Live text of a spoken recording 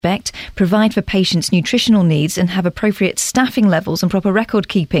provide for patients' nutritional needs and have appropriate staffing levels and proper record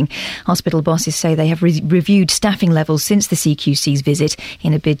keeping. Hospital bosses say they have reviewed staffing levels since the CQC's visit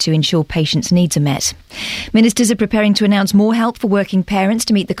in a bid to ensure patients' needs are met. Ministers are preparing to announce more help for working parents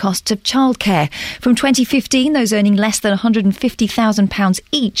to meet the costs of childcare. From 2015, those earning less than £150,000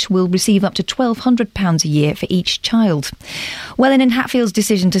 each will receive up to £1,200 a year for each child. Welwyn and Hatfield's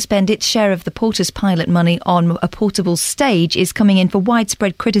decision to spend its share of the Porter's pilot money on a portable stage is coming in for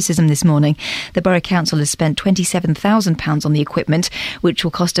widespread criticism this morning. The Borough Council has spent £27,000 on the equipment, which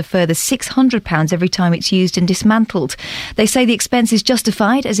will cost a further £600 every time it's used and dismantled. They say the expense is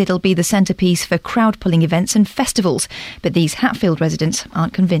justified as it'll be the centrepiece for crowd-pulling events and festivals. But these Hatfield residents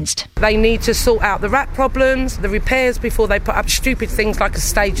aren't convinced. They need to sort out the rat problems, the repairs, before they put up stupid things like a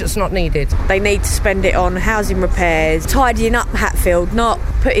stage that's not needed. They need to spend it on housing repairs, tidying up Hatfield, not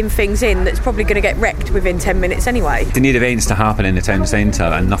putting things in that's probably going to get wrecked within 10 minutes anyway. They need events to happen in the town centre,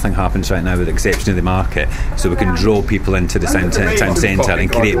 and nothing happens right now with the exception of the market, so we can draw people into the town centre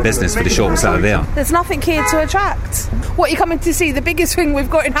and create business for the shops that are there. There's nothing here to attract. What you're coming to see, the biggest thing we've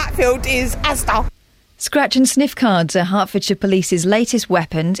got in Hatfield is Asda. Scratch and sniff cards are Hertfordshire Police's latest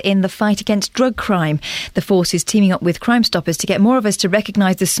weapon in the fight against drug crime. The force is teaming up with Crime Stoppers to get more of us to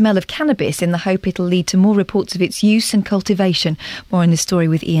recognise the smell of cannabis in the hope it'll lead to more reports of its use and cultivation. More in this story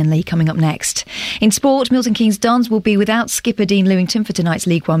with Iain Lee coming up next. In sport, Milton Keynes Dons will be without skipper Dean Lewington for tonight's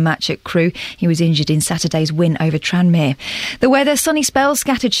League One match at Crewe. He was injured in Saturday's win over Tranmere. The weather, sunny spells,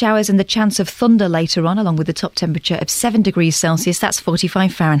 scattered showers and the chance of thunder later on, along with the top temperature of 7 degrees Celsius. That's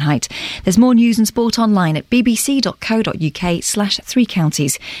 45 Fahrenheit. There's more news and sport online at bbc.co.uk/3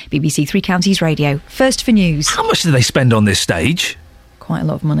 counties. BBC Three Counties Radio. First for news. How much do they spend on this stage? Quite a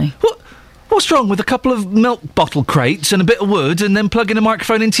lot of money. What's wrong with a couple of milk bottle crates and a bit of wood and then plugging a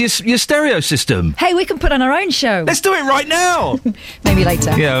microphone into your stereo system? Hey, we can put on our own show. Let's do it right now. Maybe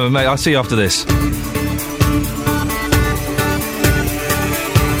later. Yeah, mate, I'll see you after this.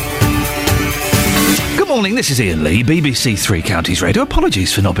 Good morning, this is Iain Lee, BBC Three Counties Radio.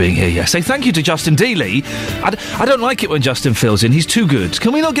 Apologies for not being here yesterday. Thank you to Justin Dealey. I don't like it when Justin fills in. He's too good.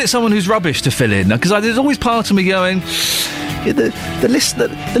 Can we not get someone who's rubbish to fill in? Because there's always part of me going, yeah,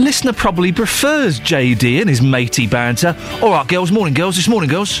 the listener probably prefers JD and his matey banter. All right, girls. Morning, girls. This morning,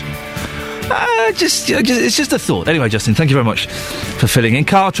 girls. It's just a thought. Anyway, Justin, thank you very much for filling in.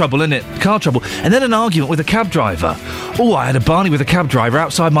 Car trouble, isn't it? Car trouble. And then an argument with a cab driver. Oh, I had a barney with a cab driver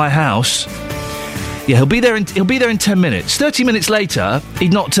outside my house. Yeah, he'll be there in 10 minutes. 30 minutes later,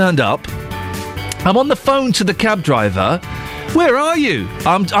 he'd not turned up. I'm on the phone to the cab driver. Where are you?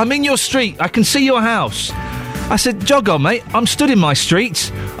 I'm in your street. I can see your house. I said, jog on, mate. I'm stood in my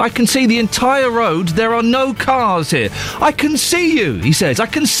street. I can see the entire road. There are no cars here. I can see you, he says. I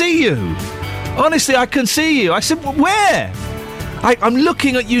can see you. Honestly, I can see you. I said, where? I'm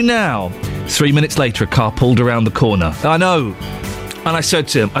looking at you now. 3 minutes later, a car pulled around the corner. I know. And I said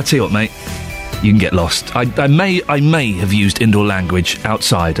to him, I tell you what, mate. You can get lost. I may have used indoor language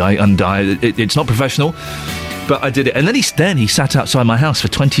outside. It's not professional, but I did it. And then he sat outside my house for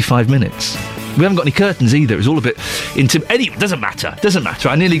 25 minutes. We haven't got any curtains either. It was all a bit intimate. Anyway, doesn't matter.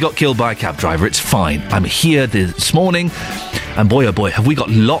 I nearly got killed by a cab driver. It's fine. I'm here this morning, and boy, oh boy, have we got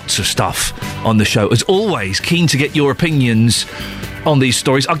lots of stuff on the show. As always, keen to get your opinions on these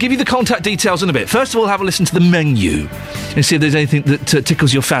stories. I'll give you the contact details in a bit. First of all, have a listen to the menu and see if there's anything that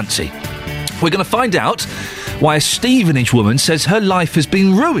tickles your fancy. We're going to find out why a Stevenage woman says her life has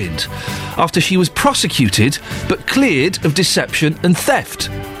been ruined after she was prosecuted but cleared of deception and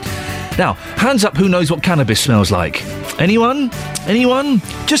theft. Now, hands up who knows what cannabis smells like. Anyone? Anyone?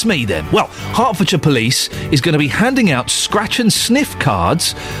 Just me then. Well, Hertfordshire Police is going to be handing out scratch and sniff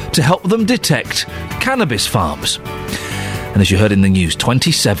cards to help them detect cannabis farms. And as you heard in the news,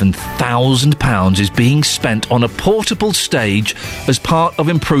 £27,000 is being spent on a portable stage as part of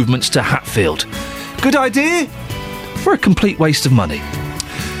improvements to Hatfield. Good idea? Or a complete waste of money?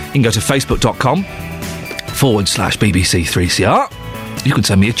 You can go to facebook.com/BBC3CR. You can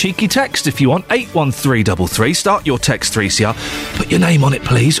send me a cheeky text if you want, 81333. Start your text 3CR. Put your name on it,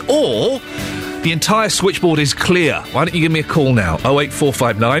 please. Or the entire switchboard is clear. Why don't you give me a call now?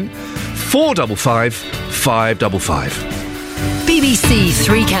 08459 455 555. BBC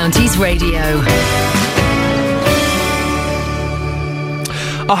Three Counties Radio.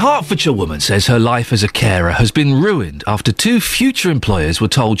 A Hertfordshire woman says her life as a carer has been ruined after 2 future employers were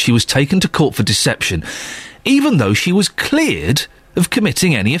told she was taken to court for deception, even though she was cleared of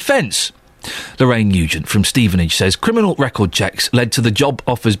committing any offence. Lorraine Nugent from Stevenage says criminal record checks led to the job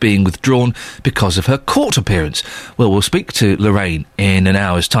offers being withdrawn because of her court appearance. Well, we'll speak to Lorraine in an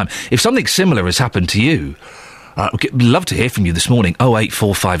hour's time. If something similar has happened to you, We'd love to hear from you this morning.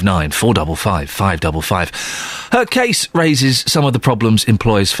 08459 455 555. Her case raises some of the problems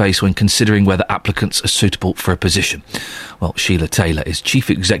employers face when considering whether applicants are suitable for a position. Well, Sheila Taylor is Chief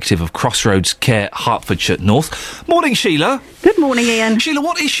Executive of Crossroads Care, Hertfordshire North. Morning, Sheila. Good morning, Iain. Sheila,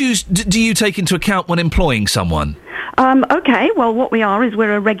 what issues do you take into account when employing someone? OK, well, what we are is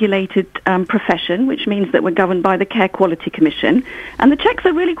we're a regulated profession, which means that we're governed by the Care Quality Commission. And the checks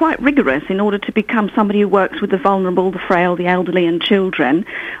are really quite rigorous in order to become somebody who works with the vulnerable, the frail, the elderly and children.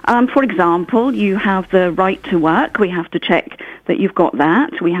 For example, you have the right to work. We have to check that you've got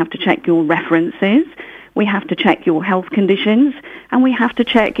that. We have to check your references. We have to check your health conditions, and we have to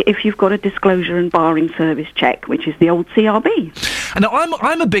check if you've got a disclosure and barring service check, which is the old CRB. And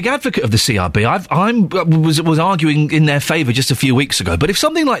I'm a big advocate of the CRB. I was arguing in their favour just a few weeks ago. But if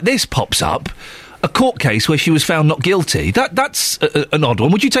something like this pops up, a court case where she was found not guilty, that's an odd one.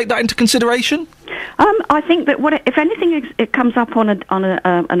 Would you take that into consideration? I think that if anything, it comes up on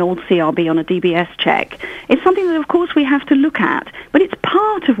an old CRB, on a DBS check. It's something that, of course, we have to look at, but it's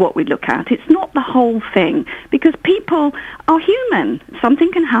part of what we look at. It's not the whole thing, because people are human.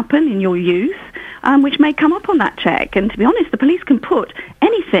 Something can happen in your youth, which may come up on that check. And to be honest, the police can put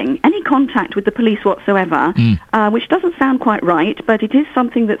any contact with the police whatsoever, which doesn't sound quite right, but it is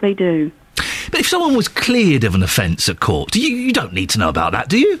something that they do. But if someone was cleared of an offence at court, you don't need to know about that,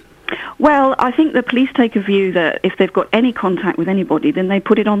 do you? Well, I think the police take a view that if they've got any contact with anybody, then they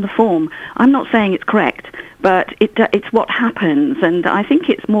put it on the form. I'm not saying it's correct, but it's what happens. And I think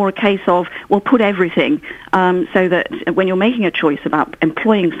it's more a case of, well, put everything so that when you're making a choice about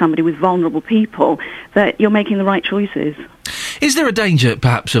employing somebody with vulnerable people, that you're making the right choices. Is there a danger,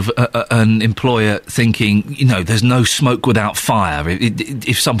 perhaps, of an employer thinking, there's no smoke without fire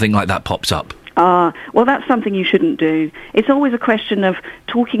if something like that pops up? Well, that's something you shouldn't do. It's always a question of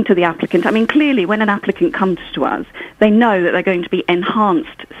talking to the applicant. I mean, clearly, when an applicant comes to us, they know that they're going to be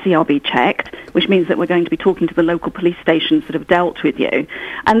enhanced CRB checked, which means that we're going to be talking to the local police stations that have dealt with you.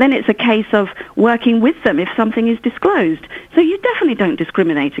 And then it's a case of working with them if something is disclosed. So you definitely don't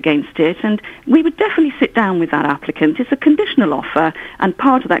discriminate against it, and we would definitely sit down with that applicant. It's a conditional offer, and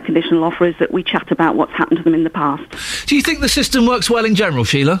part of that conditional offer is that we chat about what's happened to them in the past. Do you think the system works well in general,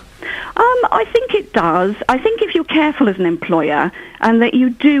 Sheila? I think it does. I think if you're careful as an employer and that you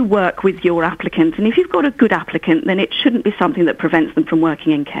do work with your applicant, and if you've got a good applicant, then it shouldn't be something that prevents them from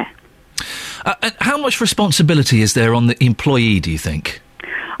working in care. And how much responsibility is there on the employee, do you think?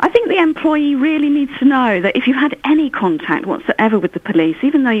 I think the employee really needs to know that if you've had any contact whatsoever with the police,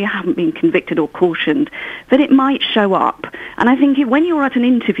 even though you haven't been convicted or cautioned, that it might show up. And I think when you're at an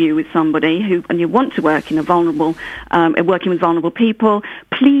interview with somebody and you want to work in working with vulnerable people,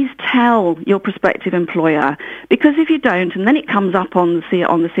 please tell your prospective employer, because if you don't, and then it comes up on the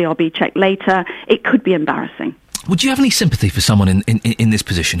CRB check later, it could be embarrassing. Would you have any sympathy for someone in this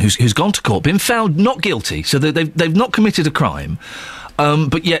position who's gone to court, been found not guilty, so that they've not committed a crime,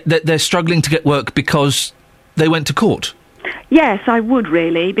 but yet they're struggling to get work because they went to court? Yes, I would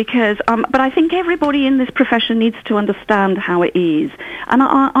really, because but I think everybody in this profession needs to understand how it is. And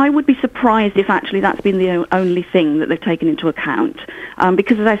I would be surprised if actually that's been the only thing that they've taken into account.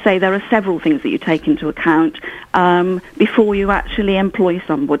 Because, as I say, there are several things that you take into account before you actually employ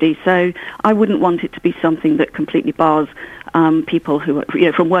somebody. So I wouldn't want it to be something that completely bars people who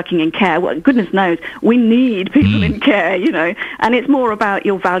are, from working in care. Well, goodness knows, we need people in care, and it's more about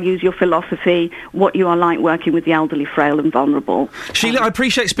your values, your philosophy, what you are like working with the elderly, frail and vulnerable. Sheila, I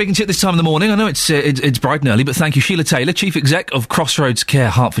appreciate speaking to you at this time of the morning. I know it's bright and early, but thank you. Sheila Taylor, Chief Exec of Crossroads Care,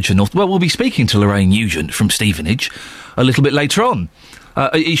 Hertfordshire North. Well, we'll be speaking to Lorraine Nugent from Stevenage a little bit later on.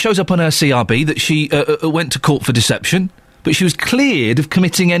 It shows up on her CRB that she went to court for deception, but she was cleared of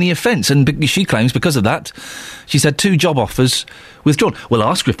committing any offence, and she claims because of that she's had 2 job offers withdrawn. We'll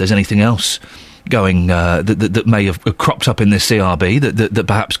ask her if there's anything else going that may have cropped up in this CRB that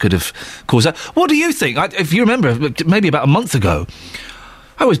perhaps could have caused that. What do you think? If you remember, maybe about a month ago,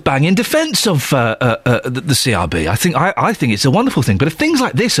 I was banging defence of the CRB. I think it's a wonderful thing, but if things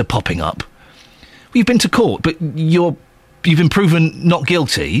like this are popping up, you've been to court, but you've been proven not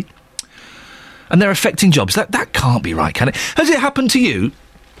guilty, and they're affecting jobs. That can't be right, can it? Has it happened to you?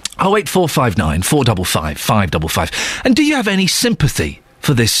 08459 455 555. And do you have any sympathy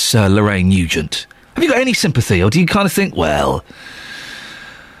for this Lorraine Nugent? Have you got any sympathy, or do you kind of think, well,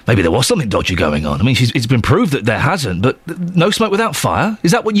 maybe there was something dodgy going on? I mean, it's been proved that there hasn't, but no smoke without fire?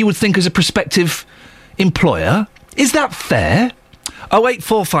 Is that what you would think as a prospective employer? Is that fair?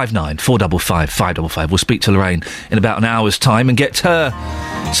 08459 455 555. We'll speak to Lorraine in about an hour's time and get her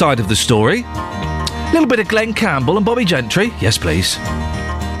side of the story. A little bit of Glenn Campbell and Bobby Gentry. Yes, please.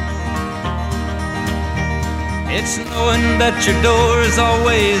 It's knowing that your door is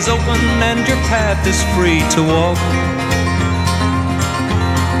always open and your path is free to walk.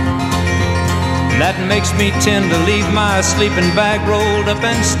 That makes me tend to leave my sleeping bag rolled up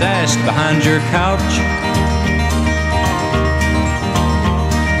and stashed behind your couch.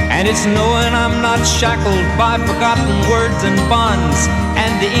 And it's knowing I'm not shackled by forgotten words and bonds and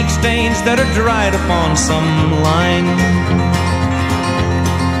the ink stains that are dried upon some line.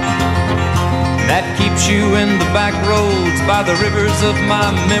 That keeps you in the back roads by the rivers of my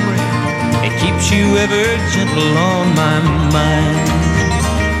memory. It keeps you ever gentle on my mind.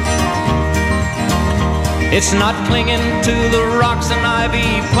 It's not clinging to the rocks and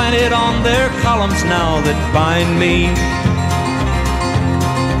ivy planted on their columns now that bind me,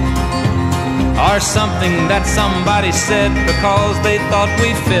 or something that somebody said because they thought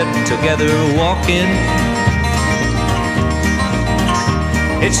we fit together walking.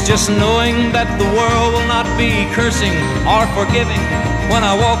 It's just knowing that the world will not be cursing or forgiving when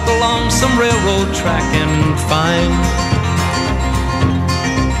I walk along some railroad track and find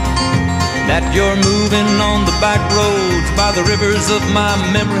that you're moving on the back roads by the rivers of my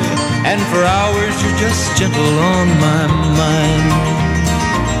memory, and for hours you're just gentle on my mind.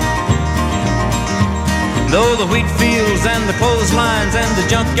 Though the wheat fields and the clotheslines and the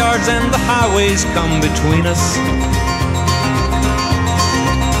junkyards and the highways come between us,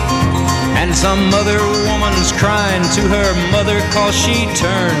 and some other woman's crying to her mother 'cause she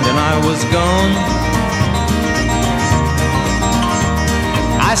turned and I was gone,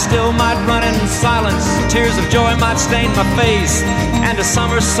 I still might run in silence, tears of joy might stain my face, and a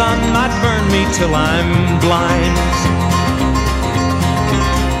summer sun might burn me till I'm blind.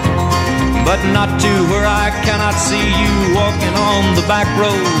 But not to where I cannot see you walking on the back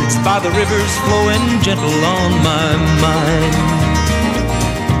roads by the rivers flowing gentle on my mind.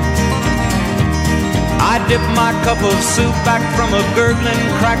 I dip my cup of soup back from a gurgling,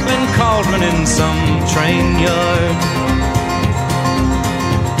 crackling cauldron in some train yard.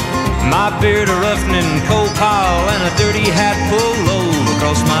 My beard a roughening coal pile and a dirty hat pulled low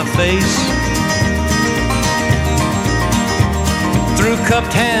across my face. Through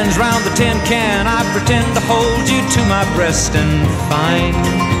cupped hands round the tin can, I pretend to hold you to my breast and find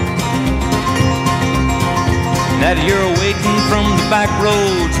that you're waiting from the back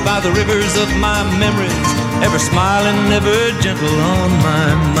roads by the rivers of my memories, ever smiling, ever gentle on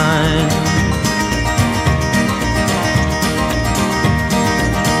my mind.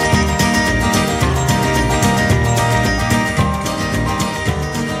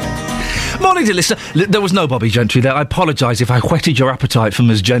 Morning, dear listener. There was no Bobby Gentry there. I apologise if I whetted your appetite for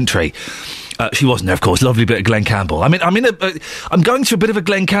Ms. Gentry. She wasn't there, of course. Lovely bit of Glenn Campbell. I'm going through a bit of a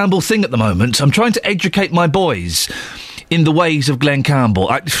Glenn Campbell thing at the moment. I'm trying to educate my boys in the ways of Glenn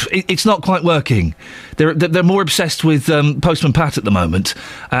Campbell. It's not quite working. They're more obsessed with Postman Pat at the moment.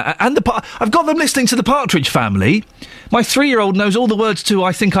 And I've got them listening to the Partridge Family. My 3-year-old knows all the words to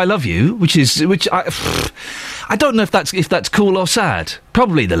 "I Think I Love You," which I don't know if that's cool or sad.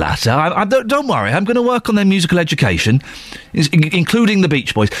 Probably the latter. Don't worry, I'm going to work on their musical education, including the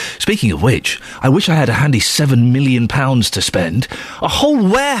Beach Boys. Speaking of which, I wish I had a handy £7 million to spend. A whole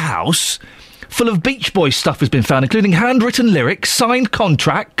warehouse full of Beach Boys stuff has been found, including handwritten lyrics, signed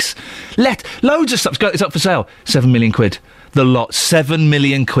contracts, loads of stuff. It's up for sale. £7 million. The lot, £7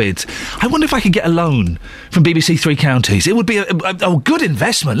 million. I wonder if I could get a loan from BBC Three Counties. It would be a good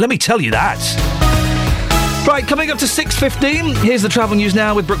investment, let me tell you that. Right, coming up to 6:15, here's the travel news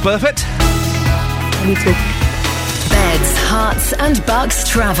now with Brooke Burfett. Beds, Herts and Bucks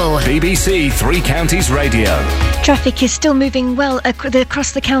travel. BBC Three Counties Radio. Traffic is still moving well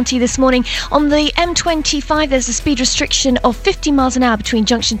across the county this morning. On the M25, there's a speed restriction of 50 miles an hour between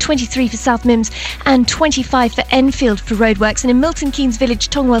junction 23 for South Mims and 25 for Enfield for roadworks. And in Milton Keynes Village,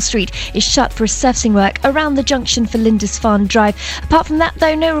 Tongwell Street is shut for a surfacing work around the junction for Lindisfarne Drive. Apart from that,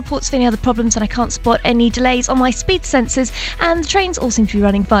 though, no reports of any other problems, and I can't spot any delays on my speed sensors, and the trains all seem to be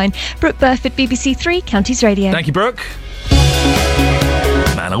running fine. Brooke Burford, BBC Three Counties Radio. Thank you, Brooke.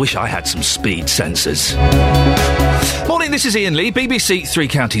 Man, I wish I had some speed sensors. Morning, this is Iain Lee, BBC Three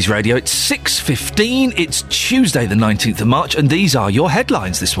Counties Radio. It's 6:15, it's Tuesday the 19th of March, and these are your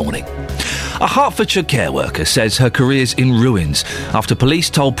headlines this morning. A Hertfordshire care worker says her career's in ruins after police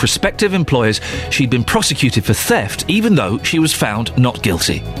told prospective employers she'd been prosecuted for theft even though she was found not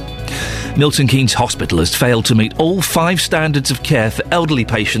guilty. Milton Keynes Hospital has failed to meet all 5 standards of care for elderly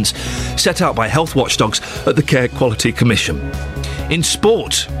patients set out by health watchdogs at the Care Quality Commission. In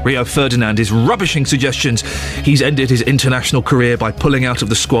sport, Rio Ferdinand is rubbishing suggestions he's ended his international career by pulling out of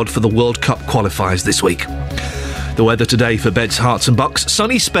the squad for the World Cup qualifiers this week. The weather today for Beds, Herts and Bucks.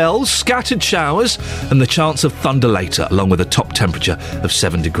 Sunny spells, scattered showers and the chance of thunder later, along with a top temperature of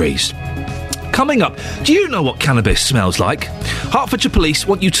 7 degrees. Coming up, do you know what cannabis smells like? Hertfordshire Police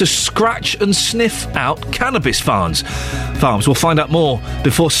want you to scratch and sniff out cannabis farms. We'll find out more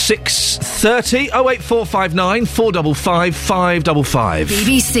before 6:30. 08459 455 555.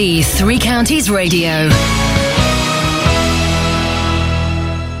 BBC Three Counties Radio.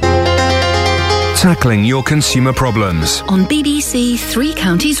 Tackling your consumer problems. On BBC Three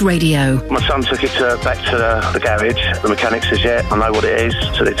Counties Radio. My son took it back to the garage. The mechanic says, yeah, I know what it is.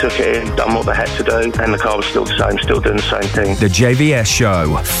 So they took it in, done what they had to do, and the car was still the same, still doing the same thing. The JVS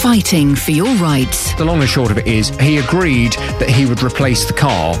Show. Fighting for your rights. The long and short of it is, he agreed that he would replace the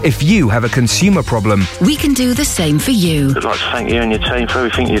car. If you have a consumer problem, we can do the same for you. I'd like to thank you and your team for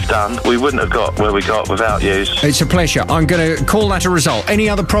everything you've done. We wouldn't have got where we got without you. It's a pleasure. I'm going to call that a result. Any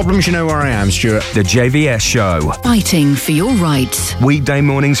other problems, you know where I am, Stuart. The JVS Show. Fighting for your rights. Weekday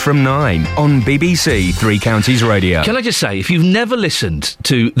mornings from 9 on BBC Three Counties Radio. Can I just say, if you've never listened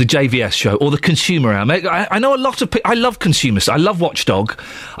to the JVS Show or the Consumer Hour, I know a lot of people. I love consumers. I love Watchdog.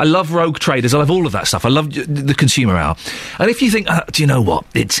 I love Rogue Traders. I love all of that stuff. I love the Consumer Hour. And if you think, do you know what?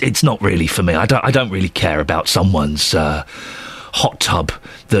 It's not really for me. I don't really care about someone's hot tub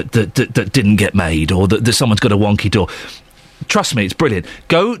that didn't get made, or that someone's got a wonky door. Trust me, it's brilliant.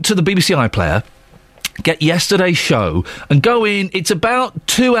 Go to the BBC iPlayer, get yesterday's show, and go in. It's about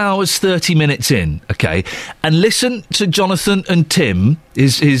 2 hours, 30 minutes in, okay? And listen to Jonathan and Tim,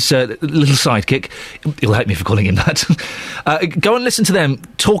 his little sidekick. He'll hate me for calling him that. Go and listen to them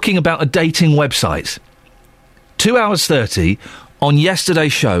talking about a dating website. 2 hours 30 on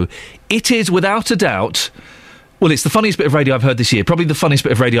yesterday's show. It is, without a doubt, well, it's the funniest bit of radio I've heard this year. Probably the funniest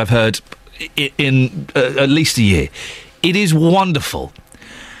bit of radio I've heard in at least a year. It is wonderful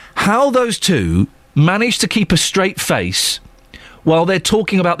how those two manage to keep a straight face while they're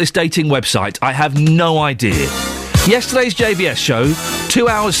talking about this dating website. I have no idea. Yesterday's JVS show, 2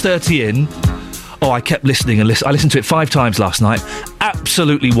 hours 30 in. Oh, I kept listening and I listened to it 5 times last night.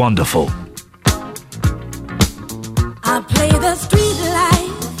 Absolutely wonderful. I play the street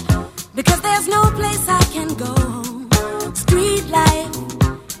life because there's no place I can go. Street life,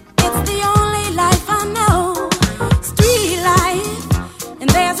 it's the only life I know. Street life, and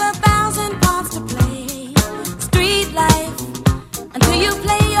there's 1,000 parts to play. Street life, until you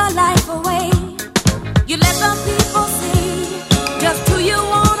play your life away. You let the people see just who you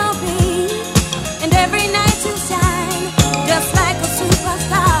wanna be, and every night you shine just like a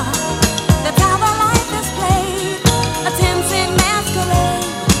superstar. That's how the life is played, a tempting masquerade.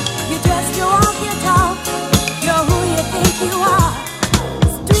 You dress, you walk, you talk, you're who you think you are.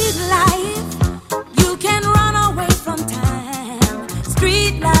 Street life, you can run away from time.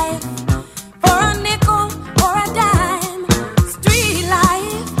 Street life, for a nickel or a dime. Street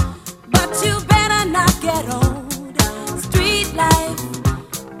life, but you better not get old. Street life,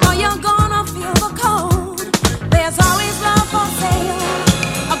 or you're gonna feel the cold. There's always love for sale,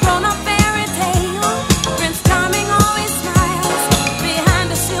 a grown-up fairy tale. Prince Charming always smiles behind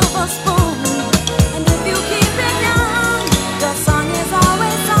a silver spoon. And if you keep it young, the song is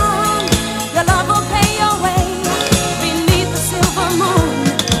always on. Your love will pay your way beneath the silver moon.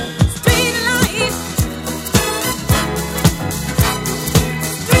 Street life,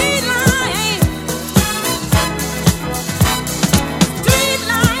 street life, street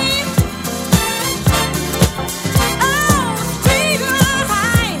life. Oh, street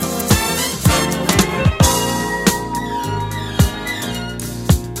life.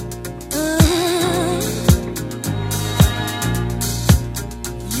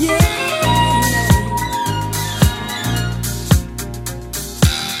 Yeah.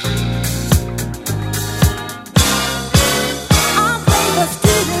 I'll play the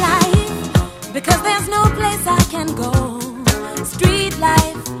street life because there's no place I can go. Street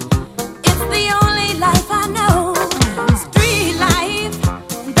life, it's the only life I know. Street life,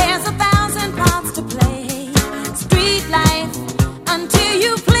 there's 1,000 parts to play. Street life, until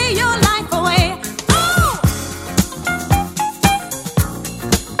you play your life away. Oh!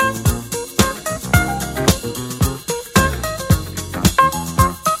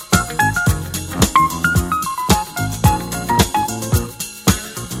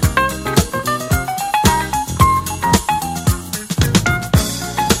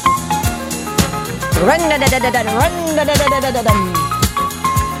 Run-da-da-da-da-da-run-da-da-da-da-da-dum.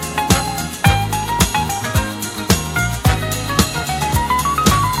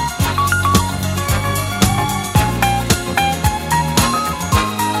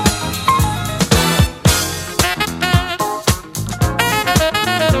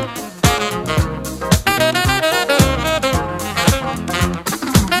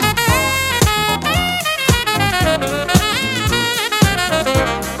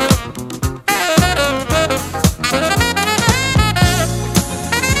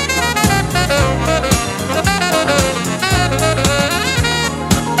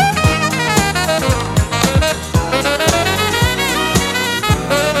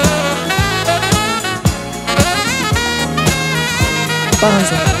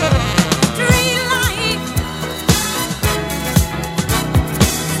 Barnsley.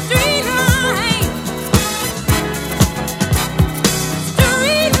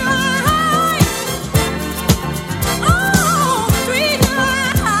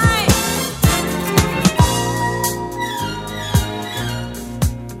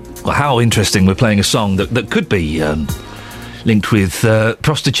 Well, how interesting we're playing a song that could be linked with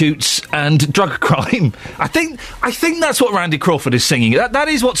prostitutes and drug crime. I think that's what Randy Crawford is singing. That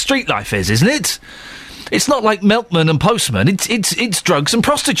is what street life is, isn't it? It's not like milkman and postman. It's drugs and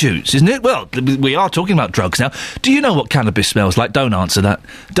prostitutes, isn't it? Well, we are talking about drugs now. Do you know what cannabis smells like? Don't answer that.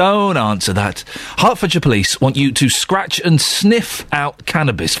 Don't answer that. Hertfordshire Police want you to scratch and sniff out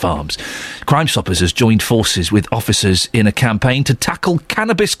cannabis farms. Crime Stoppers has joined forces with officers in a campaign to tackle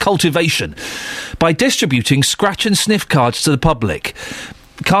cannabis cultivation by distributing scratch and sniff cards to the public.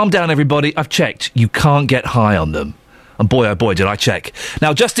 Calm down, everybody. I've checked. You can't get high on them. And boy, oh boy, did I check.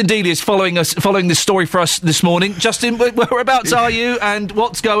 Now, Justin Dealey is following this story for us this morning. Justin, whereabouts are you and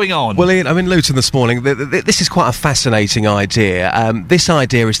what's going on? Well, Ian, I'm in Luton this morning. This is quite a fascinating idea. This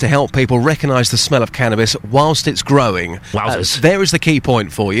idea is to help people recognise the smell of cannabis whilst it's growing. Wowzers. There is the key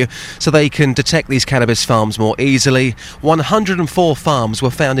point for you, so they can detect these cannabis farms more easily. 104 farms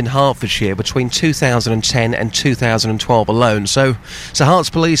were found in Hertfordshire between 2010 and 2012 alone. So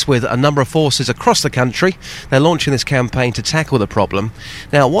Herts Police, with a number of forces across the country, they're launching this campaign to tackle the problem.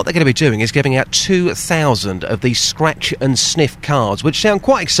 Now, what they're going to be doing is giving out 2,000 of these scratch and sniff cards, which sound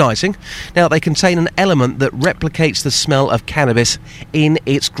quite exciting. Now, they contain an element that replicates the smell of cannabis in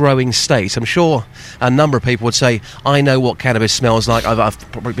its growing state. I'm sure a number of people would say, I know what cannabis smells like. I've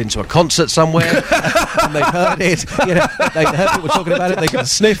probably been to a concert somewhere and they've heard it. You know, they've heard people talking about it. They can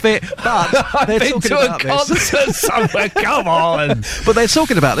sniff it. But they're talking about this. I've been to a concert somewhere. Come on. But they're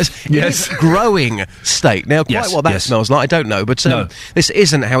talking about this in its growing state. Now, quite what that smells like, I don't know, but this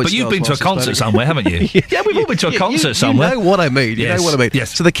isn't how it smells. But you've been to a concert somewhere, haven't you? Yeah, we've all been to a concert somewhere. You know what I mean. You know what I mean.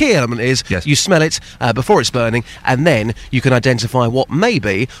 Yes. So the key element is you smell it before it's burning, and then you can identify what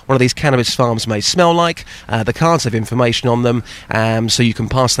maybe one of these cannabis farms may smell like. The cards have information on them, so you can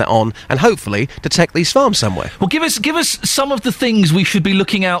pass that on and hopefully detect these farms somewhere. Well, give us some of the things we should be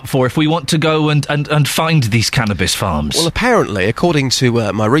looking out for if we want to go and find these cannabis farms. Well, apparently, according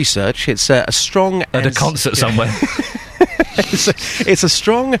to my research, it's a strong... At a concert somewhere. It's a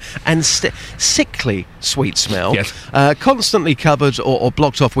strong and sickly sweet smell. Yes. Constantly covered or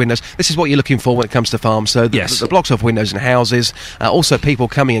blocked off windows. This is what you're looking for when it comes to farms. So the blocked off windows in houses. Also people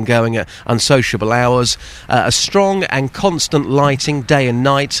coming and going at unsociable hours. A strong and constant lighting day and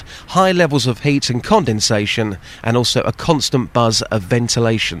night. High levels of heat and condensation. And also a constant buzz of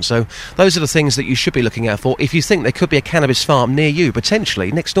ventilation. So those are the things that you should be looking out for if you think there could be a cannabis farm near you,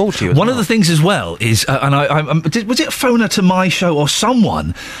 potentially next door to you. One of the things as well is, was it Phoner to my show or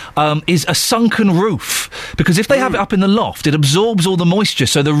someone, is a sunken roof, because if they have it up in the loft, it absorbs all the moisture,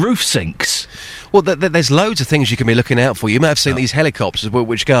 so the roof sinks. Well, there's loads of things you can be looking out for. You may have seen these helicopters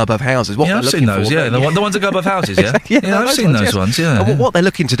which go above houses. What I've seen those, the ones that go above houses, yeah? I've seen those ones, yeah. And what they're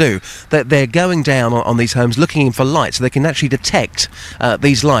looking to do, they're going down on these homes looking in for lights, so they can actually detect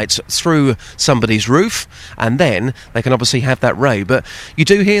these lights through somebody's roof, and then they can obviously have that ray. But you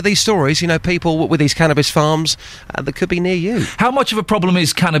do hear these stories, people with these cannabis farms that could be near you. How much of a problem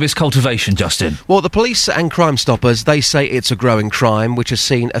is cannabis cultivation, Justin? Well, the police and Crime Stoppers, they say it's a growing crime, which has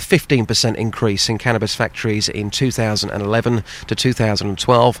seen a 15% increase in cannabis factories in 2011 to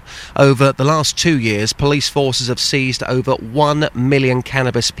 2012. Over the last 2 years, police forces have seized over 1 million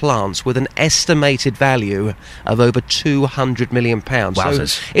cannabis plants with an estimated value of over £200 million. Wowzers.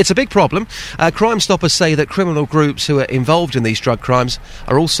 So it's a big problem. Crime Stoppers say that criminal groups who are involved in these drug crimes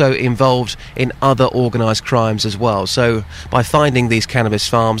are also involved in other organised crimes as well. So by finding these cannabis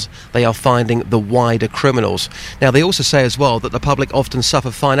farms, they are finding the wider criminals. Now, they also say as well that the public often suffer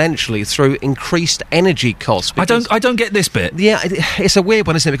financially through increased energy costs. I don't get this bit. Yeah, it's a weird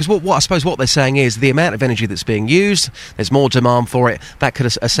one, isn't it? Because what I suppose what they're saying is the amount of energy that's being used, there's more demand for it. That could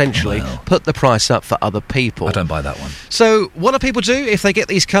essentially put the price up for other people. I don't buy that one. So what do people do if they get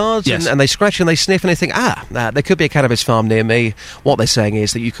these cards and they scratch and they sniff and they think, there could be a cannabis farm near me? What they're saying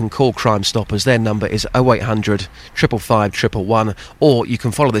is that you can call Crime Stoppers. Their number is 0800 555 111, or you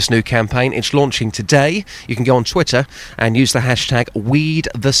can follow this new campaign. It's launching today. You can go on Twitter and use the hashtag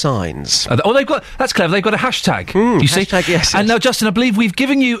 #WeedTheSigns. That's clever. They've got a hashtag. You see? Yes. And now, Justin, I believe we've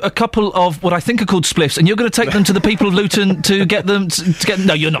given you a couple of what I think are called spliffs, and you're going to take them to the people of Luton to get them to get.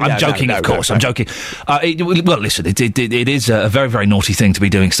 No, you're not. I'm joking, of course. I'm joking. Well, listen, it is a very, very naughty thing to be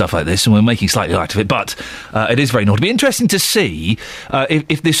doing stuff like this, and we're making slightly light of it, but it is very naughty. It'll be interesting to see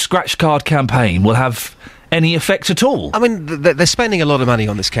if this scratch card campaign will have any effect at all. I mean, they're spending a lot of money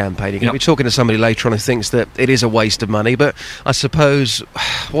on this campaign. You're going to be talking to somebody later on who thinks that it is a waste of money, but I suppose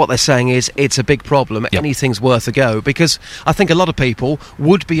what they're saying is it's a big problem. Anything's worth a go, because I think a lot of people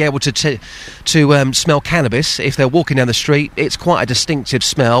would be able to smell cannabis if they're walking down the street. It's quite a distinctive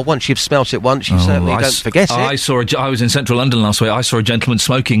smell. Once you've smelt it once, you certainly don't forget it. I was in central London last week. I saw a gentleman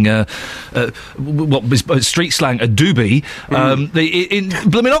smoking what was street slang, a doobie, in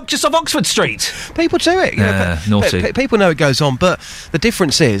blooming just off Oxford Street. People do it. Naughty. People know it goes on, but the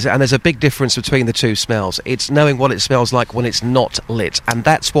difference is, and there's a big difference between the two smells, it's knowing what it smells like when it's not lit, and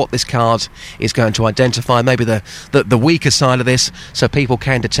that's what this card is going to identify, maybe the weaker side of this, so people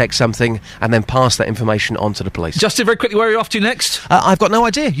can detect something and then pass that information on to the police. Justin, very quickly, where are you off to next? I've got no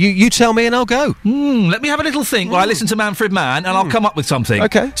idea. You tell me and I'll go. Let me have a little think while I listen to Manfred Mann, and I'll come up with something.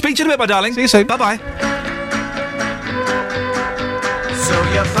 Okay. Speak to you in a bit, my darling. See you soon. Bye-bye. So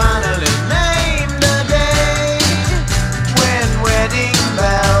you finally named the day when wedding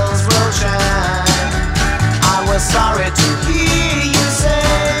bells will chime. I was sorry to hear you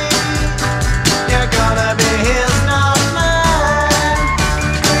say you're gonna be his, not mine.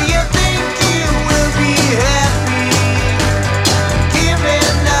 Do you think you will be happy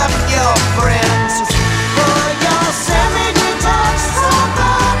giving up your friends for your semi-detached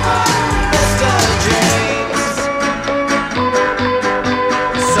suburban Mr. James?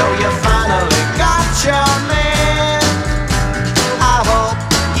 So you finally got your man. I hope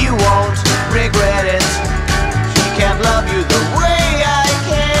you won't regret it. He can't love you the way I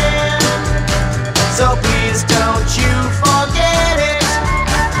can. So please don't you forget it.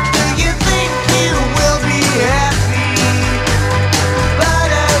 Do you think you will be happy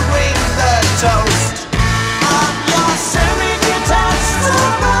buttering the toast of your semi-detached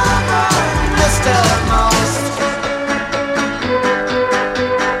suburban Mr. Most?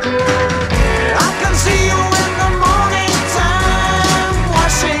 I can see you in the morning time,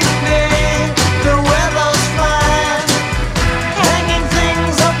 washing day, the weather's fine, hanging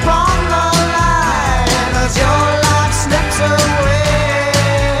things upon the line as your life slips away.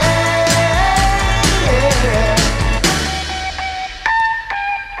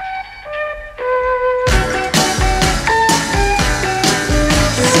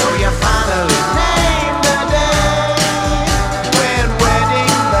 So you finally named the day when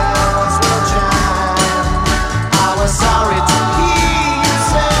wedding bells will chime. I was sorry to hear you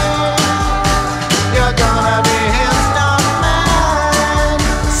say you're gonna be his, not mine.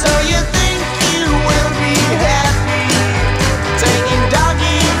 So you think you will be happy taking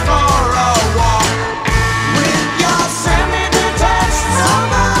doggy for a walk with your semi-detached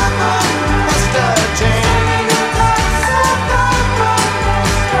suburban Mr. James?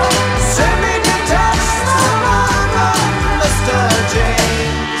 Semi-detached suburban Mr.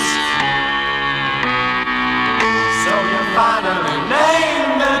 James. So you finally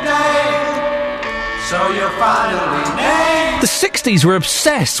named the day. So you finally named. The 60s were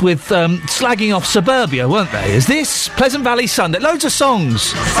obsessed with slagging off suburbia, weren't they? Is this Pleasant Valley Sunday? Loads of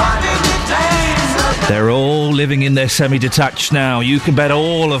songs. They're all living in their semi-detached now. You can bet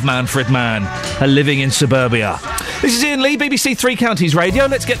all of Manfred Mann are living in suburbia. This is Iain Lee, BBC Three Counties Radio.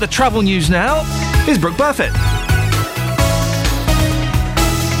 Let's get the travel news now. Here's Brooke Burfitt.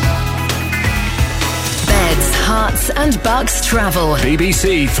 Beds, hearts and bucks travel.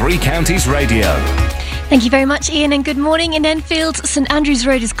 BBC Three Counties Radio. Thank you very much, Ian, and good morning. In Enfield, St Andrews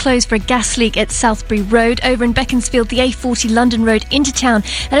Road is closed for a gas leak at Southbury Road. Over in Beaconsfield, the A40 London Road into town,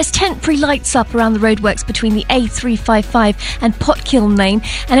 that has temporary lights up around the roadworks between the A355 and Potkiln Lane.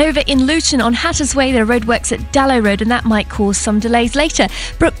 And over in Luton on Hatters Way, there are roadworks at Dallow Road, and that might cause some delays later.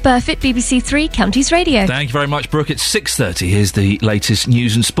 Brooke Burfitt, BBC Three Counties Radio. Thank you very much, Brooke. It's 6:30. Here's the latest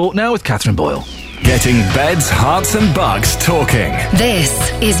news and sport now with Catherine Boyle. Getting beds, hearts and bugs talking. This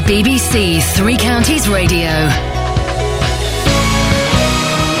is BBC Three Counties Radio.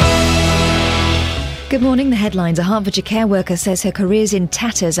 Good morning. The headlines. A Hertfordshire care worker says her career's in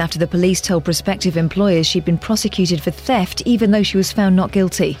tatters after the police told prospective employers she'd been prosecuted for theft, even though she was found not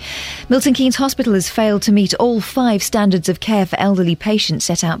guilty. Milton Keynes Hospital has failed to meet all 5 standards of care for elderly patients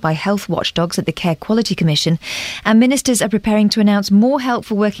set out by health watchdogs at the Care Quality Commission. And ministers are preparing to announce more help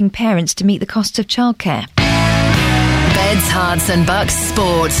for working parents to meet the costs of childcare. Reds, Hearts and Bucks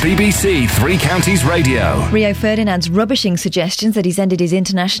Sport. BBC Three Counties Radio. Rio Ferdinand's rubbishing suggestions that he's ended his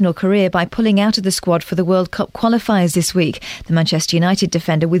international career by pulling out of the squad for the World Cup qualifiers this week. The Manchester United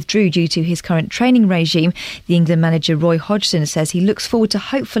defender withdrew due to his current training regime. The England manager Roy Hodgson says he looks forward to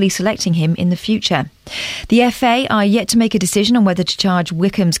hopefully selecting him in the future. The FA are yet to make a decision on whether to charge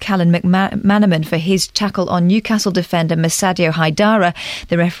Wycombe's Callan McManaman for his tackle on Newcastle defender Masadio Haidara.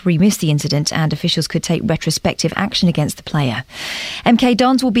 The referee missed the incident and officials could take retrospective action against the player. MK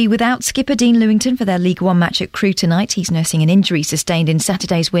Dons will be without skipper Dean Lewington for their League One match at Crewe tonight. He's nursing an injury sustained in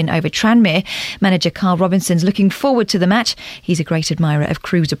Saturday's win over Tranmere. Manager Carl Robinson's looking forward to the match. He's a great admirer of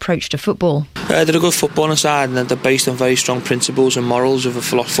Crewe's approach to football. They're a good footballing side and they're based on very strong principles and morals of a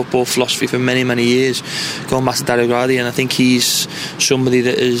football philosophy for many, many years, going back to Dario Gradi, and I think he's somebody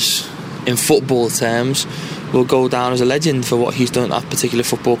that is, in football terms, will go down as a legend for what he's done at that particular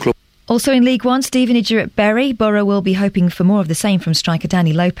football club. Also in League One, Stevenage are at Bury. Borough will be hoping for more of the same from striker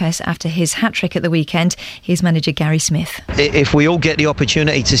Danny Lopez after his hat-trick at the weekend. Here's manager Gary Smith. If we all get the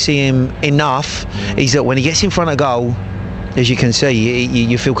opportunity to see him enough, is that when he gets in front of goal, as you can see,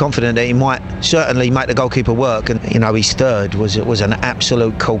 you feel confident that he might certainly make the goalkeeper work. And, you know, his third was an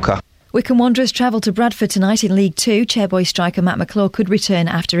absolute corker. Wycombe Wanderers travel to Bradford tonight in League Two. Chairboy striker Matt McClure could return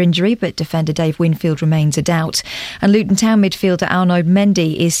after injury, but defender Dave Winfield remains a doubt. And Luton Town midfielder Arnaud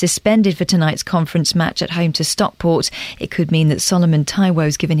Mendy is suspended for tonight's conference match at home to Stockport. It could mean that Solomon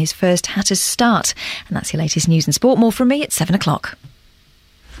Taiwo's given his first Hatters start. And that's your latest news and sport. More from me at 7 o'clock.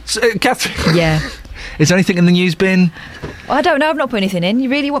 So, Catherine? Yeah. Is there anything in the news bin? I don't know, I've not put anything in. You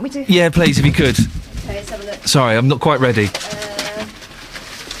really want me to? Yeah, please, if you could. Okay, let's have a look. Sorry, I'm not quite ready.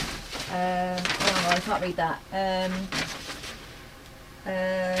 I can't read that.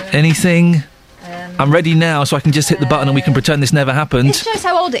 Anything? I'm ready now, so I can just hit the button and we can pretend this never happened. This shows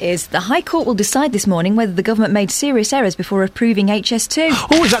how old it is. The High Court will decide this morning whether the government made serious errors before approving HS2.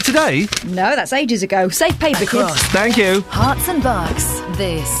 Oh, is that today? No, that's ages ago. Safe paper, kids. Thank you. Hearts and Bucks.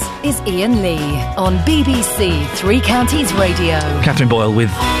 This is Iain Lee on BBC Three Counties Radio. Catherine Boyle with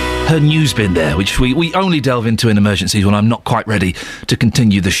her news bin there, which we only delve into in emergencies when I'm not quite ready to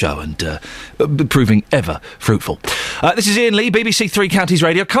continue the show and proving ever fruitful. This is Iain Lee, BBC Three Counties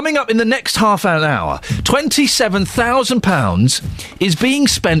Radio. Coming up in the next half an hour, £27,000 is being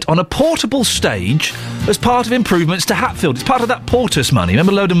spent on a portable stage as part of improvements to Hatfield. It's part of that Portus money.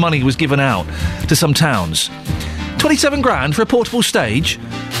 Remember, a load of money was given out to some towns. 27 grand for a portable stage?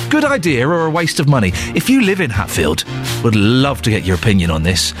 Good idea or a waste of money? If you live in Hatfield, would love to get your opinion on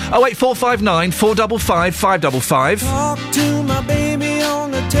this. 08459 455 555. Talk to my baby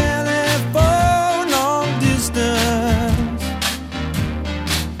on the telephone long distance.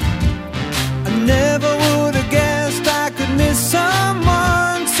 I never would have guessed I could miss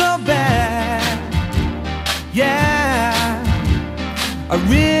someone so bad. Yeah, I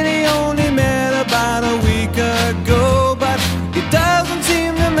really only met about a week ago, but it doesn't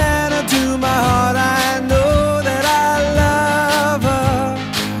seem to matter to my heart. I know that I love her.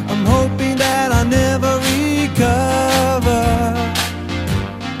 I'm hoping that I never recover,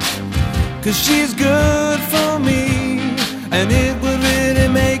 'cause she's good for me, and it would really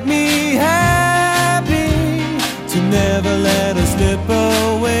make me happy to never let her slip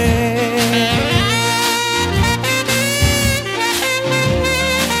away.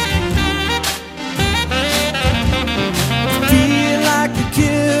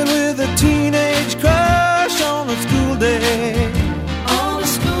 Kid with a teenage crush on a school day. On a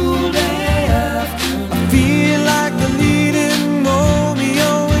school day afternoon. I feel like the leading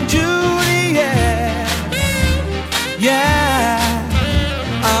Romeo and Juliet. Yeah,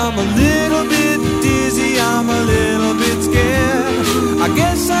 I'm a little bit dizzy, I'm a little bit scared. I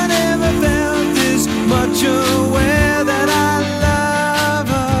guess I never felt this much aware that I love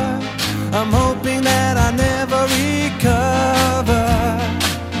her. I'm hoping that I never recover,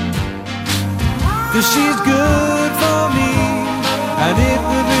 'cause she's good for me, and it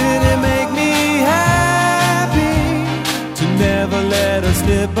would really make me happy to never let her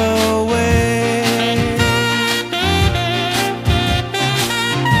slip away.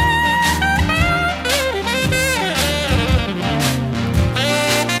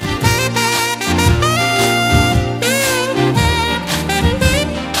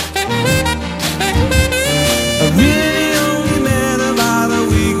 I really only met about a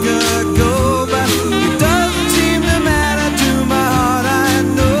week ago, but it doesn't seem to matter to my heart. I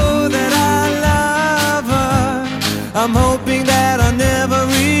know that I love her. I'm hoping that I'll never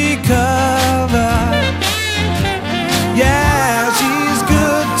recover. Yeah, she's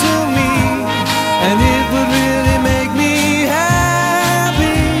good to me, and it would really make me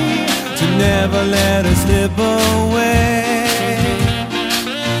happy to never let her slip away.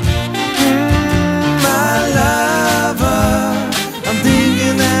 My lover, I'm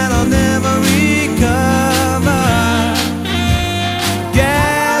thinking that I'll never recover.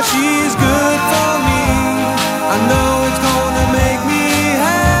 Yeah, she's good for me. I know it's gonna make me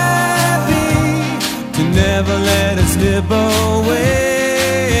happy to never let her slip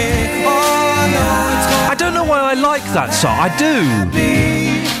away. Oh, I know it's gonna. I don't know why I like that song. I do.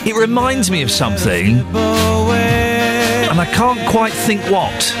 It reminds me of something, and I can't quite think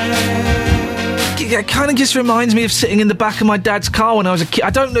what. It kind of just reminds me of sitting in the back of my dad's car when I was a kid. I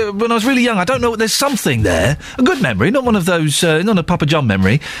don't know, when I was really young, I don't know, there's something there. A good memory, not one of those, not a Papa John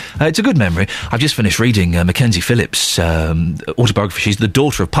memory. It's a good memory. I've just finished reading Mackenzie Phillips' autobiography. She's the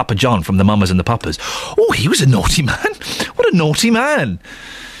daughter of Papa John from the Mamas and the Papas. Oh, he was a naughty man. What a naughty man.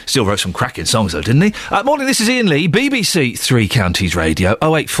 Still wrote some cracking songs, though, didn't he? Morning, this is Iain Lee, BBC Three Counties Radio,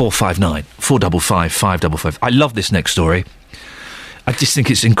 08459 455 555. I love this next story. I just think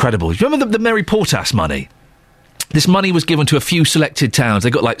it's incredible. Remember the Mary Portas money? This money was given to a few selected towns.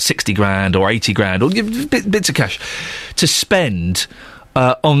 They got like 60 grand or 80 grand or bits of cash to spend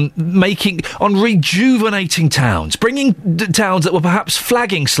on rejuvenating towns, bringing towns that were perhaps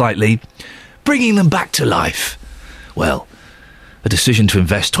flagging slightly, bringing them back to life. Well, a decision to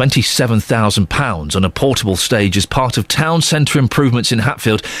invest £27,000 on a portable stage as part of town centre improvements in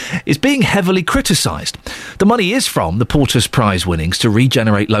Hatfield is being heavily criticised. The money is from the Porter's Prize winnings to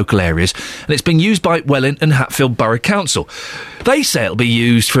regenerate local areas, and it's being used by Welwyn and Hatfield Borough Council. They say it'll be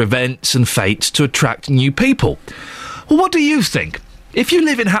used for events and fetes to attract new people. Well, what do you think? If you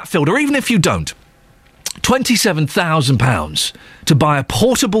live in Hatfield, or even if you don't, £27,000 to buy a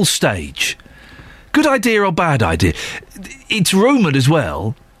portable stage. Good idea or bad idea? It's rumoured as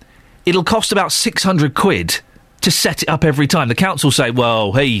well, it'll cost about 600 quid to set it up every time. The council say,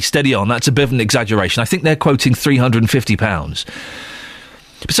 well, hey, steady on, that's a bit of an exaggeration. I think they're quoting £350.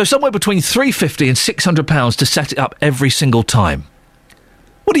 So somewhere between £350 and £600 to set it up every single time.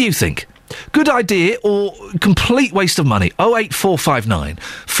 What do you think? Good idea or complete waste of money? 08459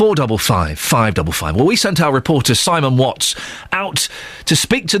 455 555. Well, we sent our reporter Simon Watts out to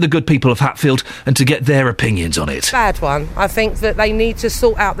speak to the good people of Hatfield and to get their opinions on it. Bad one. I think that they need to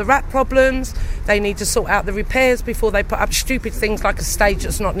sort out the rat problems. They need to sort out the repairs before they put up stupid things like a stage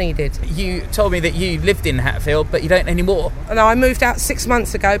that's not needed. You told me that you lived in Hatfield, but you don't anymore. No, I moved out 6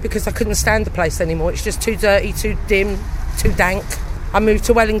 months ago because I couldn't stand the place anymore. It's just too dirty, too dim, too dank. I moved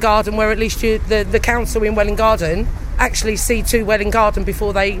to Welwyn Garden, where at least the council in Welwyn Garden actually see to Welwyn Garden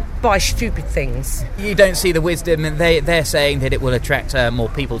before they buy stupid things. You don't see the wisdom, and they're saying that it will attract more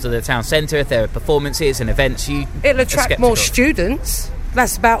people to the town centre if there are performances and events. It'll attract more students.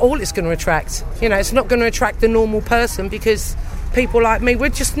 That's about all it's going to attract. You know, it's not going to attract the normal person because people like me, we're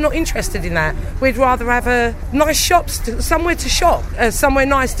just not interested in that. We'd rather have a nice shops, somewhere to shop, somewhere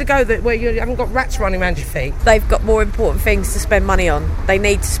nice to go where you haven't got rats running around your feet. They've got more important things to spend money on. They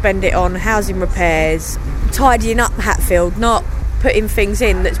need to spend it on housing repairs, tidying up Hatfield, not putting things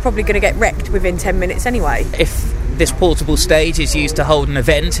in that's probably going to get wrecked within 10 minutes anyway. If this portable stage is used to hold an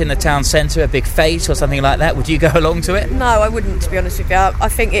event in the town centre, a big fete or something like that, would you go along to it? No, I wouldn't, to be honest with you. I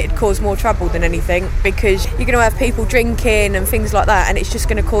think it'd cause more trouble than anything because you're going to have people drinking and things like that, and it's just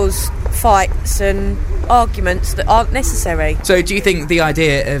going to cause fights and arguments that aren't necessary. So do you think the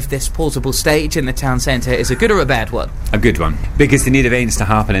idea of this portable stage in the town centre is a good or a bad one? A good one, because they need events to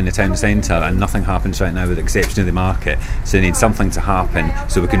happen in the town centre, and nothing happens right now with the exception of the market, so they need something to happen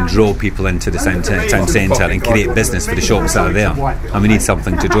so we can draw people into the town centre and create business for the shops that are there, and we need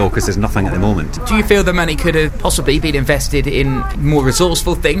something to draw because there's nothing at the moment. Do you feel the money could have possibly been invested in more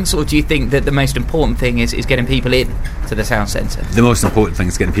resourceful things, or do you think that the most important thing is getting people in to the town centre? The most important thing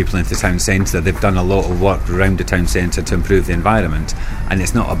is getting people into the town centre. They've done a lot of work around the town centre to improve the environment, and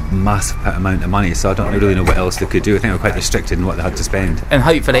it's not a massive amount of money, so I don't really know what else they could do. I think they're quite restricted in what they had to spend. And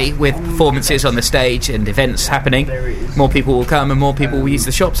hopefully with performances on the stage and events happening, more people will come and more people will use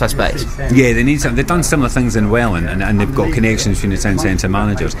the shops, I suppose. Yeah, they need something. They've done similar things in Welwyn, and they've got connections between the town centre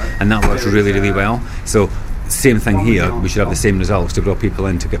managers, and that works really, really well. So same thing here, we should have the same results to draw people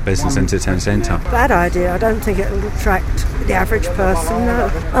in to get business into the town centre. Bad idea. I don't think it will attract the average person, no.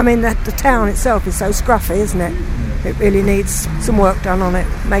 I mean, the town itself is so scruffy, isn't it? It really needs some work done on it,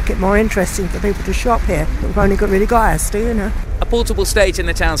 make it more interesting for people to shop here. We've only really got Astor, you know. A portable stage in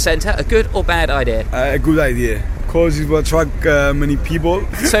the town centre, a good or bad idea? A good idea, because it will attract many people.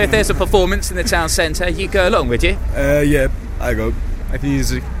 So if there's a performance in the town centre, you go along, would you? Yeah, I go. I think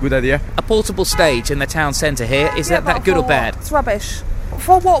it's a good idea. A portable stage in the town centre here, is that good or bad? It's rubbish.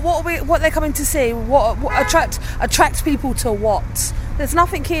 For what? What they're coming to see? What attract people to what? There's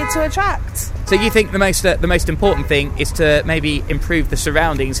nothing here to attract. So you think the most important thing is to maybe improve the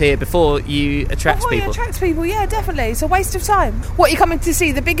surroundings here before you attract people? Before you attract people, yeah, definitely. It's a waste of time. What you're coming to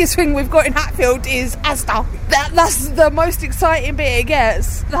see, the biggest thing we've got in Hatfield is Asda. That's the most exciting bit it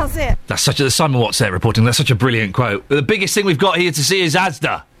gets. That's it. That's Simon Wattsett reporting. That's such a brilliant quote. The biggest thing we've got here to see is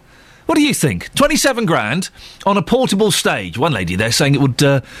Asda. What do you think? 27 grand on a portable stage. One lady there saying it would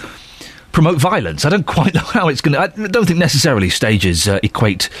promote violence. I don't quite know how it's going to... I don't think necessarily stages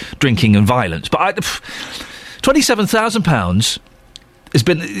equate drinking and violence, but £27,000 has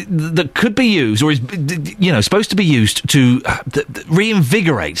been... that could be used, or is, supposed to be used to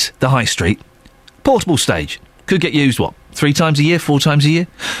reinvigorate the high street. Portable stage. Could get used, 3 times a year, 4 times a year?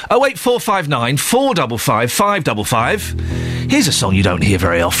 08459 455 555. Here's a song you don't hear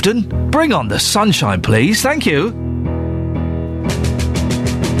very often. Bring on the sunshine, please. Thank you.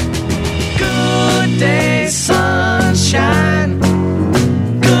 Good day, sunshine.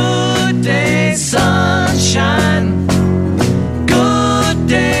 Good day, sunshine. Good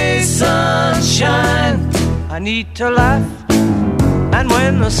day, sunshine. I need to laugh, and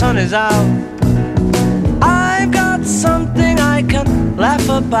when the sun is out, I've got something I can laugh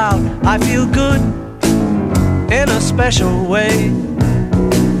about. I feel good in a special way.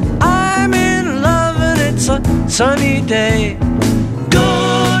 I'm in love and it's a sunny day.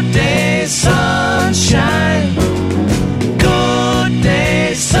 Good day, sunshine. Good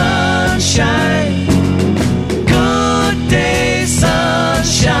day, sunshine. Good day,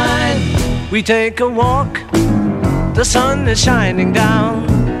 sunshine. We take a walk, the sun is shining down,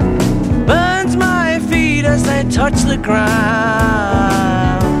 burns my feet as they touch the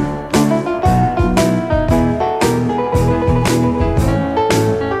ground.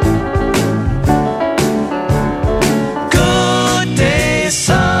 Good day,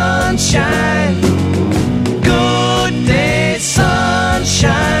 sunshine. Good day,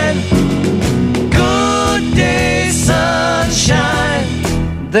 sunshine. Good day, sunshine.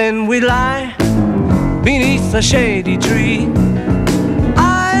 Then we lie beneath a shady tree.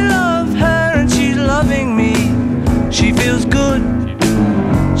 I love her and she's loving me. She feels good,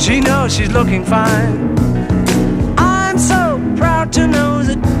 she knows she's looking fine. I'm so proud to know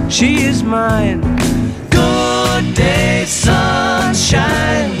that she is mine. Good day,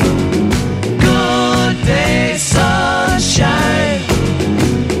 sunshine. Good day, sunshine.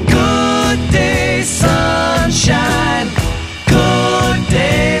 Good day, sunshine. Good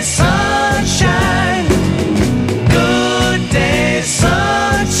day, sunshine. Good day,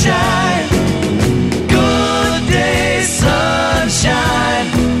 sunshine. Good day, sunshine.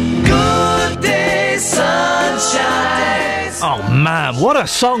 Good day, sunshine. Oh, man, what a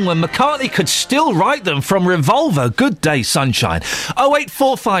song when McCartney could still write them from Revolver. Good day, sunshine.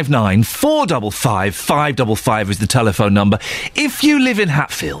 08459 455 555 is the telephone number. If you live in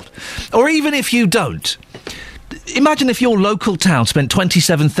Hatfield, or even if you don't, imagine if your local town spent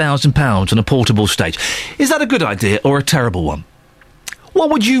 £27,000 on a portable stage. Is that a good idea or a terrible one?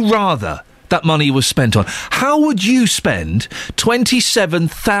 What would you rather that money was spent on? How would you spend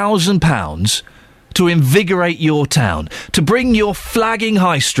 £27,000 to invigorate your town, to bring your flagging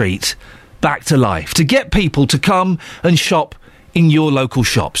high street back to life, to get people to come and shop in your local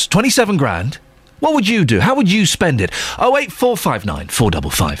shops? 27 grand? What would you do? How would you spend it? 08459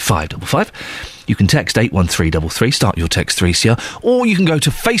 455 555. You can text 81333, start your text 3CR, or you can go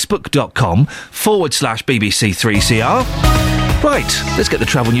to facebook.com/BBC3CR. Right, let's get the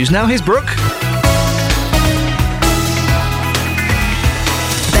travel news now. Here's Brooke.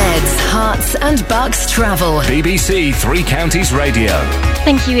 Beds, Herts and Bucks travel. BBC Three Counties Radio.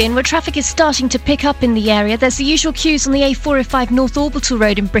 Thank you, Iain. Well, traffic is starting to pick up in the area. There's the usual queues on the A405 North Orbital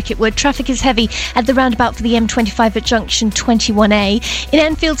Road in Bricketwood. Traffic is heavy at the roundabout for the M25 at junction 21A. In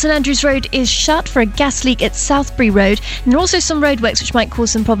Enfield, St Andrews Road is shut for a gas leak at Southbury Road. And there are also some roadworks which might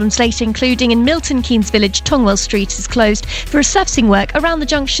cause some problems later, including in Milton Keynes Village, Tongwell Street is closed for resurfacing work around the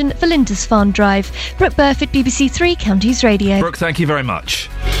junction for Lindisfarne Drive. Brooke Burford, BBC Three Counties Radio. Brooke, thank you very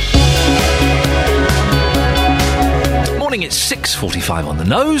much. Morning, it's 6:45 on the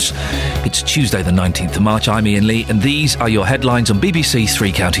nose. It's Tuesday the 19th of March. I'm Iain Lee, and these are your headlines on BBC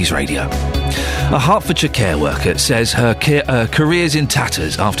Three Counties Radio. A Hertfordshire care worker says her career's in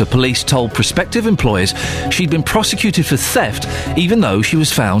tatters after police told prospective employers she'd been prosecuted for theft even though she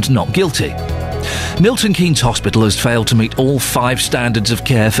was found not guilty. Milton Keynes Hospital has failed to meet all 5 standards of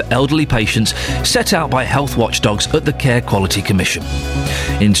care for elderly patients set out by health watchdogs at the Care Quality Commission.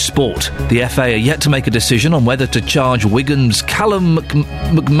 In sport, the FA are yet to make a decision on whether to charge Wigan's Callum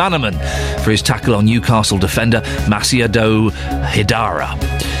McManaman for his tackle on Newcastle defender Massadio Hidara.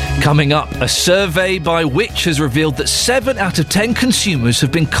 Coming up, a survey by Which has revealed that 7 out of 10 consumers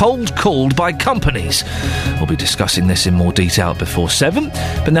have been cold called by companies. We'll be discussing this in more detail before 7.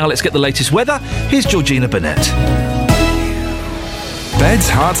 But now let's get the latest weather. Here's Georgina Burnett. Beds,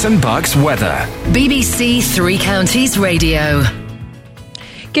 Hearts and Bucks weather. BBC Three Counties Radio.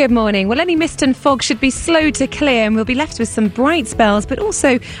 Good morning. Well, any mist and fog should be slow to clear and we'll be left with some bright spells, but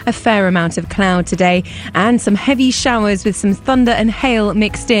also a fair amount of cloud today and some heavy showers with some thunder and hail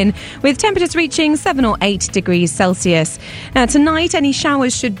mixed in, with temperatures reaching 7 or 8 degrees Celsius. Now, tonight, any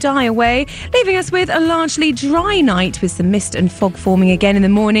showers should die away, leaving us with a largely dry night with some mist and fog forming again in the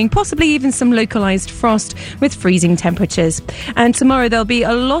morning, possibly even some localised frost with freezing temperatures. And tomorrow there'll be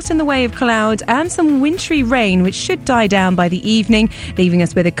a lot in the way of cloud and some wintry rain, which should die down by the evening, leaving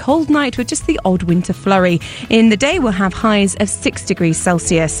us with a cold night with just the odd winter flurry. In the day, we'll have highs of 6 degrees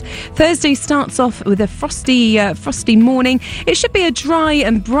Celsius. Thursday starts off with a frosty morning. It should be a dry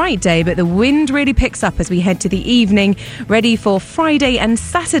and bright day, but the wind really picks up as we head to the evening, ready for Friday and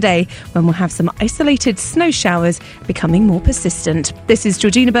Saturday, when we'll have some isolated snow showers becoming more persistent. This is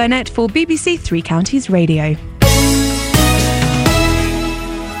Georgina Burnett for BBC Three Counties Radio.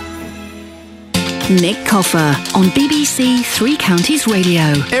 Nick Coffer on BBC Three Counties Radio.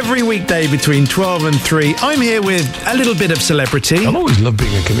 Every weekday between 12 and 3, I'm here with a little bit of celebrity. I've always loved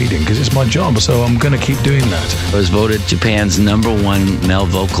being a comedian because it's my job, so I'm going to keep doing that. I was voted Japan's #1 male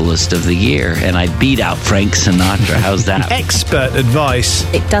vocalist of the year, and I beat out Frank Sinatra. How's that? Expert advice.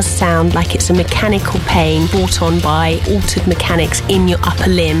 It does sound like it's a mechanical pain brought on by altered mechanics in your upper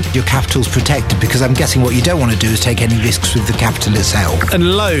limb. Your capital's protected, because I'm guessing what you don't want to do is take any risks with the capital itself.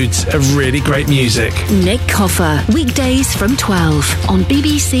 And loads of really great music. Nick Coffer, weekdays from 12 on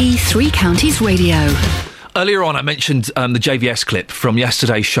BBC Three Counties Radio. Earlier on, I mentioned the JVS clip from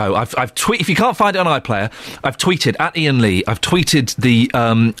yesterday's show. I've if you can't find it on iPlayer, I've tweeted at Iain Lee. I've tweeted the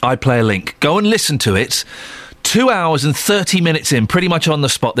iPlayer link. Go and listen to it. 2 hours and 30 minutes in, pretty much on the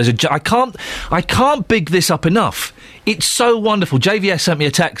spot. I can't big this up enough. It's so wonderful. JVS sent me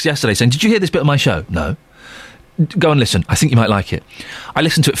a text yesterday saying, "Did you hear this bit of my show?" No. Go and listen. I think you might like it. I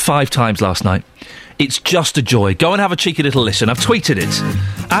listened to it 5 times last night. It's just a joy. Go and have a cheeky little listen. I've tweeted it.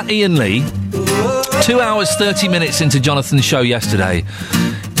 At Iain Lee. 2 hours, 30 minutes into Jonathan's show yesterday.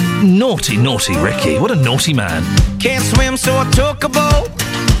 Naughty, naughty Ricky. What a naughty man. Can't swim, so I took a boat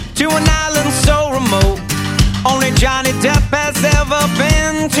to an island so remote. Only Johnny Depp has ever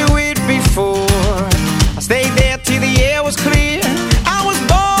been to it before. I stayed there till the air was clear. I was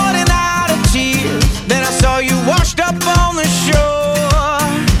bored and out of tears. Then I saw you washed up on the shore.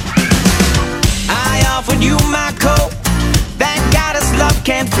 I offered you my coat. That goddess love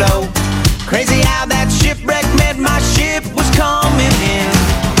can't flow. Crazy how that shipwreck meant my ship was coming in.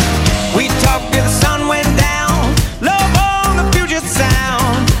 We talked till the sun went down. Love on the Puget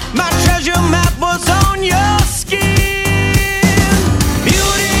Sound. My treasure map was on your skin.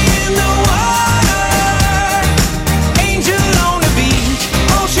 Beauty in the water. Angel on the beach.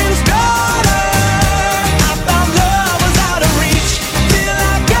 Ocean's daughter. I thought love was out of reach till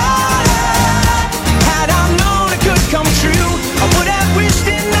I got her. Had I known it could come true, I would have wished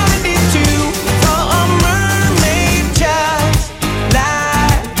in 92 for a mermaid just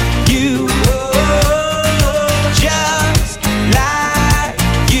like you. Just like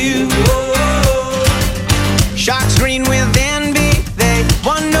you. Sharks green with envy, they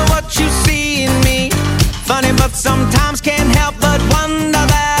wonder what you see in me. Funny, but sometimes can't help but wonder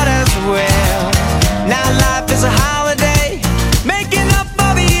that as well. Now life is a holiday, making up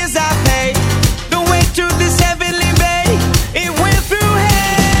for the years I paid. The way to this heavenly bay, it went through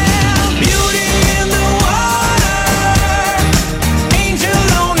hell. Beauty in the water, angel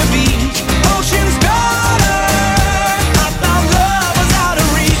on the beach, ocean's daughter. I thought love was out of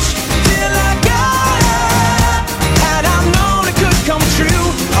reach till I got her. Had I known it could come true,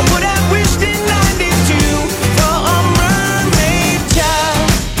 I would have wished in 92 for a mermaid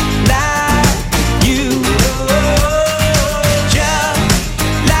just like you. Just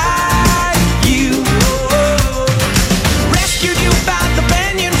like you. Rescued you by the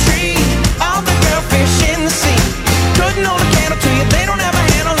banyan tree, all the girlfish in the sea. Couldn't hold a candle to you, they don't have a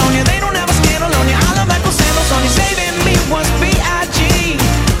handle on you, they don't have a scandal on you. I love ankle sandals on you, saving me was B.I.G.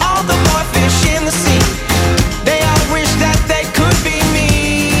 All the boyfish in the sea, they all wish that they could be me.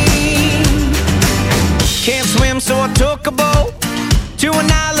 Can't swim, so I took a boat to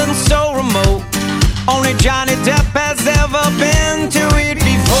an island so remote. Only Johnny Depp has ever been to it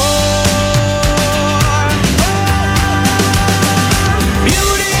before.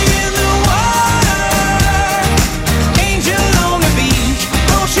 Beauty in the water, angel on the beach,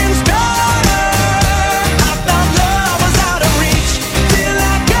 ocean's daughter. I thought love was out of reach till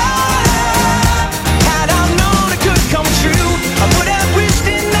I got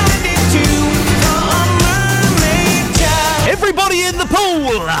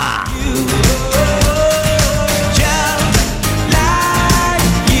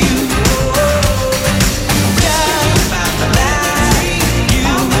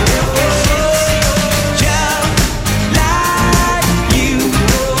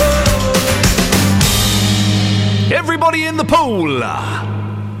Everybody in the pool.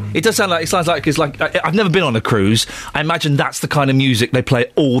 It does sound like I've never been on a cruise. I imagine that's the kind of music they play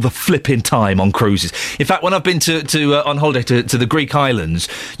all the flipping time on cruises. In fact, when I've been to on holiday to the Greek islands,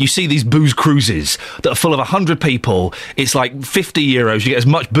 you see these booze cruises that are full of 100 people. It's like €50. You get as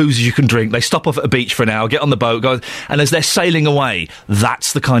much booze as you can drink. They stop off at a beach for an hour, get on the boat, go, and as they're sailing away,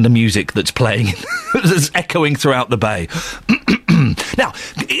 that's the kind of music that's playing, that's echoing throughout the bay. Now,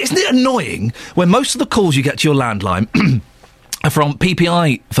 isn't it annoying when most of the calls you get to your landline from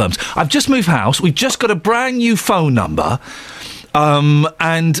PPI firms? I've just moved house. We've just got a brand new phone number,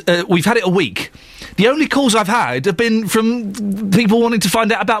 and we've had it a week. The only calls I've had have been from people wanting to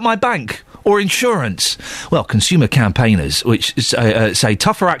find out about my bank or insurance. Well, consumer campaigners, which say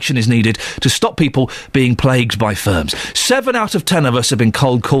tougher action is needed to stop people being plagued by firms. 7 out of 10 of us have been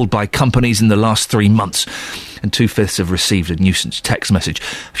cold called by companies in the last 3 months. And 2/5 have received a nuisance text message.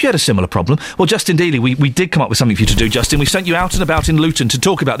 If you had a similar problem, well, Justin Dealey, we did come up with something for you to do, Justin. We sent you out and about in Luton to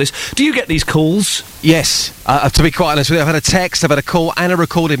talk about this. Do you get these calls? Yes. To be quite honest with you, I've had a text, I've had a call and a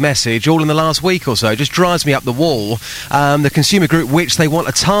recorded message all in the last week or so. It just drives me up the wall. The consumer group, which they want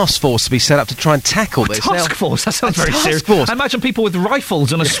a task force to be set up to try and tackle this. Task force? That sounds very serious. Force. I imagine people with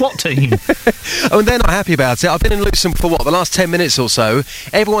rifles and a SWAT team. Oh, and they're not happy about it. I've been in Luton for, the last 10 minutes or so.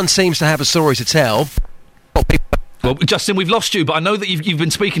 Everyone seems to have a story to tell. Well, Justin, we've lost you, but I know that you've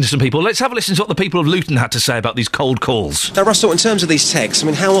been speaking to some people. Let's have a listen to what the people of Luton had to say about these cold calls. Now, Russell, in terms of these texts, I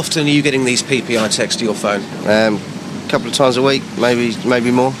mean, how often are you getting these PPI texts to your phone? A couple of times a week,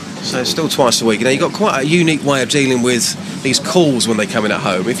 maybe more. So it's still twice a week. You know, you've got quite a unique way of dealing with these calls when they come in at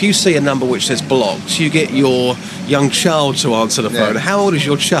home. If you see a number which says blocked, you get your young child to answer the phone. How old is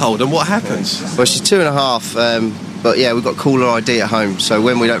your child and what happens? Well, she's 2.5, but yeah, we've got caller ID at home, so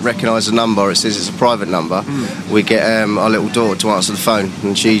when we don't recognise the number, it says it's a private number, we get our little daughter to answer the phone,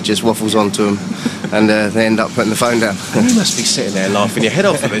 and she just waffles onto them, and they end up putting the phone down. And you must be sitting there laughing your head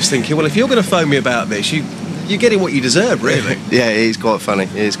off at this, thinking, well, if you're going to phone me about this, you're getting what you deserve, really. Yeah, it is quite funny,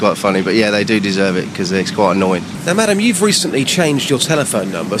 but yeah, they do deserve it, because it's quite annoying. Now, madam, you've recently changed your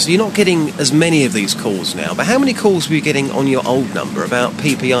telephone number, so you're not getting as many of these calls now, but how many calls were you getting on your old number about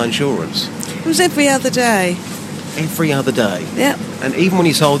PPI insurance? It was every other day. Every other day? Yeah. And even when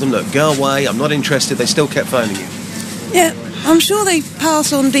you told them, look, go away, I'm not interested, they still kept phoning you? Yeah. I'm sure they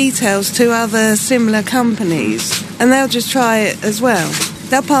pass on details to other similar companies, and they'll just try it as well.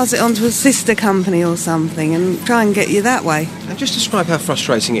 They'll pass it on to a sister company or something and try and get you that way. And just describe how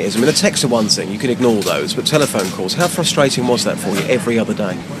frustrating it is. I mean, the texts are one thing, you can ignore those, but telephone calls, how frustrating was that for you every other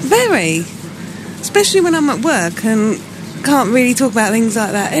day? Very. Especially when I'm at work and can't really talk about things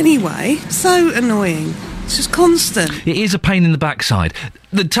like that anyway. So annoying. It's just constant. It is a pain in the backside.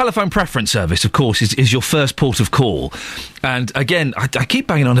 The telephone preference service, of course, is your first port of call. And again, I keep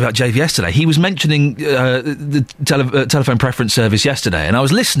banging on about JV yesterday. He was mentioning the telephone preference service yesterday, and I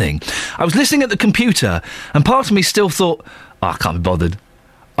was listening. I was listening at the computer, and part of me still thought, I can't be bothered.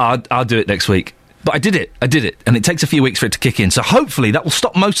 I'll do it next week. But I did it, and it takes a few weeks for it to kick in. So hopefully that will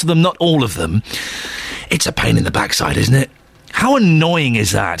stop most of them, not all of them. It's a pain in the backside, isn't it? How annoying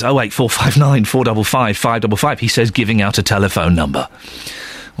is that? 08459 455 555. He says giving out a telephone number.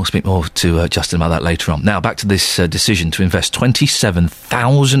 We'll speak more to Justin about that later on. Now, back to this decision to invest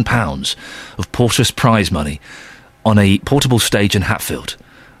 £27,000 of Porter's prize money on a portable stage in Hatfield.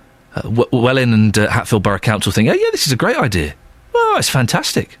 Welwyn and Hatfield Borough Council think, oh, yeah, this is a great idea. Oh, it's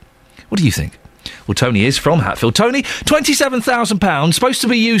fantastic. What do you think? Well, Tony is from Hatfield. Tony, £27,000, supposed to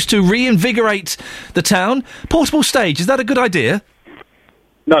be used to reinvigorate the town. Portable stage, is that a good idea?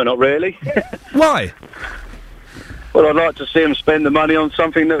 No, not really. Why? Well, I'd like to see them spend the money on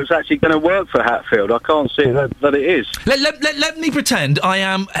something that was actually going to work for Hatfield. I can't see that it is. Let me pretend I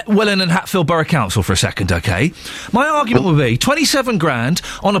am Welwyn and Hatfield Borough Council for a second, OK? My argument would be 27 grand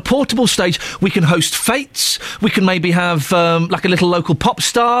on a portable stage. We can host fetes. We can maybe have like a little local pop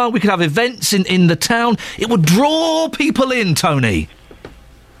star. We could have events in the town. It would draw people in, Tony.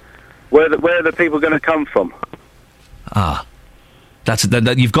 Where are the people going to come from?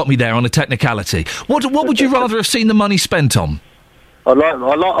 You've got me there on a technicality. What would you rather have seen the money spent on? I'd like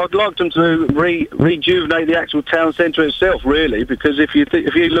them to rejuvenate the actual town centre itself, really, because if you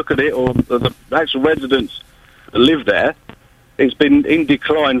look at it, or the actual residents that live there, it's been in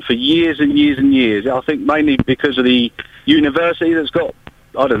decline for years and years and years. I think mainly because of the university that's got,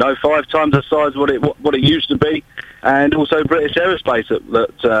 5 times the size of what it used to be, and also British Aerospace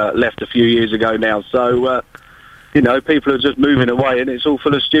that left a few years ago now. So. People are just moving away, and it's all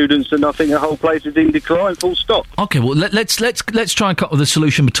full of students, and I think the whole place is in decline, full stop. OK, well, let's try and come up with a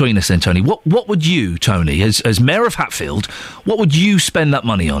solution between us then, Tony. What would you, Tony, as Mayor of Hatfield, what would you spend that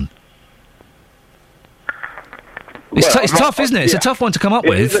money on? It's, Well, it's tough, isn't it? It's a tough one to come up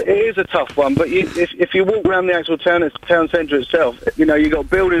with. It is a tough one, but if you walk around the actual town centre itself, you know, you've got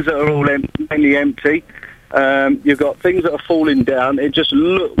buildings that are all mainly empty. You've got things that are falling down. It just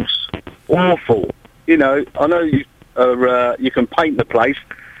looks awful. You know, I know you can paint the place,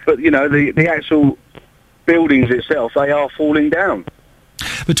 but, you know, the actual buildings itself, they are falling down.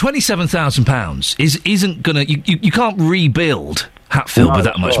 But £27,000 isn't going to... You can't rebuild Hatfield with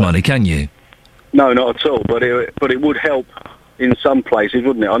that much money, can you? No, not at all. But it would help in some places,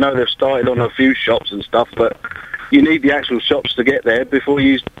 wouldn't it? I know they've started on a few shops and stuff, but you need the actual shops to get there before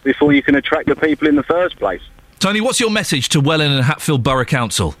you can attract the people in the first place. Tony, what's your message to Welling and Hatfield Borough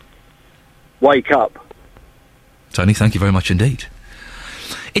Council? Wake up. Tony, thank you very much indeed.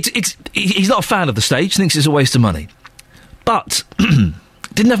 He's not a fan of the stage, thinks it's a waste of money. But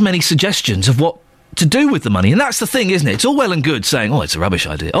didn't have many suggestions of what to do with the money. And that's the thing, isn't it? It's all well and good saying, oh, it's a rubbish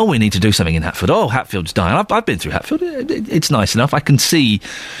idea. Oh, we need to do something in Hatfield. Oh, Hatfield's dying. I've been through Hatfield. It's nice enough. I can see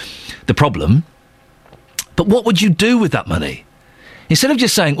the problem. But what would you do with that money? Instead of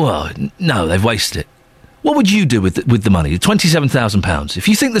just saying, well, no, they've wasted it. What would you do with the money, £27,000? If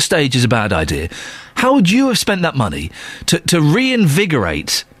you think the stage is a bad idea, how would you have spent that money to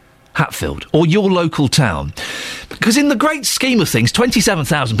reinvigorate Hatfield or your local town? Because in the great scheme of things,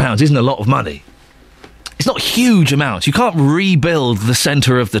 £27,000 isn't a lot of money. It's not huge amounts. You can't rebuild the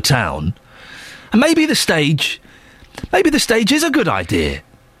centre of the town. And maybe the stage is a good idea.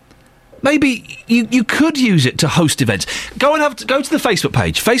 Maybe you could use it to host events. Go to the Facebook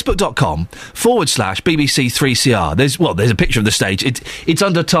page, facebook.com/BBC3CR. There's a picture of the stage. It's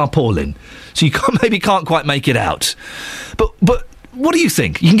under tarpaulin, so you can't quite make it out. But what do you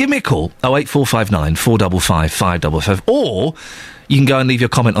think? You can give me a call, 08459 455 555, or you can go and leave your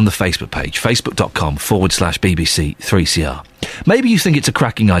comment on the Facebook page, facebook.com/BBC3CR. Maybe you think it's a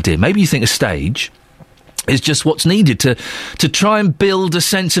cracking idea. Maybe you think a stage is just what's needed to try and build a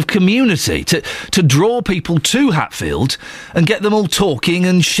sense of community, to draw people to Hatfield and get them all talking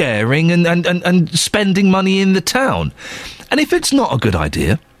and sharing and spending money in the town. And if it's not a good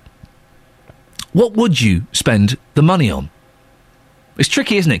idea, what would you spend the money on? It's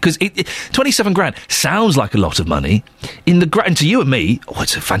tricky, isn't it? Because 27 grand sounds like a lot of money. And to you and me,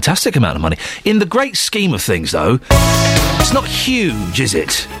 it's a fantastic amount of money. In the great scheme of things, though, it's not huge, is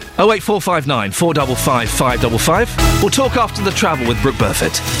it? 08459 455 555. We'll talk after the travel with Brooke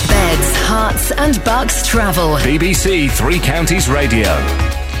Burfitt. Beds, Hearts and Bucks travel. BBC Three Counties Radio.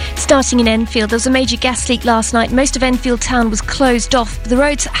 Starting in Enfield, there was a major gas leak last night. Most of Enfield town was closed off. The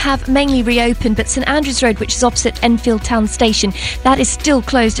roads have mainly reopened, but St Andrews Road, which is opposite Enfield town station, that is still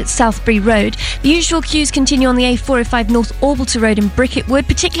closed at Southbury Road. The usual queues continue on the A405 North Orbital Road in Bricket Wood,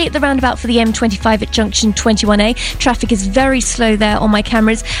 particularly at the roundabout for the M25 at junction 21A. Traffic is very slow there on my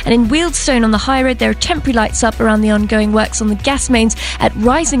cameras. And in Wealdstone on the high road, there are temporary lights up around the ongoing works on the gas mains at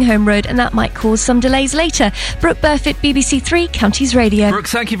Risinghome Road, and that might cause some delays later. Brooke Burfitt, BBC Three Counties Radio. Brooke,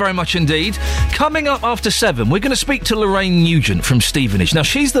 thank you very much indeed. Coming up after 7, we're going to speak to Lorraine Nugent from Stevenage. Now,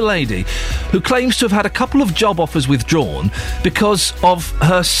 she's the lady who claims to have had a couple of job offers withdrawn because of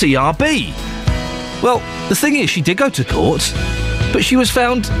her CRB. Well, the thing is, she did go to court, but she was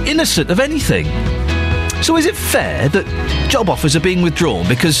found innocent of anything. So is it fair that job offers are being withdrawn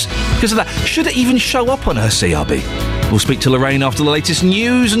because of that? Should it even show up on her CRB? We'll speak to Lorraine after the latest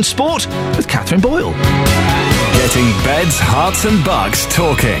news and sport with Catherine Boyle. Getting beds, hearts and bucks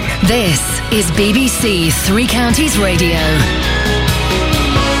talking. This is BBC Three Counties Radio.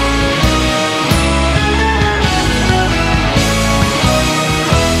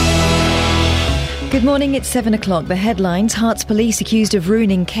 Good morning, it's 7 o'clock. The headlines: Hearts Police accused of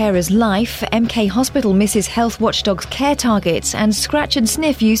ruining carer's life, MK Hospital misses health watchdog's care targets, and scratch and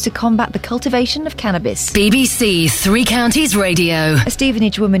sniff used to combat the cultivation of cannabis. BBC Three Counties Radio. A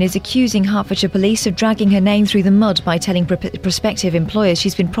Stevenage woman is accusing Hertfordshire Police of dragging her name through the mud by telling prospective employers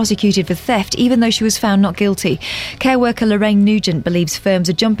she's been prosecuted for theft, even though she was found not guilty. Care worker Lorraine Nugent believes firms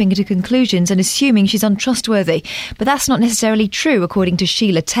are jumping to conclusions and assuming she's untrustworthy. But that's not necessarily true, according to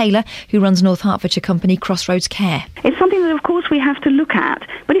Sheila Taylor, who runs North Hertfordshire company Crossroads Care. It's something that, of course, we have to look at,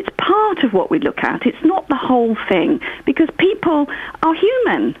 but it's part of what we look at. It's not the whole thing, because people are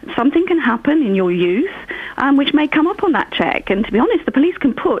human. Something can happen in your youth, which may come up on that check. And to be honest, the police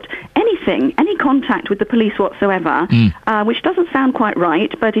can put anything, any contact with the police whatsoever, which doesn't sound quite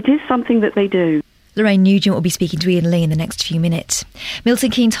right, but it is something that they do. Lorraine Nugent will be speaking to Iain Lee in the next few minutes.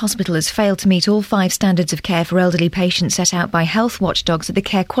 Milton Keynes Hospital has failed to meet all 5 standards of care for elderly patients set out by health watchdogs at the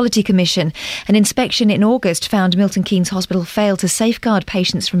Care Quality Commission. An inspection in August found Milton Keynes Hospital failed to safeguard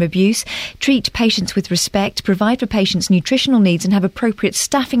patients from abuse, treat patients with respect, provide for patients' nutritional needs and have appropriate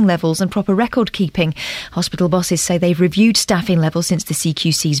staffing levels and proper record keeping. Hospital bosses say they've reviewed staffing levels since the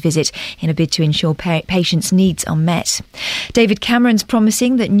CQC's visit in a bid to ensure patients' needs are met. David Cameron's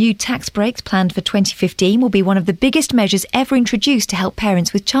promising that new tax breaks planned for 2015 will be one of the biggest measures ever introduced to help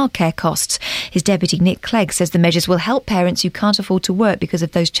parents with childcare costs. His deputy Nick Clegg says the measures will help parents who can't afford to work because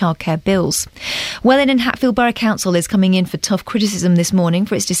of those childcare bills. Welwyn and Hatfield Borough Council is coming in for tough criticism this morning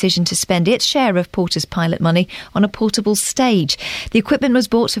for its decision to spend its share of Porter's pilot money on a portable stage. The equipment was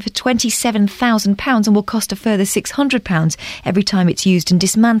bought for £27,000 and will cost a further £600 every time it's used and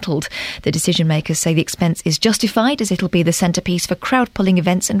dismantled. The decision makers say the expense is justified as it'll be the centrepiece for crowd-pulling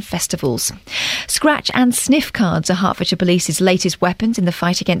events and festivals. Scratch and sniff cards are Hertfordshire Police's latest weapons in the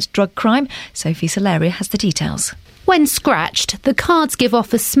fight against drug crime. Sophie Solaria has the details. When scratched, the cards give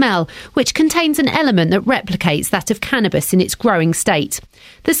off a smell which contains an element that replicates that of cannabis in its growing state.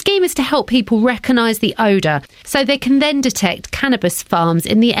 The scheme is to help people recognise the odour so they can then detect cannabis farms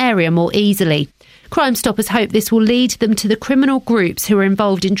in the area more easily. Crime Stoppers hope this will lead them to the criminal groups who are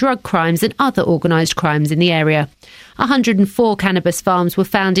involved in drug crimes and other organised crimes in the area. 104 cannabis farms were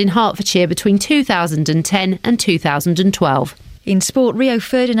found in Hertfordshire between 2010 and 2012. In sport, Rio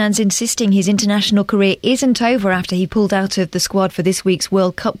Ferdinand's insisting his international career isn't over after he pulled out of the squad for this week's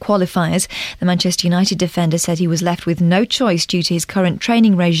World Cup qualifiers. The Manchester United defender said he was left with no choice due to his current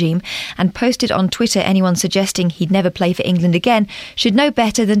training regime and posted on Twitter anyone suggesting he'd never play for England again should know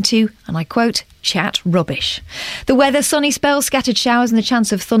better than to, and I quote, chat rubbish. The weather, sunny spells, scattered showers and the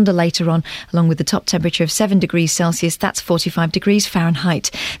chance of thunder later on, along with the top temperature of 7 degrees Celsius, that's 45 degrees Fahrenheit.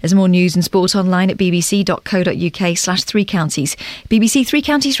 There's more news and sport online at bbc.co.uk/3 counties. BBC Three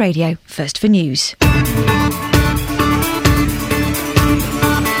Counties Radio, first for news.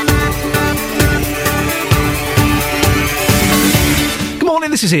 Good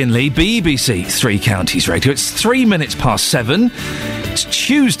morning, this is Iain Lee, BBC Three Counties Radio. It's 3 minutes past 7. It's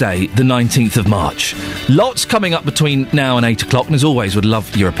Tuesday, the 19th of March. Lots coming up between now and 8 o'clock, and as always, would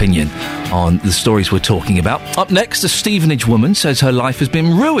love your opinion on the stories we're talking about. Up next, a Stevenage woman says her life has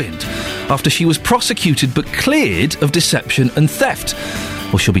been ruined after she was prosecuted but cleared of deception and theft.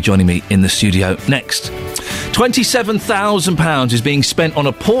 Well, she'll be joining me in the studio next. £27,000 is being spent on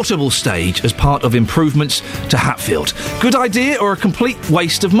a portable stage as part of improvements to Hatfield. Good idea or a complete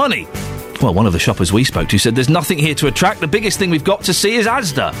waste of money? Well, one of the shoppers we spoke to said there's nothing here to attract. The biggest thing we've got to see is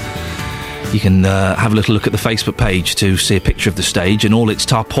Asda. You can have a little look at the Facebook page to see a picture of the stage in all its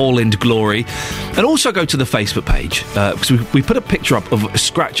tarpaulined glory. And also go to the Facebook page, because we put a picture up of a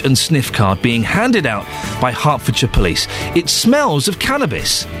scratch and sniff card being handed out by Hertfordshire Police. It smells of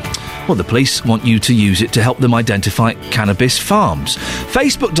cannabis. Well, the police want you to use it to help them identify cannabis farms.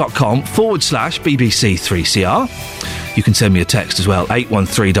 Facebook.com/BBC3CR. You can send me a text as well,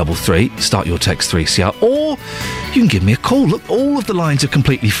 81333. Start your text 3CR. Or you can give me a call. Look, all of the lines are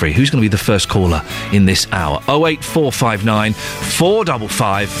completely free. Who's going to be the first caller in this hour? 08459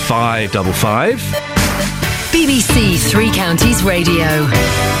 455 555. BBC Three Counties Radio.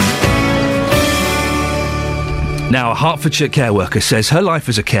 Now, a Hertfordshire care worker says her life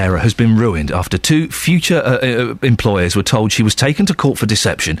as a carer has been ruined after 2 future employers were told she was taken to court for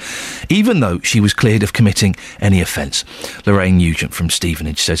deception, even though she was cleared of committing any offence. Lorraine Nugent from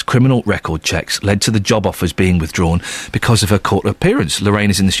Stevenage says criminal record checks led to the job offers being withdrawn because of her court appearance. Lorraine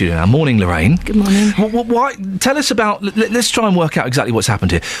is in the studio now. Morning, Lorraine. Good morning. Why? Tell us about... Let's try and work out exactly what's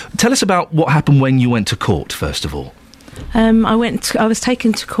happened here. Tell us about what happened when you went to court, first of all. I was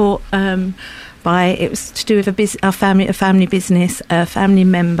taken to court... it was to do with a family business, a family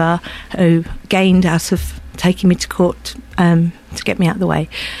member who gained out of taking me to court to get me out of the way.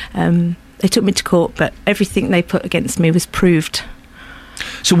 They took me to court, but everything they put against me was proved.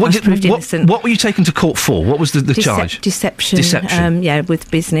 So what were you taken to court for? What was the charge? Deception. With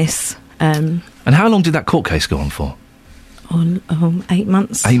business. And how long did that court case go on for? 8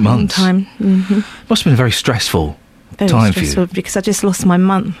 months. 8 months. Time. Mm-hmm. Must have been very stressful. Very time stressful for you. Because I just lost my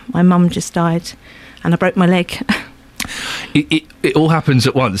mum. My mum just died, and I broke my leg. It all happens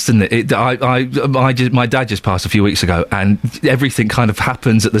at once, doesn't it? My dad just passed a few weeks ago, and everything kind of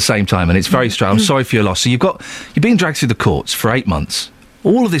happens at the same time, and it's very strange. I'm sorry for your loss. So you're being dragged through the courts for 8 months.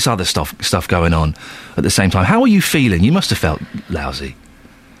 All of this other stuff going on at the same time. How are you feeling? You must have felt lousy.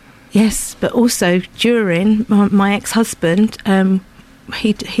 Yes, but also during my ex-husband.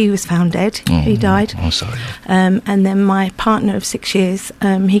 he was found dead. He died. I'm sorry. And then my partner of 6 years,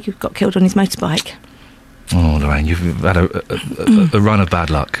 he got killed on his motorbike. Oh, Lorraine, you've had a run of bad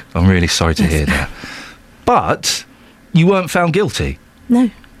luck. I'm really sorry to hear that. But you weren't found guilty. No,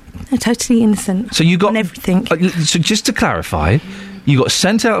 totally innocent. So you got on everything. So just to clarify, you got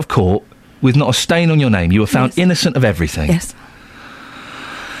sent out of court with not a stain on your name. You were found innocent of everything. Yes.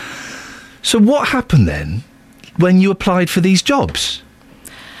 So what happened then when you applied for these jobs?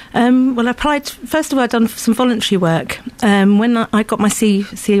 Well, I applied. First of all, I'd done some voluntary work. When I got my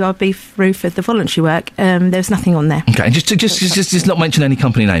CRB through for the voluntary work, there was nothing on there. Okay, and just not mention any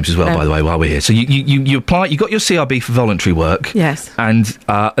company names as well, by the way, while we're here. So you apply, you got your CRB for voluntary work. Yes. And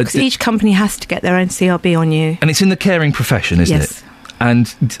because each company has to get their own CRB on you. And it's in the caring profession, isn't it? Yes. And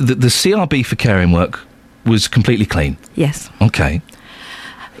the CRB for caring work was completely clean. Yes. Okay.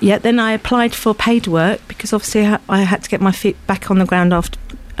 Yeah. Then I applied for paid work because obviously I had to get my feet back on the ground after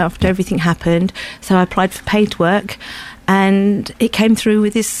everything happened, so I applied for paid work, and it came through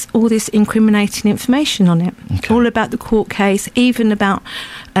with all this incriminating information on it, all about the court case, even about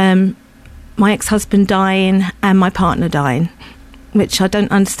my ex-husband dying and my partner dying, which I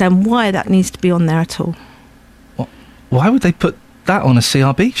don't understand why that needs to be on there at all. Why would they put that on a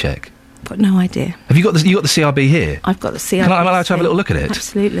CRB check? Got no idea. Have you got the CRB here? I've got the CRB. Am I allowed to have a little look at it?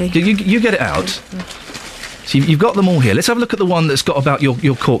 Absolutely. You get it out. So you've got them all here. Let's have a look at the one that's got about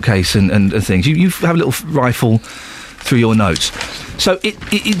your court case and things. You have a little rifle through your notes. So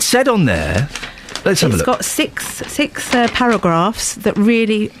it said on there. Let's have a look. It's got six paragraphs that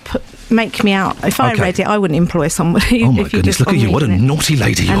really make me out. If I read it, I wouldn't employ somebody. Oh my goodness! Look at you! What a naughty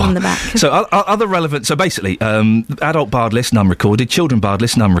lady you are. On the back. So other relevant. So basically, adult barred list, none recorded. Children barred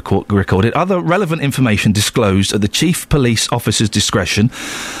list, none recorded. Other relevant information disclosed at the chief police officer's discretion.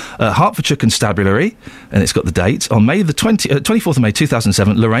 Hertfordshire Constabulary, and it's got the date. On May the 24th of May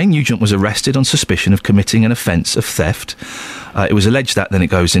 2007, Lorraine Nugent was arrested on suspicion of committing an offence of theft. It was alleged that, then it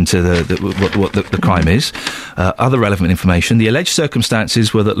goes into what the crime is. Other relevant information. The alleged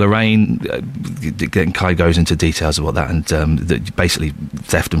circumstances were that Lorraine, Kai goes into details about that, and basically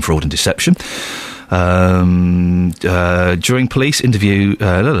theft and fraud and deception. During police interview...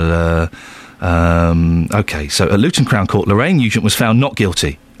 okay, so at Luton Crown Court, Lorraine Nugent was found not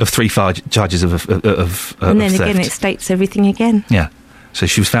guilty of 3 charges of and then theft. Again, it states everything again. Yeah. So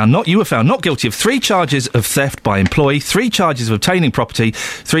she was found not. You were found not guilty of 3 charges of theft by employee, 3 charges of obtaining property,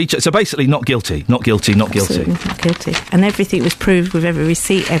 so basically not guilty, not guilty, not guilty, not guilty, and everything was proved with every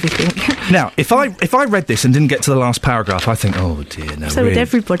receipt, everything. Now, if I read this and didn't get to the last paragraph, I think, oh dear, no. So really, with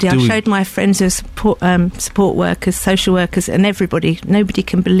everybody, I showed my friends who are support workers, social workers, and everybody. Nobody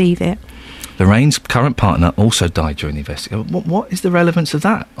can believe it. Lorraine's current partner also died during the investigation. What is the relevance of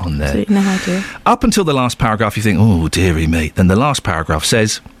that on there? Absolutely no idea. Up until the last paragraph, you think, oh, dearie me. Then the last paragraph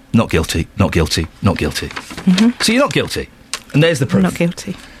says, not guilty, not guilty, not guilty. Mm-hmm. So you're not guilty. And there's the proof. I'm not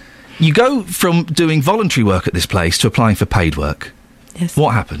guilty. You go from doing voluntary work at this place to applying for paid work. Yes.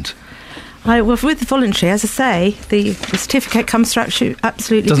 What happened? Well, with the voluntary, as I say, the certificate comes through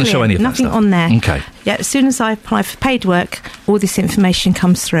absolutely doesn't clear. show any of Nothing that stuff. on there. Okay. Yeah, as soon as I apply for paid work, all this information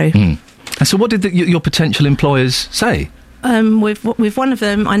comes through. Mm. And so what did your potential employers say? With one of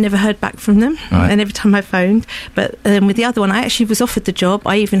them, I never heard back from them, right. And every time I phoned. But with the other one, I actually was offered the job.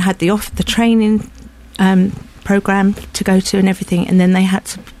 I even had the training programme to go to and everything, and then they had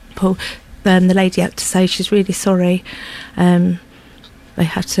to pull... the lady had to say she's really sorry. They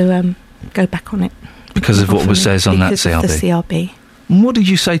had to go back on it. Because of what was says on that CRB? Because of the CRB. And what did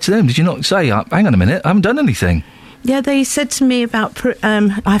you say to them? Did you not say, hang on a minute, I haven't done anything? Yeah, they said to me about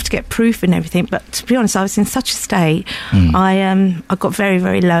I have to get proof and everything, but to be honest, I was in such a state. I got very,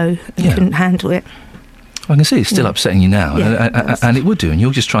 very low and couldn't handle it. I can see it's still upsetting you now, yeah, and it would do. And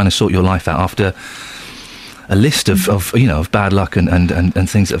you're just trying to sort your life out after a list of bad luck and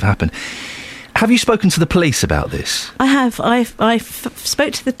things that have happened. Have you spoken to the police about this? I have. I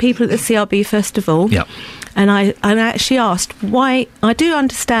spoke to the people at the CRB first of all. Yeah. And I actually asked why. I do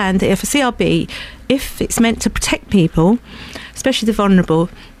understand that if a CRB, if it's meant to protect people, especially the vulnerable,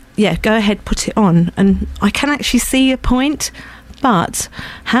 yeah, go ahead, put it on. And I can actually see a point, but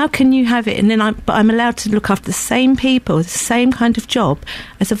how can you have it? And then I'm allowed to look after the same people, the same kind of job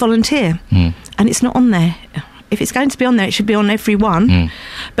as a volunteer, and it's not on there. If it's going to be on there, it should be on every one,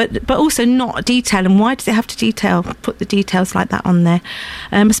 but also not detail. And why does it have to put the details like that on there?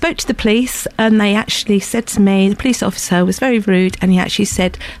 I spoke to the police, and they actually said to me, the police officer was very rude, and he actually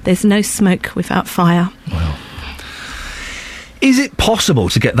said, "There's no smoke without fire." Well, is it possible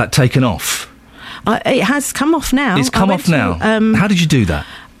to get that taken off? It has come off now. It's come off now. How did you do that?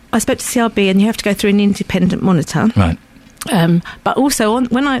 I spoke to CRB, and you have to go through an independent monitor. Right. But also,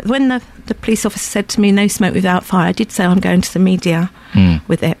 when the police officer said to me, no smoke without fire, I did say I'm going to the media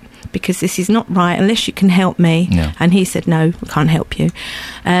with it, because this is not right unless you can help me. Yeah. And he said, no, we can't help you.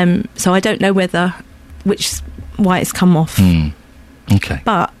 So I don't know why it's come off. Okay.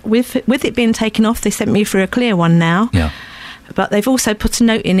 But with it being taken off, they sent me through a clear one now. Yeah. But they've also put a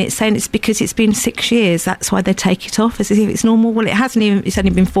note in it saying it's because it's been 6 years. That's why they take it off, as if it's normal. Well, it hasn't even. It's only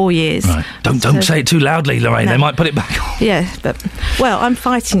been 4 years. Right. Don't say it too loudly, Lorraine. No. They might put it back on. Yeah, but I'm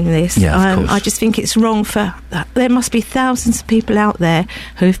fighting this. Yeah, of course. I just think it's wrong there must be thousands of people out there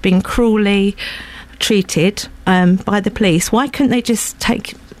who've been cruelly treated by the police. Why couldn't they just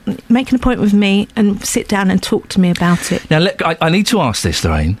make an appointment with me and sit down and talk to me about it? Now, I need to ask this,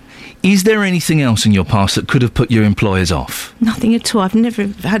 Lorraine. Is there anything else in your past that could have put your employers off? Nothing at all. I've never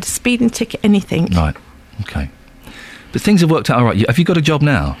had a speeding ticket, anything. Right. Okay. But things have worked out all right. Have you got a job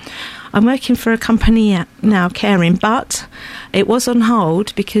now? I'm working for a company now, caring, but it was on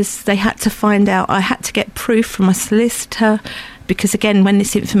hold because they had to find out. I had to get proof from a solicitor because, again, when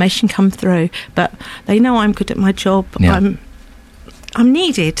this information come through, but they know I'm good at my job. Yeah. I'm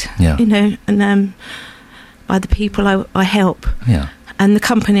needed, and by the people I help. Yeah. And the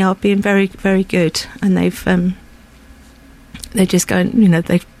company are being very, very good, and they're just going.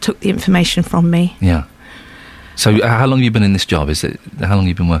 They've took the information from me. Yeah. So, how long have you been in this job? How long have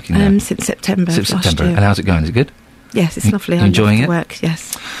you been working there? Since September. Since last September. year. And how's it going? Is it good? Yes, it's lovely. You enjoying it? Work,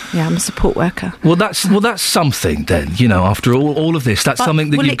 yes. Yeah, I'm a support worker. Well, that's something then. After all of this, that's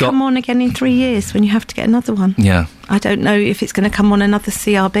something that you've got. Will it come on again in 3 years when you have to get another one? Yeah. I don't know if it's going to come on another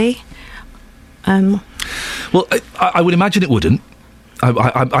CRB. Well, I would imagine it wouldn't.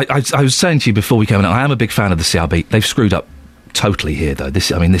 I was saying to you before we came in, I am a big fan of the CRB. They've screwed up totally here, though. This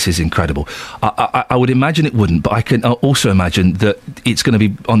is incredible. I would imagine it wouldn't, but I can also imagine that it's going to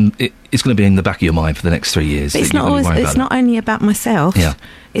be it's going to be in the back of your mind for the next 3 years. But it's not only about myself. Yeah.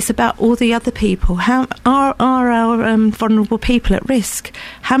 It's about all the other people. How are our vulnerable people at risk?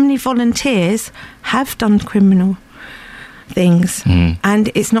 How many volunteers have done criminal things, and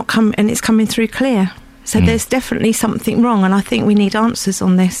it's coming through clear? So there's definitely something wrong, and I think we need answers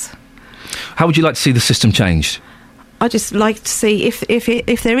on this. How would you like to see the system changed? I just like to see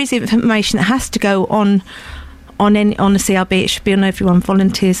if there is information that has to go on a CRB, it should be on everyone,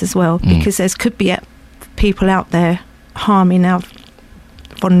 volunteers as well, because there could be people out there harming our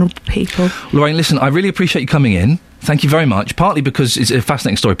vulnerable people. Lorraine, listen, I really appreciate you coming in. Thank you very much. Partly because it's a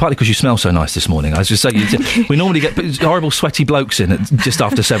fascinating story, partly because you smell so nice this morning. I was just saying, we normally get horrible sweaty blokes in just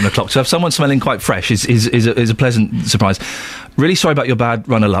after 7 o'clock. To have someone smelling quite fresh is a pleasant surprise. Really sorry about your bad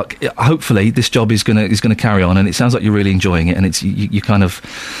run of luck. Hopefully, this job is going to carry on, and it sounds like you're really enjoying it, and it's you kind of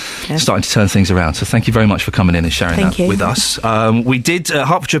starting to turn things around. So thank you very much for coming in and sharing that with us. We did.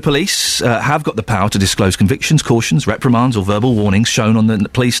 Hertfordshire Police have got the power to disclose convictions, cautions, reprimands, or verbal warnings shown on the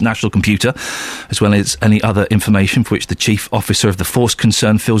police national computer, as well as any other information for which the chief officer of the force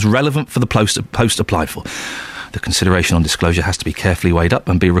concerned feels relevant for the post applied for. The consideration on disclosure has to be carefully weighed up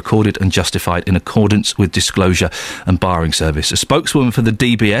and be recorded and justified in accordance with disclosure and barring service. A spokeswoman for the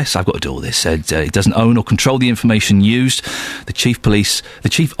DBS, I've got to do all this, said it doesn't own or control the information used. The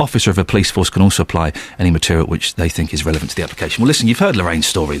chief officer of a police force can also apply any material which they think is relevant to the application. Well, listen, you've heard Lorraine's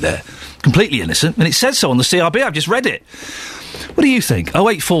story there. Completely innocent, and it says so on the CRB. I've just read it. What do you think?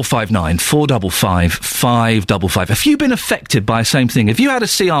 08459 455 555. Have you been affected by the same thing? Have you had a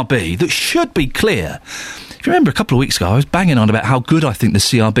CRB that should be clear? If you remember a couple of weeks ago, I was banging on about how good I think the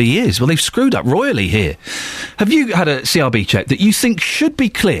CRB is. Well, they've screwed up royally here. Have you had a CRB check that you think should be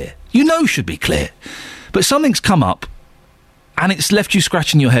clear? You know should be clear. But something's come up and it's left you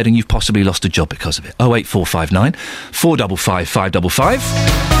scratching your head and you've possibly lost a job because of it. 08459 455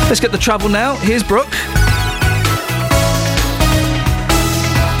 555. Let's get the travel now. Here's Brooke.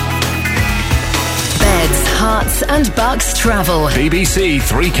 Beds, Herts and Bucks travel. BBC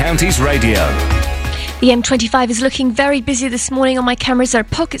Three Counties Radio. The M25 is looking very busy this morning on my cameras. There are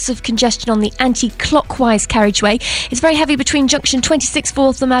pockets of congestion on the anti-clockwise carriageway. It's very heavy between junction 26 for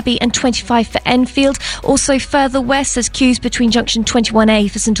Waltham Abbey and 25 for Enfield. Also further west, there's queues between junction 21A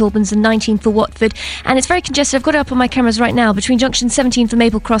for St Albans and 19 for Watford. And it's very congested. I've got it up on my cameras right now. Between junction 17 for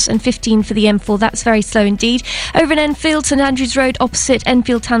Maple Cross and 15 for the M4. That's very slow indeed. Over in Enfield, St Andrews Road opposite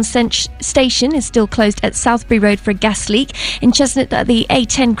Enfield Town Station is still closed at Southbury Road for a gas leak. In Chestnut, the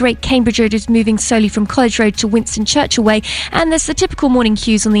A10 Great Cambridge Road is moving slowly from College Road to Winston Churchill Way, and there's the typical morning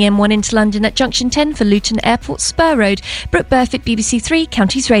queues on the M1 into London at junction 10 for Luton Airport Spur Road. Brooke Burfitt, BBC Three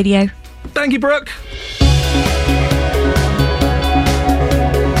Counties Radio. Thank you, Brooke.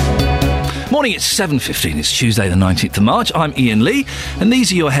 Morning, it's 7:15. It's Tuesday the 19th of March. I'm Iain Lee, and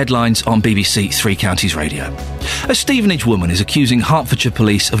these are your headlines on BBC Three Counties Radio. A Stevenage woman is accusing Hertfordshire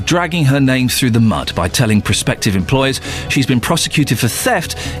police of dragging her name through the mud by telling prospective employers she's been prosecuted for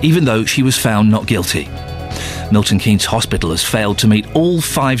theft even though she was found not guilty. Milton Keynes Hospital has failed to meet all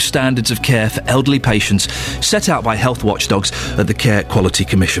 5 standards of care for elderly patients set out by health watchdogs at the Care Quality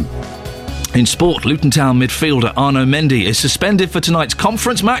Commission. In sport, Luton Town midfielder Arnaud Mendy is suspended for tonight's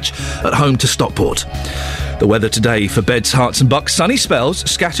conference match at home to Stockport. The weather today for Beds, Herts and Bucks: sunny spells,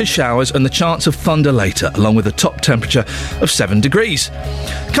 scattered showers and the chance of thunder later, along with a top temperature of 7 degrees.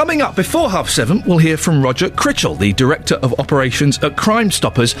 Coming up before 7:30, we'll hear from Roger Critchell, the Director of Operations at Crime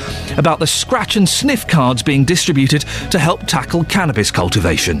Stoppers, about the scratch and sniff cards being distributed to help tackle cannabis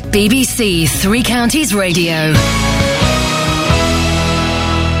cultivation. BBC Three Counties Radio.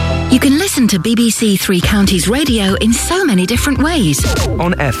 You can listen to BBC Three Counties Radio in so many different ways.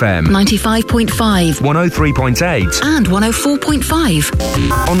 On FM 95.5, 103.8 and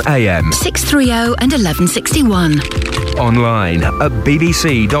 104.5. On AM 630 and 1161. Online at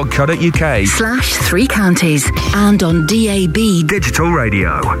bbc.co.uk/Three Counties and on DAB Digital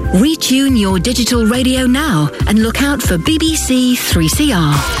Radio. Retune your digital radio now and look out for BBC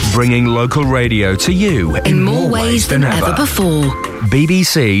 3CR. Bringing local radio to you in more ways than ever before.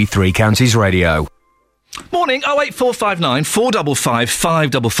 BBC Three Counties Radio. Morning, 08459 455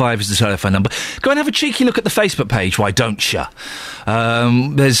 555 is the telephone number. Go and have a cheeky look at the Facebook page, why don't you?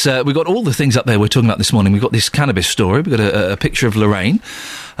 We've got all the things up there we're talking about this morning. We've got this cannabis story, we've got a picture of Lorraine,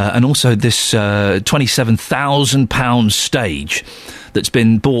 and also this £27,000 stage that's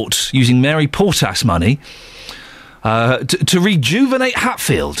been bought using Mary Portas money to rejuvenate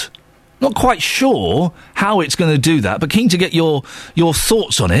Hatfield. Not quite sure how it's going to do that, but keen to get your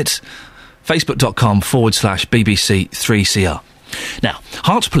thoughts on it. Facebook.com/BBC3CR. Now,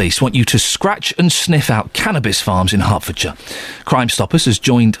 Herts Police want you to scratch and sniff out cannabis farms in Hertfordshire. Crime Stoppers has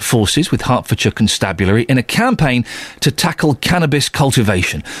joined forces with Hertfordshire Constabulary in a campaign to tackle cannabis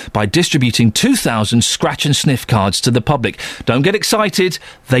cultivation by distributing 2,000 scratch and sniff cards to the public. Don't get excited,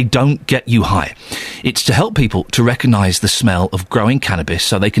 they don't get you high. It's to help people to recognise the smell of growing cannabis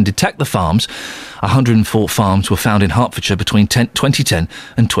so they can detect the farms. 104 farms were found in Hertfordshire between 2010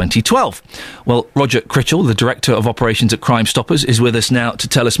 and 2012. Well, Roger Critchell, the Director of Operations at Crime Stoppers, is with us now to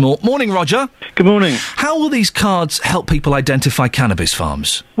tell us more. Morning, Roger. Good morning. How will these cards help people identify cannabis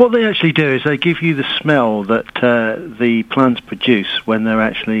farms? What they actually do is they give you the smell that the plants produce when they're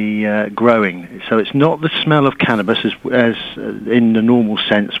actually growing. So it's not the smell of cannabis as in the normal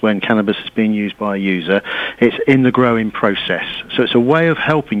sense when cannabis is being used by a user. It's in the growing process. So it's a way of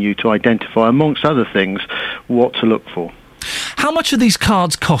helping you to identify, amongst other things, what to look for. How much are these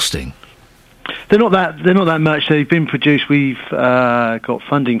cards costing? They're not that much. They've been produced. We've got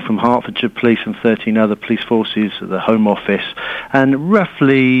funding from Hertfordshire Police and 13 other police forces at the Home Office, and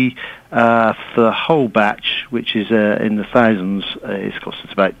roughly for the whole batch, which is in the thousands, it's cost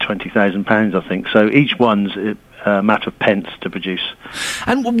us about £20,000, I think. So each one's a matter of pence to produce.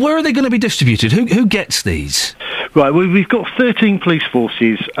 And where are they going to be distributed? Who gets these? Right, we've got 13 police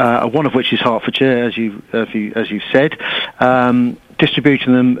forces, one of which is Hertfordshire, as you said.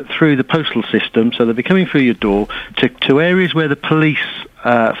 Distributing them through the postal system, so they'll be coming through your door to areas where the police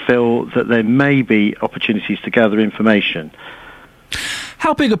feel that there may be opportunities to gather information.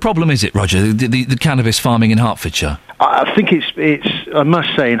 How big a problem is it, Roger, the cannabis farming in Hertfordshire? I think it's. I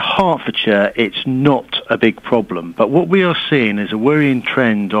must say, in Hertfordshire, it's not a big problem. But what we are seeing is a worrying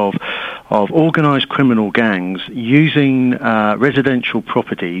trend of organised criminal gangs using residential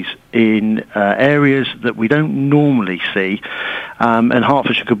properties in areas that we don't normally see, and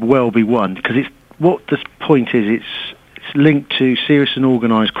Hertfordshire could well be one, because it's what the point is. It's linked to serious and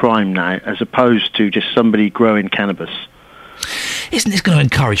organised crime now, as opposed to just somebody growing cannabis. Isn't this going to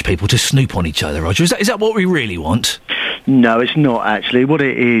encourage people to snoop on each other, Roger? Is that what we really want? No, it's not actually. What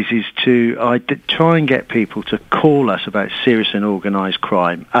it is to try and get people to call us about serious and organised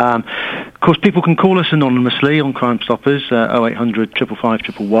crime. Of course, people can call us anonymously on Crime Stoppers, 0800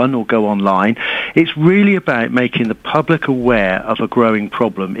 555 111, or go online. It's really about making the public aware of a growing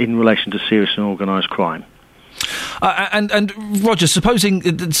problem in relation to serious and organised crime. And Roger, supposing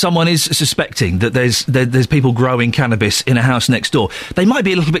that someone is suspecting that there's people growing cannabis in a house next door, they might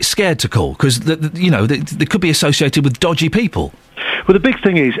be a little bit scared to call because they could be associated with dodgy people. Well, the big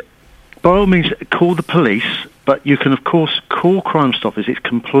thing is, by all means, call the police, but you can, of course, call Crime Stoppers. It's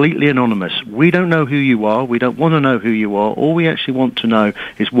completely anonymous. We don't know who you are. We don't want to know who you are. All we actually want to know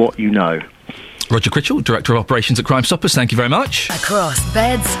is what you know. Roger Critchell, Director of Operations at Crime Stoppers, thank you very much. Across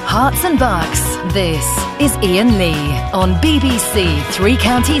beds, hearts and bucks, this is Iain Lee on BBC Three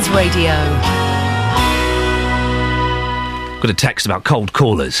Counties Radio. Got a text about cold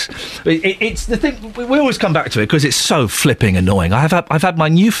callers. It's the thing, we always come back to it because it's so flipping annoying. I've had my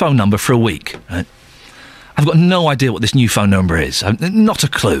new phone number for a week, right? I've got no idea what this new phone number is. Not a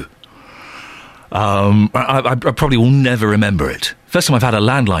clue. I probably will never remember it. First time I've had a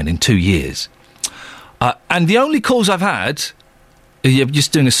landline in 2 years. And the only calls I've had, you're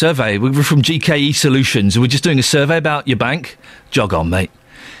just doing a survey. We're from GKE Solutions. We're just doing a survey about your bank. Jog on, mate.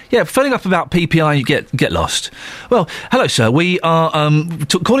 Yeah, filling up about PPI, you get lost. Well, hello, sir. We are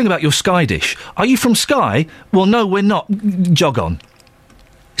calling about your Sky dish. Are you from Sky? Well, no, we're not. Jog on.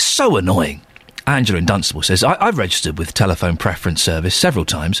 So annoying. Angela in Dunstable says, I've registered with Telephone Preference Service several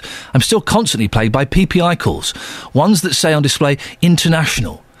times. I'm still constantly plagued by PPI calls. Ones that say on display,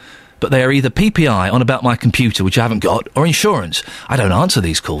 international. But they are either PPI on about my computer, which I haven't got, or insurance. I don't answer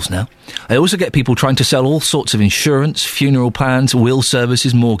these calls now. I also get people trying to sell all sorts of insurance, funeral plans, will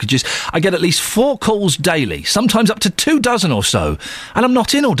services, mortgages. I get at least 4 calls daily, sometimes up to 24 or so, and I'm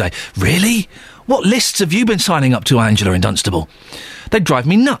not in all day. Really? What lists have you been signing up to, Angela in Dunstable? They drive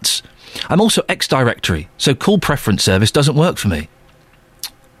me nuts. I'm also ex-directory, so call preference service doesn't work for me.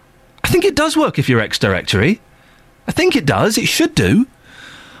 I think it does work if you're ex-directory. I think it does. It should do.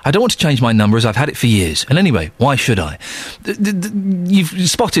 I don't want to change my number as I've had it for years. And anyway, why should I? You've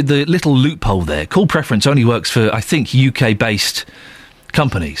spotted the little loophole there. Call preference only works for, I think, UK-based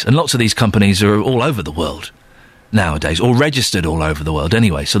companies. And lots of these companies are all over the world nowadays, or registered all over the world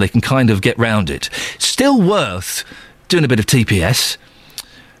anyway, so they can kind of get round it. Still worth doing a bit of TPS,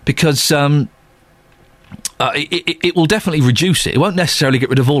 because it will definitely reduce it. It won't necessarily get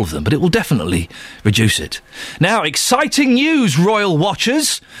rid of all of them, but it will definitely reduce it. Now, exciting news, Royal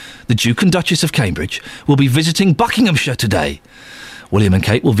Watchers! The Duke and Duchess of Cambridge will be visiting Buckinghamshire today. William and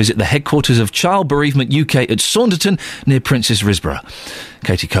Kate will visit the headquarters of Child Bereavement UK at Saunderton, near Princess Risborough.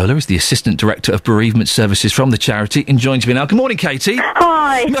 Katie Kohler is the Assistant Director of Bereavement Services from the charity and joins me now. Good morning, Katie.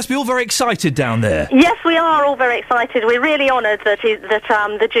 Hi. You must be all very excited down there. Yes, we are all very excited. We're really honoured that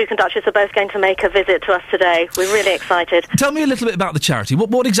the Duke and Duchess are both going to make a visit to us today. We're really excited. Tell me a little bit about the charity.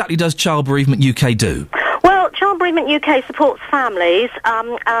 What exactly does Child Bereavement UK do? Well, Child Bereavement UK supports families,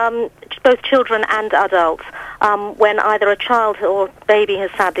 both children and adults, when either a child or baby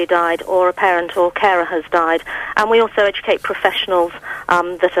has sadly died or a parent or carer has died. And we also educate professionals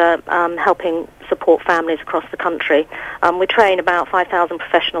that are helping support families across the country. We train about 5,000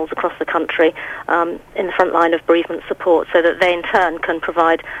 professionals across the country in the front line of bereavement support, so that they in turn can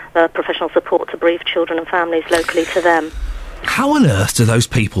provide professional support to bereaved children and families locally to them. How on earth do those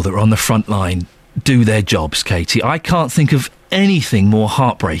people that are on the front line do their jobs, Katie? I can't think of anything more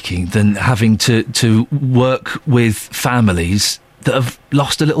heartbreaking than having to work with families that have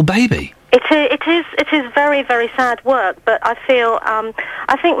lost a little baby. It is very, very sad work, but I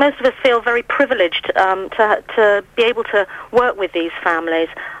think most of us feel very privileged to be able to work with these families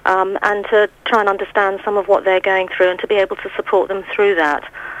and to try and understand some of what they're going through and to be able to support them through that.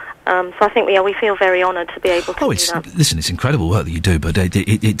 So I think we feel very honoured to be able to do that. Listen, it's incredible work that you do, but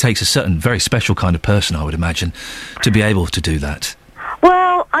it takes a certain very special kind of person, I would imagine, to be able to do that.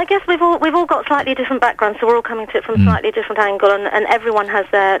 Well, I guess we've all got slightly different backgrounds, so we're all coming to it from a slightly different angle, and everyone has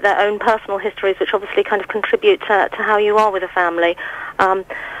their own personal histories, which obviously kind of contribute to how you are with a family.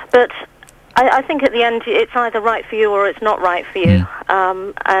 But I think at the end it's either right for you or it's not right for you,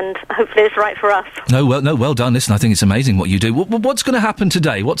 and hopefully it's right for us. Well done. Listen, I think it's amazing what you do. What's going to happen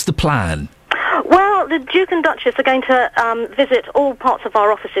today? What's the plan? Well, the Duke and Duchess are going to visit all parts of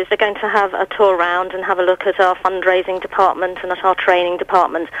our offices. They're going to have a tour around and have a look at our fundraising department and at our training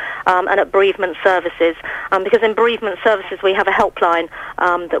department and at bereavement services. Because in bereavement services we have a helpline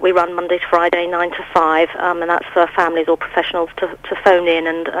that we run Monday to Friday, 9 to 5, and that's for families or professionals to phone in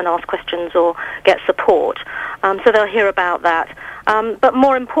and ask questions or get support. So they'll hear about that. But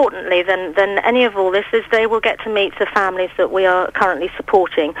more importantly than any of all this is they will get to meet the families that we are currently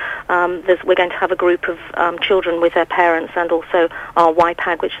supporting. We're going to have a group of children with their parents, and also our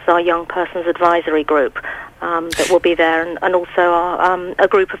YPAG, which is our Young Persons Advisory Group, that will be there, and also a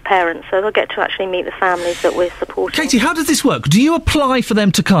group of parents. So they'll get to actually meet the families that we're supporting. Katie, how does this work? Do you apply for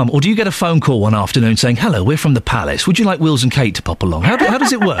them to come, or do you get a phone call one afternoon saying, "Hello, we're from the Palace. Would you like Wills and Kate to pop along?" How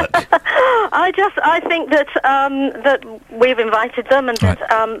does it work? I think that we've invited them, and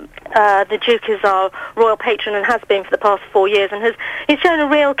that the Duke is our royal patron and has been for the past 4 years, and he's shown a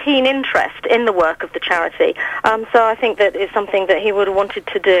real keen interest in the work of the charity. So I think that it's something that he would have wanted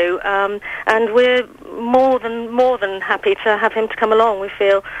to do, and we're more than happy to have him to come along. We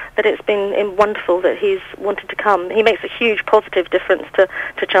feel that it's been wonderful that he's wanted to come. He makes a huge positive difference to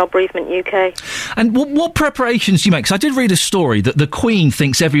Child Bereavement UK. And what preparations do you make? 'Cause I did read a story that the Queen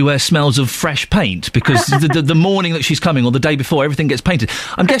thinks everywhere smells of fresh paint because the morning that she's coming or the day before, everything gets painted.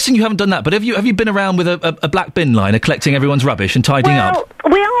 I'm guessing you haven't done that, but have you been around with a black bin liner collecting everyone's rubbish and tidying up?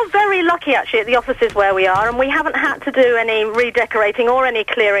 We are very lucky, actually, at the offices where we are, and we haven't had to do any redecorating or any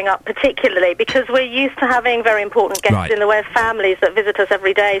clearing up particularly, because we're used to having very important guests in the way of families that visit us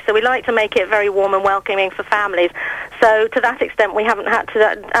every day, so we like to make it very warm and welcoming for families. So to that extent, we haven't had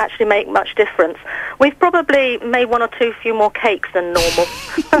to actually make much difference. We've probably made one or two few more cakes than normal.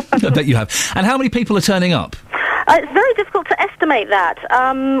 I bet you have. And how many people are turning up? It's very difficult to estimate that.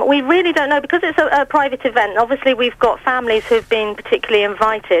 We really don't know, because it's a private event. Obviously, we've got families who've been particularly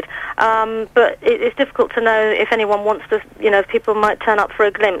invited, but it's difficult to know if anyone wants to, if people might turn up for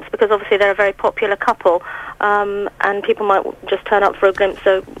a glimpse, because obviously they're a very popular couple, and people might just turn up for a glimpse,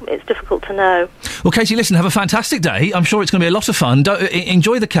 so it's difficult to know. Well, Katie, listen, have a fantastic day. I'm sure it's going to be a lot of fun.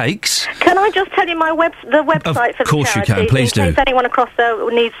 Enjoy the cakes. Can I just tell you the website for the charity? Of course you can, please do. In case anyone across there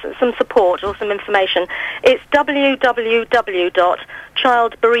needs some support or some information. It's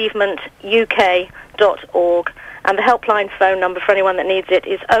www.childbereavementuk.org, and the helpline phone number for anyone that needs it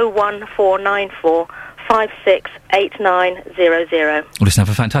is 01494 568900. Well, listen, have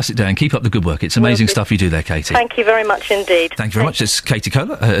a fantastic day and keep up the good work. It's amazing stuff you do there, Katie. Thank you very much indeed. Thank you very much. It's Katie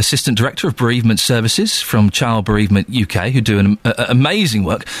Kohler, Assistant Director of Bereavement Services from Child Bereavement UK, who do an amazing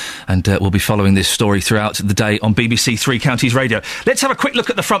work, and we'll be following this story throughout the day on BBC Three Counties Radio. Let's have a quick look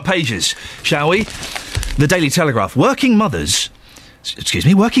at the front pages, shall we? The Daily Telegraph. Working mothers to get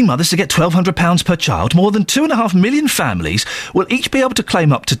 £1,200 per child. More than 2.5 million families will each be able to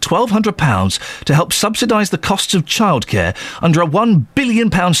claim up to £1,200 to help subsidise the costs of childcare under a £1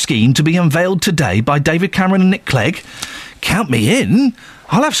 billion scheme to be unveiled today by David Cameron and Nick Clegg. Count me in.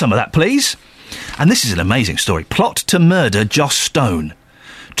 I'll have some of that, please. And this is an amazing story. Plot to murder Joss Stone.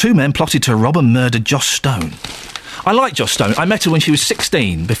 Two men plotted to rob and murder Joss Stone. I like Joss Stone. I met her when she was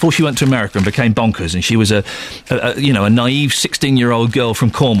 16, before she went to America and became bonkers, and she was a naive 16-year-old girl from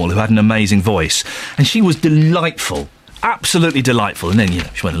Cornwall who had an amazing voice, and she was delightful. Absolutely delightful. And then,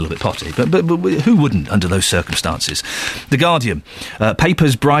 she went a little bit potty. But who wouldn't under those circumstances? The Guardian.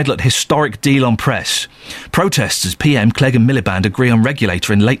 Papers bridle at historic deal on press. Protesters, PM, Clegg and Miliband agree on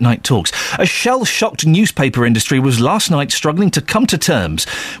regulator in late-night talks. A shell-shocked newspaper industry was last night struggling to come to terms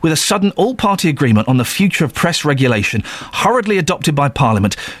with a sudden all-party agreement on the future of press regulation, hurriedly adopted by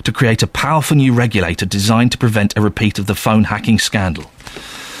Parliament to create a powerful new regulator designed to prevent a repeat of the phone hacking scandal.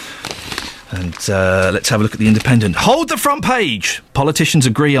 And let's have a look at the Independent. Hold the front page! Politicians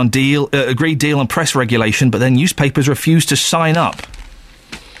agree deal on press regulation, but then newspapers refuse to sign up.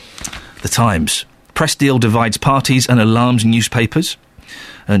 The Times. Press deal divides parties and alarms newspapers.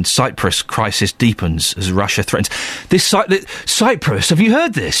 And Cyprus crisis deepens as Russia threatens. Cyprus, have you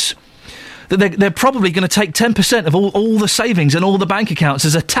heard this? That they're probably going to take 10% of all the savings and all the bank accounts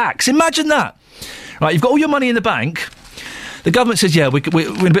as a tax. Imagine that! Right, you've got all your money in the bank. The government says, we're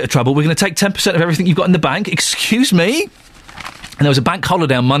in a bit of trouble. We're going to take 10% of everything you've got in the bank. Excuse me? And there was a bank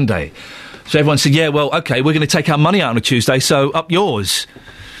holiday on Monday. So everyone said, OK, we're going to take our money out on a Tuesday, so up yours,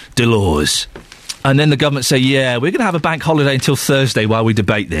 Delors. And then the government said, we're going to have a bank holiday until Thursday while we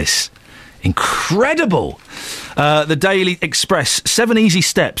debate this. Incredible. The Daily Express, 7 easy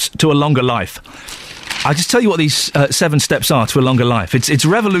steps to a longer life. I'll just tell you what these 7 steps are to a longer life. It's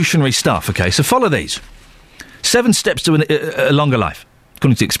revolutionary stuff, OK? So follow these. 7 steps to a longer life,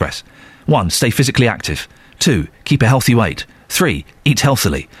 according to the Express. 1, stay physically active. 2, keep a healthy weight. 3, eat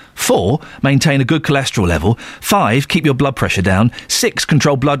healthily. 4, maintain a good cholesterol level. 5, keep your blood pressure down. 6,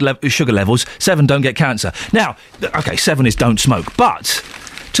 control sugar levels. 7, don't get cancer. Now, OK, 7 is don't smoke. But,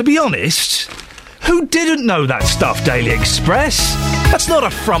 to be honest, who didn't know that stuff, Daily Express? That's not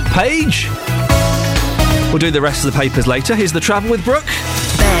a front page. We'll do the rest of the papers later. Here's the travel with Brooke.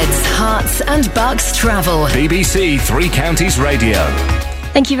 Beds, Hearts and Bucks travel. BBC Three Counties Radio.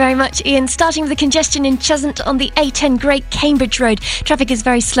 Thank you very much, Ian. Starting with the congestion in Cheshunt on the A10 Great Cambridge Road. Traffic is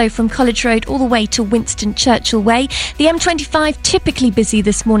very slow from College Road all the way to Winston Churchill Way. The M25 typically busy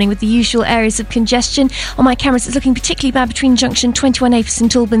this morning with the usual areas of congestion. On my cameras, it's looking particularly bad between junction 21A for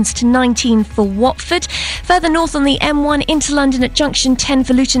St Albans to 19 for Watford. Further north on the M1 into London at junction 10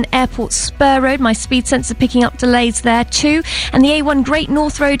 for Luton Airport Spur Road. My speed sensor picking up delays there too. And the A1 Great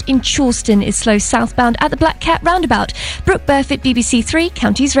North Road in Chawston is slow southbound at the Black Cat roundabout. Brooke Burfitt, BBC 3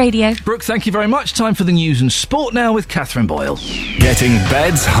 Counties Radio. Brooke, thank you very much. Time for the news and sport now with Catherine Boyle. Getting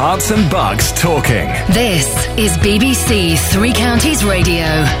beds, hearts and bucks talking. This is BBC Three Counties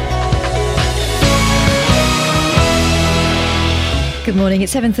Radio. Good morning,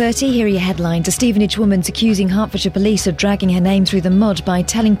 it's 7:30. Here are your headlines. A Stevenage woman's accusing Hertfordshire police of dragging her name through the mud by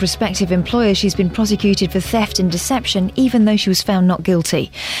telling prospective employers she's been prosecuted for theft and deception, even though she was found not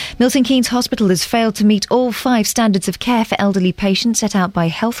guilty. Milton Keynes Hospital has failed to meet all 5 standards of care for elderly patients set out by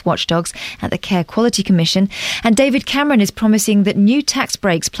health watchdogs at the Care Quality Commission. And David Cameron is promising that new tax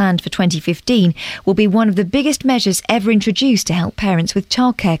breaks planned for 2015 will be one of the biggest measures ever introduced to help parents with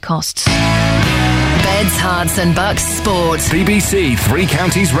childcare costs. Beds, Hearts and Bucks Sport. BBC Three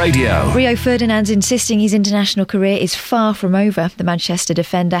Counties Radio. Rio Ferdinand's insisting his international career is far from over. The Manchester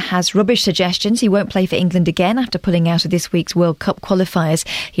defender has rubbish suggestions. He won't play for England again after pulling out of this week's World Cup qualifiers.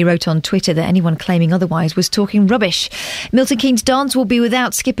 He wrote on Twitter that anyone claiming otherwise was talking rubbish. Milton Keynes Dons will be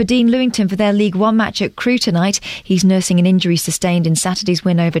without skipper Dean Lewington for their League One match at Crewe tonight. He's nursing an injury sustained in Saturday's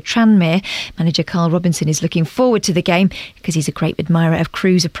win over Tranmere. Manager Carl Robinson is looking forward to the game because he's a great admirer of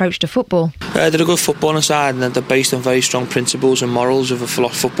Crewe's approach to football. They're a good footballing side, and they're based on very strong principles and morals of a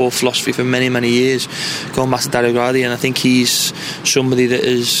football philosophy for many, many years, going back to Dario Gradi, and I think he's somebody that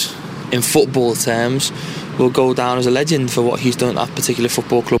is, in football terms, will go down as a legend for what he's done at that particular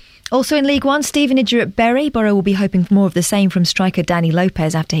football club. Also in League One, Stevenage are at Bury. Borough will be hoping for more of the same from striker Danny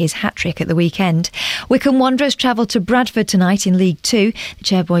Lopez after his hat-trick at the weekend. Wycombe Wanderers travel to Bradford tonight in League 2. The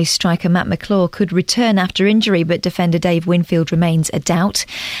Chairboys striker Matt McClure could return after injury, but defender Dave Winfield remains a doubt.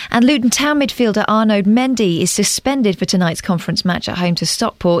 And Luton Town midfielder Arnaud Mendy is suspended for tonight's conference match at home to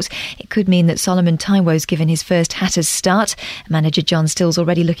Stockport. It could mean that Solomon Taiwo's given his first Hatters start. Manager John Still's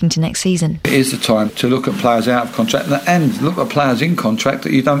already looking to next season. It is the time to look at players out of contract and look at players in contract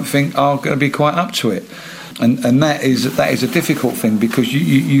that you don't think are going to be quite up to it, and that is a difficult thing, because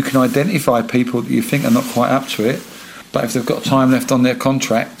you can identify people that you think are not quite up to it, but if they've got time left on their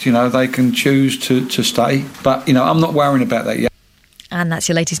contract, they can choose to stay. But I'm not worrying about that yet. And that's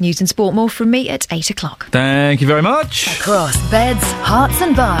your latest news and sport. More from me at 8 o'clock. Thank you very much. Across Beds, Hearts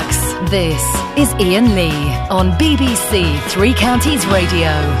and Bucks, this is Iain Lee on BBC Three Counties Radio.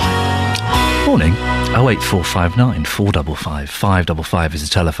 Morning. 08459 455 555 is the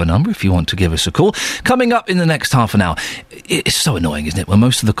telephone number if you want to give us a call. Coming up in the next half an hour. It's so annoying, isn't it, when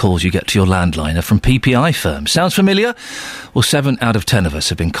most of the calls you get to your landline are from PPI firms. Sounds familiar? Well, 7 out of 10 of us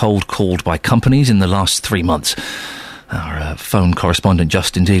have been cold called by companies in the last 3 months. Our phone correspondent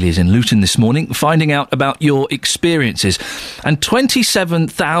Justin Dealey is in Luton this morning, finding out about your experiences. And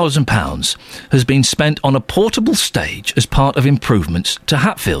 £27,000 has been spent on a portable stage as part of improvements to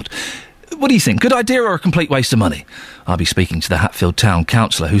Hatfield. What do you think? Good idea or a complete waste of money? I'll be speaking to the Hatfield Town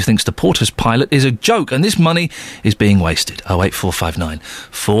Councillor, who thinks the Porter's pilot is a joke and this money is being wasted. 08459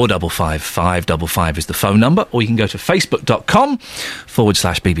 455 555 is the phone number, or you can go to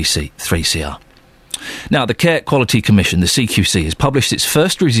facebook.com/BBC 3CR. Now, the Care Quality Commission, the CQC, has published its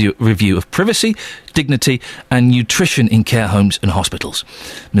first review of privacy, dignity and nutrition in care homes and hospitals.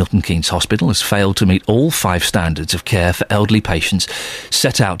 Milton Keynes Hospital has failed to meet all 5 standards of care for elderly patients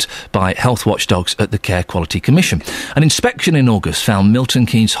set out by health watchdogs at the Care Quality Commission. An inspection in August found Milton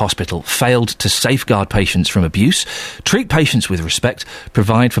Keynes Hospital failed to safeguard patients from abuse, treat patients with respect,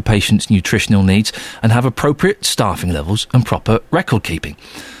 provide for patients' nutritional needs and have appropriate staffing levels and proper record keeping.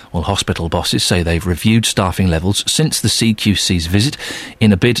 Well, hospital bosses say they've reviewed staffing levels since the CQC's visit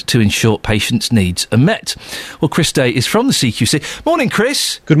in a bid to ensure patients' needs are met. Well, Chris Day is from the CQC. Morning,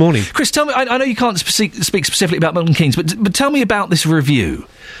 Chris. Good morning. Chris, tell me, I know you can't speak specifically about Milton Keynes, but tell me about this review.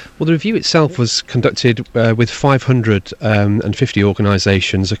 Well, the review itself was conducted with 550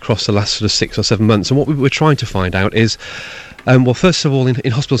 organisations across the last sort of 6 or 7 months. And what we were trying to find out is, well, first of all,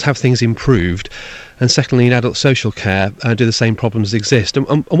 in hospitals, have things improved? And secondly, in adult social care, do the same problems exist?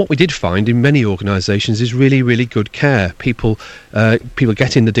 And what we did find in many organisations is really, really good care. People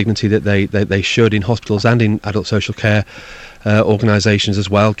getting the dignity that they should in hospitals and in adult social care organisations as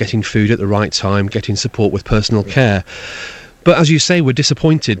well, getting food at the right time, getting support with personal care. But as you say, we're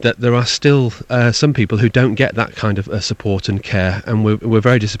disappointed that there are still some people who don't get that kind of support and care, and we're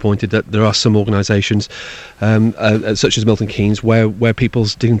very disappointed that there are some organisations, such as Milton Keynes, where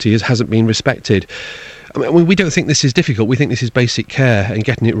people's dignity hasn't been respected. I mean, we don't think this is difficult. We think this is basic care, and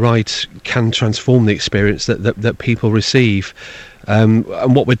getting it right can transform the experience that people receive. And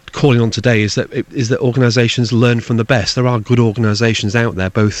what we're calling on today is that organisations learn from the best. There are good organisations out there,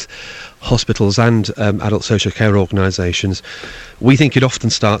 both hospitals and adult social care organisations. We think it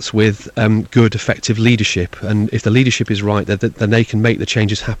often starts with good, effective leadership, and if the leadership is right, then they can make the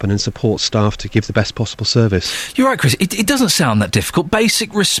changes happen and support staff to give the best possible service. You're right, Chris. It doesn't sound that difficult.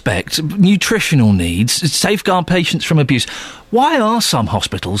 Basic respect, nutritional needs, safeguard patients from abuse. Why are some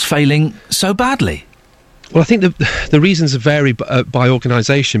hospitals failing so badly? Well, I think the reasons vary by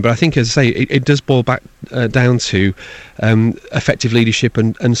organisation, but I think, as I say, it does boil back down to effective leadership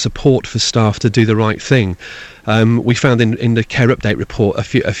and support for staff to do the right thing. We found in the Care Update report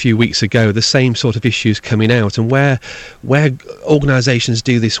a few weeks ago the same sort of issues coming out, and where organisations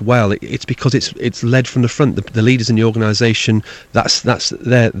do this well, it's because it's led from the front. The leaders in the organisation,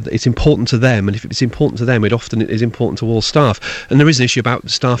 it's important to them, and if it's important to them, it often is important to all staff. And there is an issue about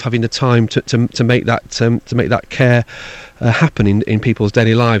staff having the time to make that care happen in people's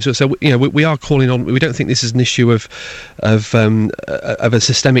daily lives. So we are calling on. We don't think this is an issue of a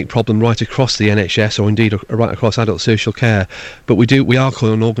systemic problem right across the NHS or indeed right across adult social care, but we are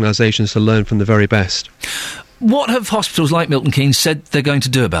calling on organisations to learn from the very best. What have hospitals like Milton Keynes said they're going to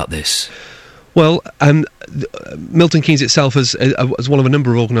do about this? Well, Milton Keynes itself is one of a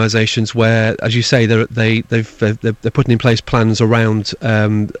number of organisations where, as you say, they're putting in place plans around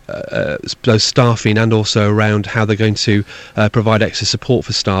both staffing and also around how they're going to provide extra support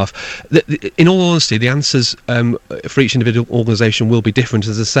for staff. In all honesty, the answers for each individual organisation will be different.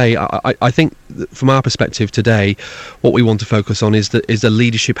 As I say, I think from our perspective today, what we want to focus on is the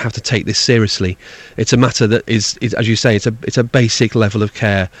leadership have to take this seriously. It's a matter that is as you say, it's a basic level of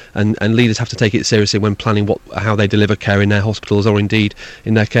care, and leaders have to take it seriously when planning how they deliver care in their hospitals or indeed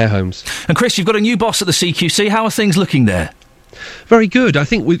in their care homes. And Chris, you've got a new boss at the CQC. How are things looking there? Very good. I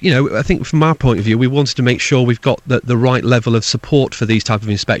think I think from our point of view, we wanted to make sure we've got the right level of support for these type of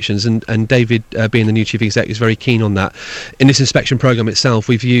inspections, and David, being the new chief exec, is very keen on that. In this inspection programme itself,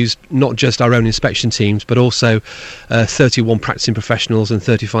 we've used not just our own inspection teams, but also 31 practising professionals and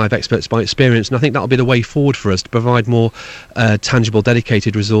 35 experts by experience, and I think that'll be the way forward for us to provide more tangible,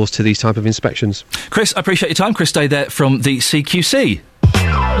 dedicated resource to these type of inspections. Chris, I appreciate your time. Chris Day there from the CQC.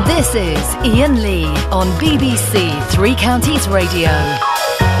 This is Iain Lee on BBC Three Counties Radio.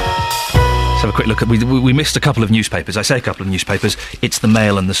 Let's have a quick look at. We missed a couple of newspapers. I say a couple of newspapers. It's the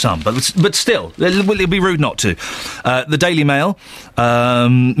Mail and the Sun, but still, it'd be rude not to. The Daily Mail.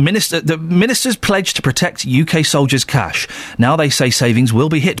 The ministers pledged to protect UK soldiers' cash. Now they say savings will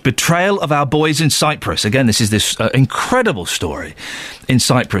be hit. Betrayal of our boys in Cyprus. Again, this is this incredible story in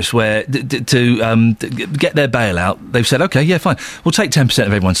Cyprus where to get their bailout, they've said, OK, yeah, fine, we'll take 10%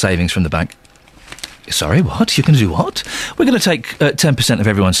 of everyone's savings from the bank. Sorry, what? You're going to do what? We're going to take 10% of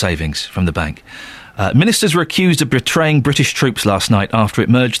everyone's savings from the bank. Ministers were accused of betraying British troops last night after it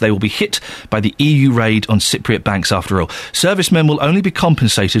emerged they will be hit by the EU raid on Cypriot banks after all. Servicemen will only be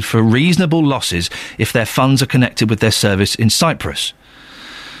compensated for reasonable losses if their funds are connected with their service in Cyprus.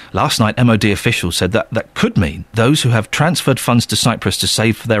 Last night, MOD officials said that could mean those who have transferred funds to Cyprus to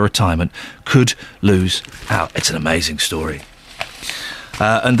save for their retirement could lose out. It's an amazing story.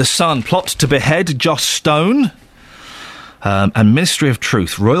 And the Sun, plot to behead Joss Stone. And Ministry of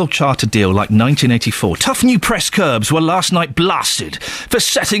Truth, Royal Charter deal like 1984. Tough new press curbs were last night blasted for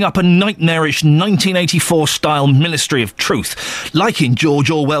setting up a nightmarish 1984-style Ministry of Truth, like in George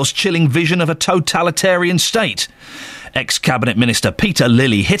Orwell's chilling vision of a totalitarian state. Ex-Cabinet Minister Peter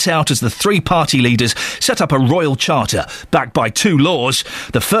Lilly hit out as the three-party leaders set up a royal charter backed by two laws,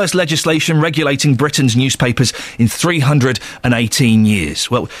 the first legislation regulating Britain's newspapers in 318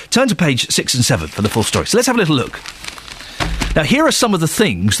 years. Well, turn to page 6 and 7 for the full story. So let's have a little look. Now, here are some of the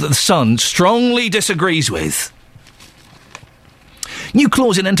things that the Sun strongly disagrees with. New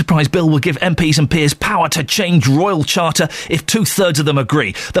clause in Enterprise Bill will give MPs and peers power to change Royal Charter if 2/3 of them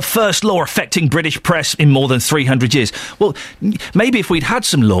agree. The first law affecting British press in more than 300 years. Well, maybe if we'd had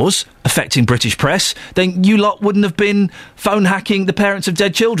some laws affecting British press, then you lot wouldn't have been phone hacking the parents of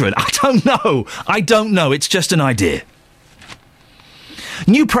dead children. I don't know. It's just an idea.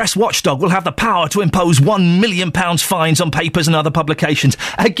 New press watchdog will have the power to impose £1 million fines on papers and other publications.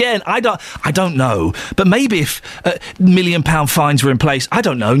 Again, I don't know. But maybe if £1 million fines were in place, I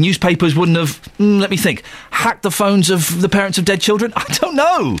don't know, newspapers wouldn't have, let me think, hacked the phones of the parents of dead children? I don't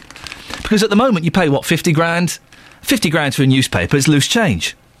know. Because at the moment you pay, what, 50 grand? 50 grand to a newspaper is loose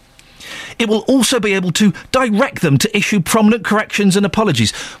change. It will also be able to direct them to issue prominent corrections and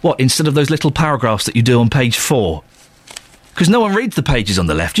apologies. What, instead of those little paragraphs that you do on page 4? Because no one reads the pages on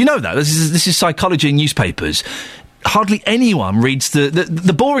the left. You know that. This is psychology in newspapers. Hardly anyone reads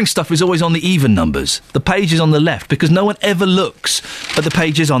the boring stuff is always on the even numbers. The pages on the left, because no one ever looks at the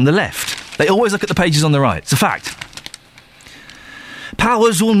pages on the left. They always look at the pages on the right. It's a fact.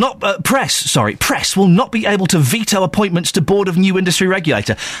 Press will not be able to veto appointments to Board of New Industry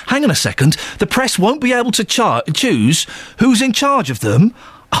Regulator. Hang on a second. The press won't be able to choose who's in charge of them?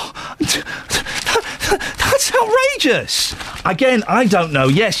 Oh, that's That's outrageous. Again, I don't know.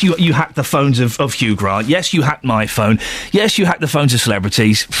 Yes, you hacked the phones of Hugh Grant. Yes, you hacked my phone. Yes, you hacked the phones of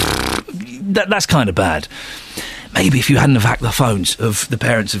celebrities. That's kind of bad. Maybe if you hadn't have hacked the phones of the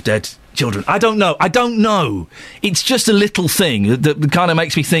parents of dead children. I don't know. It's just a little thing that kind of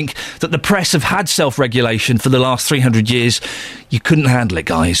makes me think that the press have had self-regulation for the last 300 years. You couldn't handle it,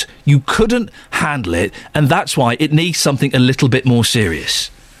 guys. You couldn't handle it, and that's why it needs something a little bit more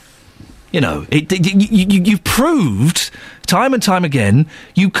serious. You know, you've proved time and time again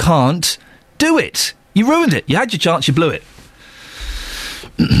you can't do it. You ruined it. You had your chance, you blew it.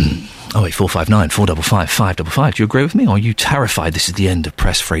 08459 455 555. Do you agree with me, or are you terrified this is the end of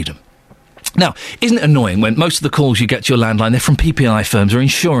press freedom? Now, isn't it annoying when most of the calls you get to your landline, they're from PPI firms or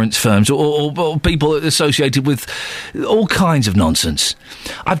insurance firms or people associated with all kinds of nonsense?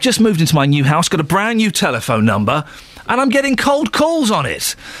 I've just moved into my new house, got a brand new telephone number, and I'm getting cold calls on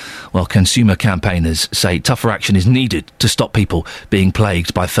it. Well, consumer campaigners say tougher action is needed to stop people being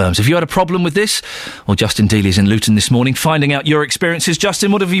plagued by firms. Have you had a problem with this? Well, Justin Dealey's in Luton this morning, finding out your experiences.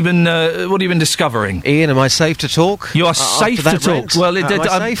 Justin, what have you been discovering? Ian, am I safe to talk? You are safe to talk. Rant? Well, am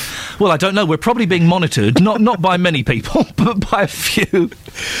I safe? Well, I don't know. We're probably being monitored, not by many people, but by a few.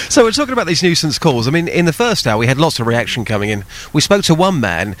 So we're talking about these nuisance calls. I mean, in the first hour, we had lots of reaction coming in. We spoke to one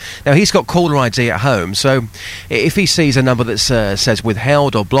man. Now, he's got caller ID at home, so if he sees a number that says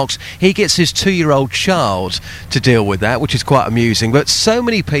withheld or blocked, he gets his 2-year-old child to deal with that, which is quite amusing. But so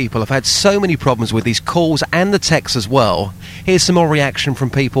many people have had so many problems with these calls and the texts as well. Here's some more reaction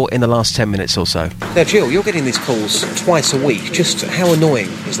from people in the last 10 minutes or so. Now, Jill, you're getting these calls twice a week. Just how annoying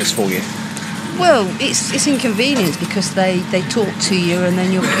is this for you? Well, it's inconvenience because they talk to you and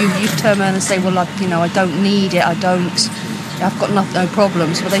then you turn around and say, well, I don't need it, I've got no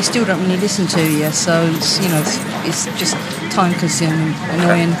problems, but they still don't really listen to you, so it's just time-consuming,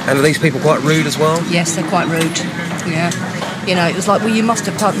 annoying. And are these people quite rude as well? Yes, they're quite rude. Yeah, it was like, well, you must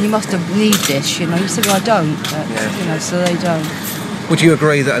have need this. You say, well, I don't, but, so they don't. Would you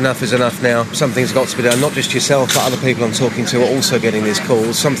agree that enough is enough now? Something's got to be done. Not just yourself, but other people I'm talking to are also getting these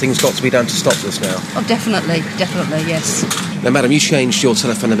calls. Something's got to be done to stop this now. Oh, definitely, yes. Now, madam, you changed your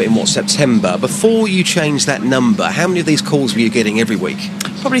telephone number in, September? Before you changed that number, how many of these calls were you getting every week?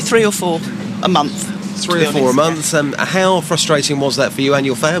 Probably 3 or 4 a month. 3 or 4 a month. How frustrating was that for you and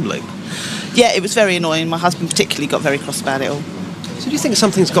your family? Yeah, it was very annoying. My husband particularly got very cross about it all. So do you think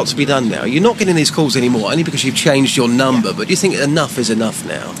something's got to be done now? You're not getting these calls anymore, only because you've changed your number, but do you think enough is enough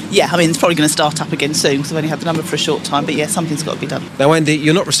now? Yeah, I mean, it's probably going to start up again soon, because I've only had the number for a short time, but yeah, something's got to be done. Now, Andy,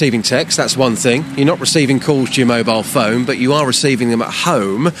 you're not receiving texts, that's one thing. You're not receiving calls to your mobile phone, but you are receiving them at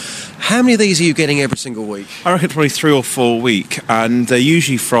home. How many of these are you getting every single week? I reckon probably 3 or 4 a week, and they're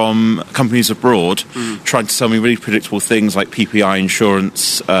usually from companies abroad trying to sell me really predictable things like PPI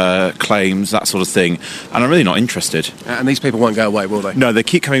insurance, claims, that sort of thing, and I'm really not interested. And these people won't go away, will they? No, they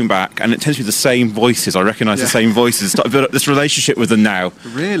keep coming back, and it tends to be the same voices. I recognise the same voices. Start to build up this relationship with them now.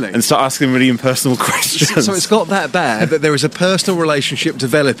 Really? And start asking really impersonal questions. So it's got that bad that there is a personal relationship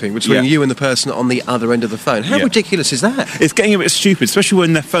developing between you and the person on the other end of the phone. How ridiculous is that? It's getting a bit stupid, especially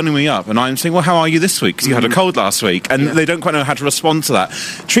when they're phoning me up and I'm saying, well, how are you this week? Because you had a cold last week, and they don't quite know how to respond to that.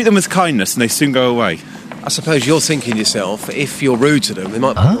 Treat them with kindness and they soon go away. I suppose you're thinking to yourself, if you're rude to them, they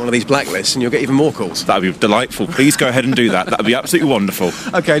might put on one of these blacklists and you'll get even more calls. That would be delightful. Please go ahead and do that. That would be absolutely wonderful.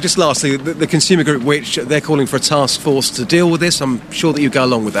 OK, just lastly, the consumer group, which they're calling for a task force to deal with this, I'm sure that you go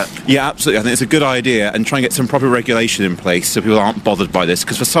along with that. Yeah, absolutely. I think it's a good idea, and try and get some proper regulation in place so people aren't bothered by this,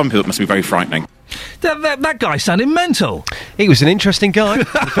 because for some people it must be very frightening. That guy sounded mental. He was an interesting guy,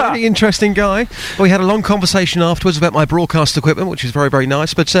 a very interesting guy. We had a long conversation afterwards about my broadcast equipment, which is very, very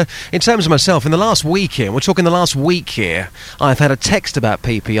nice. But in terms of myself, in the last week here, we're talking the last week here, I've had a text about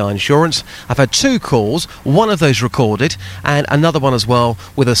PPI insurance. I've had 2 calls, one of those recorded, and another one as well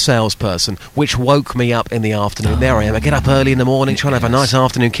with a salesperson, which woke me up in the afternoon. There I am. I get up early in the morning, trying to have a nice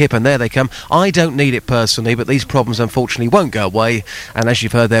afternoon kip, and there they come. I don't need it personally, but these problems unfortunately won't go away. And as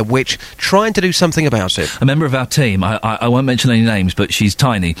you've heard there, which trying to do something about it. A member of our team, I won't mention any names, but she's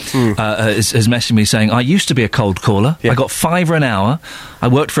tiny, has messaged me saying, I used to be a cold caller. I got £5 an hour. I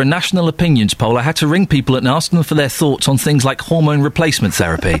worked for a national opinions poll. I had to ring people and ask them for their thoughts on things like hormone replacement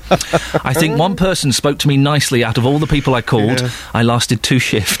therapy. I think one person spoke to me nicely out of all the people I called. I lasted 2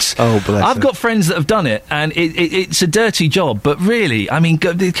 shifts. Oh, bless I've got friends that have done it, and it's a dirty job, but really, I mean,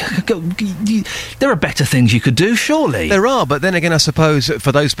 there are better things you could do, surely. There are, but then again, I suppose,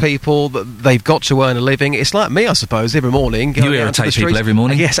 for those people, they've got to earn a living. It's like me, I suppose, every morning. You irritate people every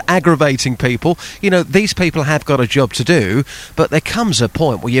morning? Yes, aggravating people. These people have got a job to do, but there comes a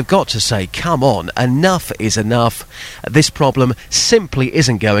point where you've got to say, come on, enough is enough. This problem simply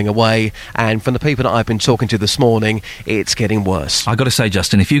isn't going away, and from the people that I've been talking to this morning, it's getting worse. I got to say,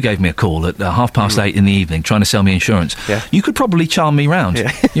 Justin, if you gave me a call at 8:30 in the evening trying to sell me insurance, you could probably charm me round.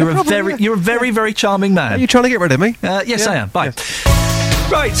 Yeah. You're a very charming man. Are you trying to get rid of me? Yes, I am. Bye.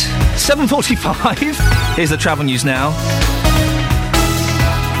 Right, 7:45. Here's the travel news now.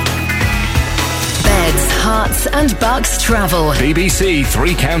 Beds, Hearts and Bucks travel. BBC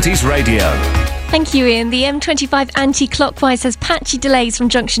Three Counties Radio. Thank you, Ian. The M25 anti-clockwise has patchy delays from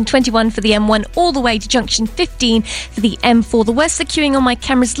junction 21 for the M1 all the way to junction 15 for the M4. The worst the queuing on my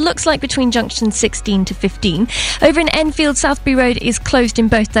cameras looks like between junction 16 to 15. Over in Enfield, Southbury Road is closed in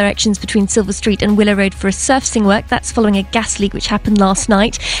both directions between Silver Street and Willow Road for a surfacing work. That's following a gas leak which happened last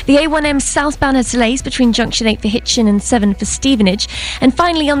night. The A1M southbound has delays between junction 8 for Hitchin and 7 for Stevenage. And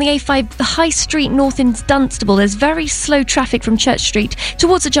finally, on the A5, the High Street north in Dunstable, there's very slow traffic from Church Street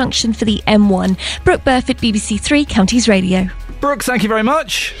towards the junction for the M1. Brooke Burford, BBC Three Counties Radio. Brooke, thank you very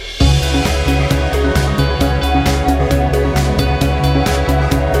much.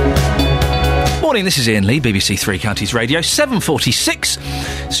 Morning, this is Iain Lee, BBC Three Counties Radio, 7:46.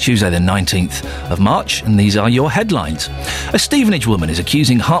 It's Tuesday the 19th of March, and these are your headlines. A Stevenage woman is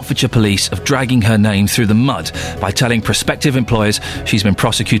accusing Hertfordshire police of dragging her name through the mud by telling prospective employers she's been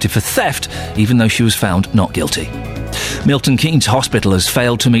prosecuted for theft, even though she was found not guilty. Milton Keynes Hospital has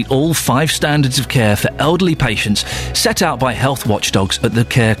failed to meet all 5 standards of care for elderly patients set out by health watchdogs at the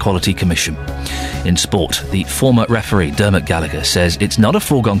Care Quality Commission. In sport, the former referee Dermot Gallagher says it's not a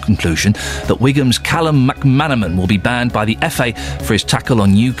foregone conclusion that Wigham's Callum McManaman will be banned by the FA for his tackle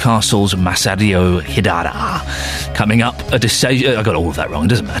on Newcastle's Masadio Hidara. Coming up, a decision... I got all of that wrong, it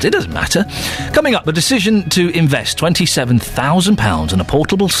doesn't matter. Coming up, a decision to invest £27,000 in a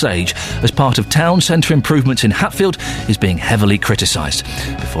portable stage as part of town centre improvements in Hatfield is being heavily criticised.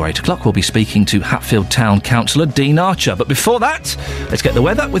 Before 8 o'clock, we'll be speaking to Hatfield Town Councillor Dean Archer. But before that, let's get the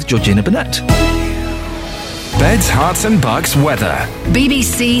weather with Georgina Burnett. Beds, Hearts and Bucks weather.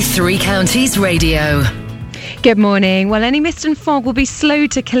 BBC Three Counties Radio. Good morning. Well, any mist and fog will be slow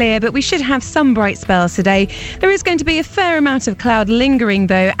to clear, but we should have some bright spells today. There is going to be a fair amount of cloud lingering,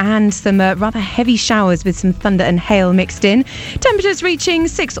 though, and some rather heavy showers with some thunder and hail mixed in. Temperatures reaching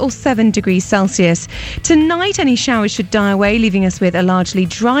 6 or 7 degrees Celsius. Tonight, any showers should die away, leaving us with a largely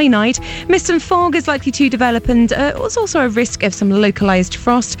dry night. Mist and fog is likely to develop, and there's also a risk of some localised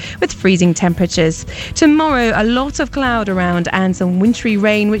frost with freezing temperatures. Tomorrow, a lot of cloud around and some wintry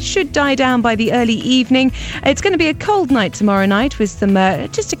rain, which should die down by the early evening. It's going to be a cold night tomorrow night with some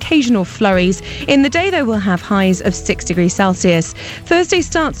just occasional flurries. In the day, though, we'll have highs of 6 degrees Celsius. Thursday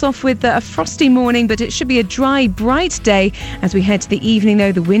starts off with a frosty morning, but it should be a dry, bright day. As we head to the evening,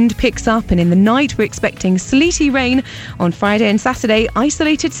 though, the wind picks up, and in the night, we're expecting sleety rain. On Friday and Saturday,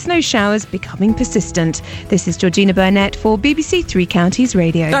 isolated snow showers becoming persistent. This is Georgina Burnett for BBC Three Counties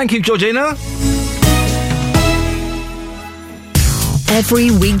Radio. Thank you, Georgina.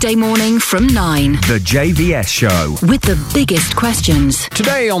 Every weekday morning from 9. The JVS Show. With the biggest questions.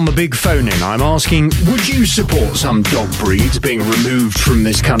 Today on the Big Phone-In, I'm asking, would you support some dog breeds being removed from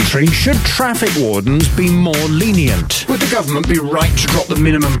this country? Should traffic wardens be more lenient? Would the government be right to drop the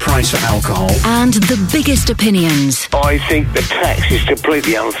minimum price for alcohol? And the biggest opinions. I think the tax is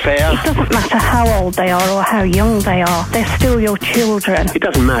completely unfair. It doesn't matter how old they are or how young they are. They're still your children. It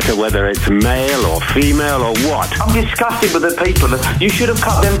doesn't matter whether it's male or female or what. I'm disgusted with the people that... You should have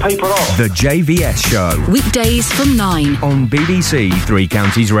cut them people off. The JVS Show. Weekdays from 9. On BBC Three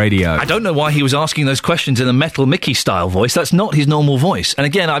Counties Radio. I don't know why he was asking those questions in a Metal Mickey style voice. That's not his normal voice. And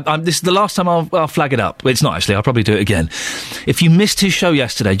again, this is the last time I'll flag it up. Well, it's not actually. I'll probably do it again. If you missed his show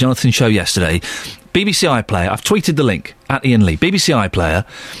yesterday, Jonathan's show yesterday, BBC iPlayer, I've tweeted the link at Iain Lee. BBC iPlayer,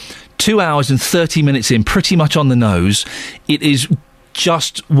 2 hours and 30 minutes in, pretty much on the nose. It is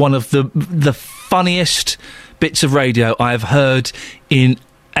just one of the funniest bits of radio I've heard in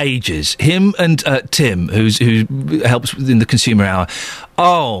ages. Him and Tim, who helps in the Consumer Hour.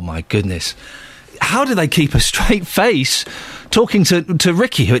 Oh my goodness. How do they keep a straight face talking to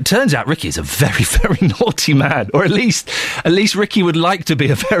Ricky, who it turns out Ricky is a very, very naughty man, or at least Ricky would like to be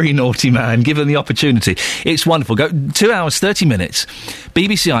a very naughty man, given the opportunity. It's wonderful. Go 2 hours, 30 minutes.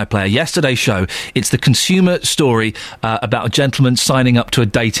 BBC iPlayer, yesterday's show. It's the consumer story about a gentleman signing up to a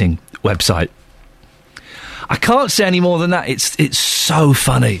dating website. I can't say any more than that. It's so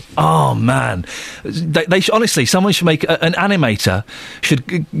funny. Oh man, they honestly, someone should make an animator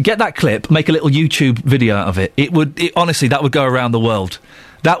should get that clip, make a little YouTube video out of it. Honestly, that would go around the world.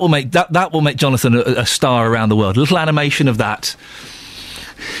 That will make Jonathan a star around the world. A little animation of that.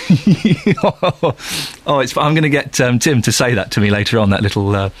 I'm going to get Tim to say that to me later on, that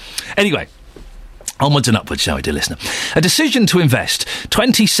little... Anyway... Onwards and upwards, shall we, dear listener? A decision to invest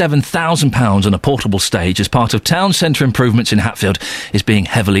 £27,000 on a portable stage as part of town centre improvements in Hatfield is being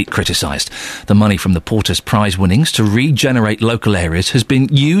heavily criticised. The money from the Porter's Prize winnings to regenerate local areas has been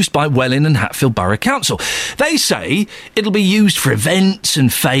used by Welwyn and Hatfield Borough Council. They say it'll be used for events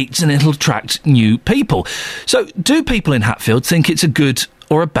and fetes and it'll attract new people. So, do people in Hatfield think it's a good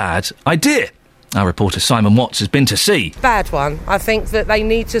or a bad idea? Our reporter Simon Watts has been to see. Bad one. I think that they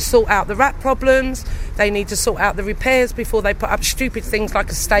need to sort out the rat problems, they need to sort out the repairs before they put up stupid things like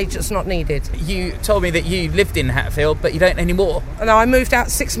a stage that's not needed. You told me that you lived in Hatfield, but you don't anymore. No, I moved out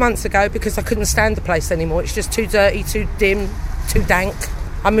 6 months ago because I couldn't stand the place anymore. It's just too dirty, too dim, too dank.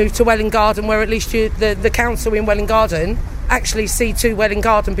 I moved to Welwyn Garden, where at least the council in Welwyn Garden actually see to Welwyn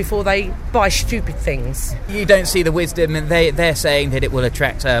Garden before they buy stupid things. You don't see the wisdom, and they're saying that it will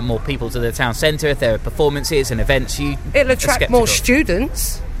attract more people to the town centre if there are performances and events. It'll attract more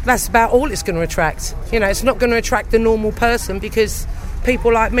students. That's about all it's going to attract. You know, it's not going to attract the normal person because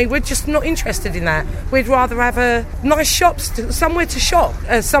people like me, we're just not interested in that. We'd rather have a nice shops, somewhere to shop,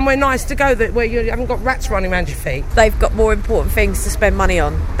 somewhere nice to go where you haven't got rats running around your feet. They've got more important things to spend money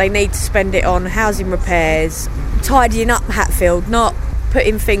on. They need to spend it on housing repairs, tidying up Hatfield, not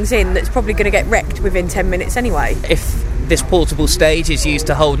putting things in that's probably going to get wrecked within 10 minutes anyway. If this portable stage is used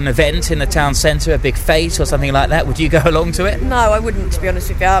to hold an event in the town centre, a big fete or something like that, would you go along to it? No, I wouldn't, to be honest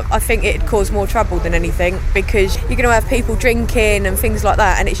with you. I think it'd cause more trouble than anything because you're going to have people drinking and things like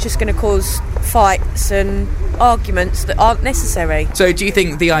that, and it's just going to cause fights and arguments that aren't necessary. So do you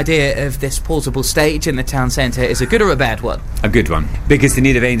think the idea of this portable stage in the town centre is a good or a bad one? A good one, because they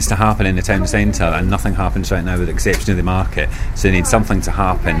need events to happen in the town centre, and nothing happens right now with the exception of the market, so they need something to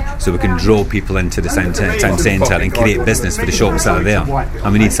happen so we can draw people into the town centre and create business for the shops that are there,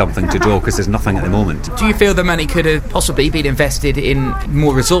 and we need something to draw because there's nothing at the moment. Do you feel the money could have possibly been invested in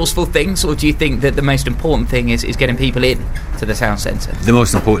more resourceful things, or do you think that the most important thing is getting people in to the town centre? The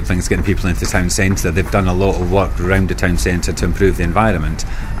most important thing is getting people into the town centre. They've done a lot of work around the town centre to improve the environment,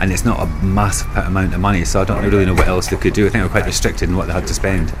 and it's not a massive amount of money, so I don't really know what else they could do. I think they're quite restricted in what they had to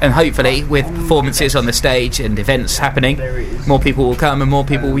spend. And hopefully with performances on the stage and events happening, more people will come and more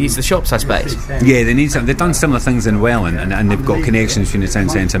people will use the shops, I suppose. Yeah, they need some. They've done similar things in Welwyn, and they've got connections between the town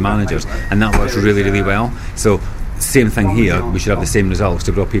centre managers, and that works really, really well. So same thing here, we should have the same results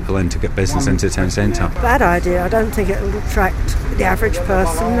to draw people in to get business into the town centre. Bad idea. I don't think it will attract the average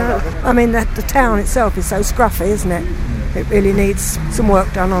person, no. I mean, the town itself is so scruffy, isn't it? It really needs some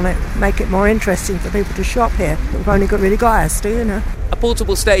work done on it, make it more interesting for people to shop here. We've only got really got us, you know. A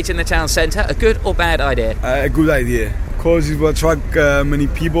portable stage in the town centre, a good or bad idea? A good idea, because it will attract many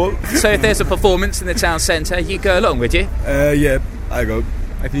people. So if there's a performance in the town centre, you go along, would you? Yeah, I go.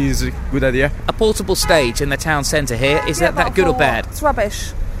 I think it's a good idea. A portable stage in the town centre here, is that good or bad? It's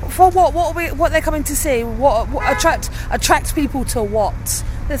rubbish. For what? What they're coming to see? What attract people to what?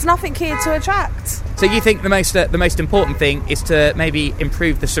 There's nothing here to attract. So you think the most important thing is to maybe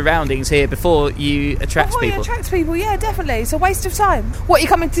improve the surroundings here before you attract people? Before you attract people, yeah, definitely. It's a waste of time. What you're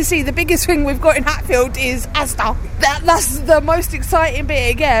coming to see, the biggest thing we've got in Hatfield is Asda. That's the most exciting bit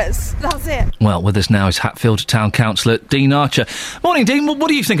it gets. That's it. Well, with us now is Hatfield Town Councillor Dean Archer. Morning, Dean. What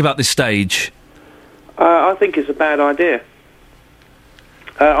do you think about this stage? I think it's a bad idea.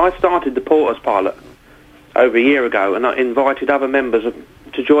 I started the Porter's pilot over a year ago, and I invited other members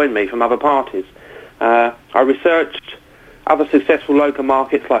to join me from other parties. I researched other successful local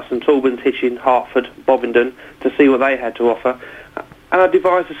markets like St Albans, Hitchin, Hertford, Bovingdon to see what they had to offer, and I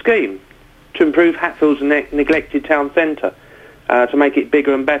devised a scheme to improve Hatfield's neglected town centre, to make it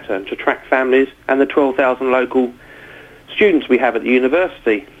bigger and better and to attract families and the 12,000 local students we have at the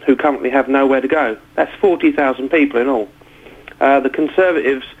university who currently have nowhere to go. That's 40,000 people in all. The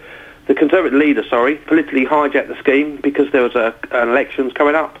Conservative leader, politically hijacked the scheme because there was an elections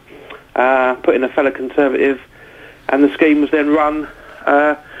coming up, put in a fellow Conservative, and the scheme was then run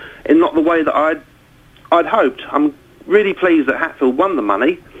in not the way that I'd hoped. I'm really pleased that Hatfield won the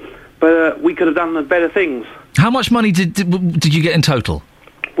money, but we could have done better things. How much money did you get in total?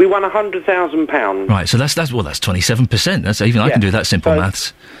 We won £100,000. Right, so that's 27%. That's even I can do that simple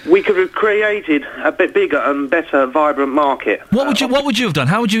maths. We could have created a bit bigger and better, vibrant market. What would you have done?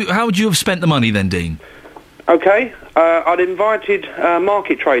 How would you have spent the money then, Dean? Okay, I'd invited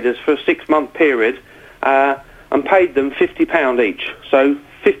market traders for a 6-month period and paid them £50 each. So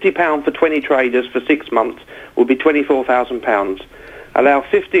 £50 for 20 traders for 6 months would be £24,000. Allow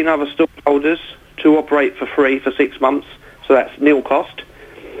 15 other stallholders to operate for free for 6 months, so that's nil cost.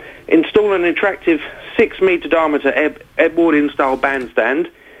 Install an attractive 6-metre diameter Edwardian style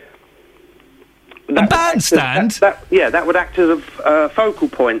bandstand that bandstand? That would act as a focal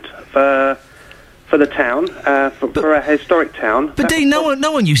point for the town, for a historic town. But Dean, no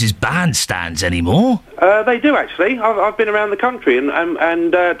one uses bandstands anymore. They do, actually. I've been around the country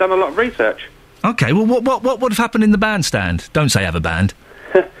and done a lot of research. Okay, well, what would have happened in the bandstand? Don't say have a band.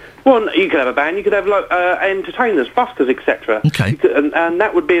 Well, you could have a band, you could have entertainers, buskers, etc. Okay. And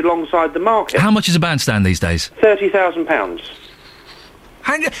that would be alongside the market. How much is a bandstand these days? £30,000.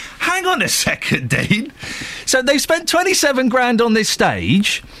 Hang on a second, Dean. So they've spent 27 grand on this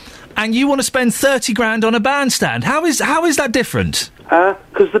stage, and you want to spend 30 grand on a bandstand. How is that different?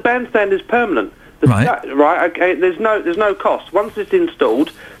 Because the bandstand is permanent. Right, okay, there's no cost. Once it's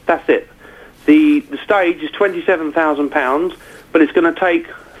installed, that's it. The stage is £27,000, but it's going to take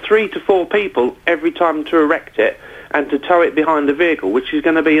 3 to 4 people every time to erect it and to tow it behind the vehicle, which is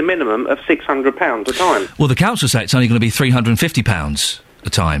going to be a minimum of £600 a time. Well, the council say it's only going to be £350 a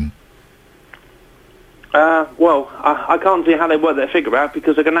time. I can't see how they work that figure out,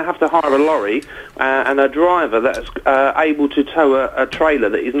 because they're going to have to hire a lorry and a driver that's able to tow a trailer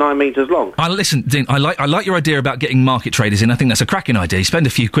that is 9 metres long. Listen, Dean, I like your idea about getting market traders in. I think that's a cracking idea. Spend a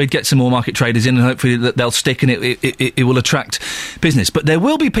few quid, get some more market traders in, and hopefully they'll stick and it will attract business. But there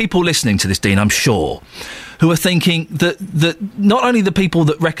will be people listening to this, Dean, I'm sure, who are thinking that not only the people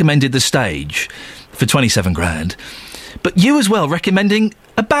that recommended the stage for 27 grand, but you as well recommending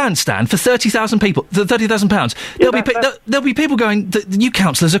a bandstand for £30,000. There'll be people going, you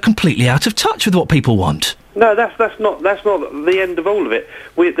councillors are completely out of touch with what people want. No, that's not the end of all of it.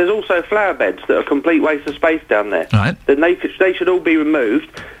 There's also flower beds that are a complete waste of space down there. Right. Then they should all be removed,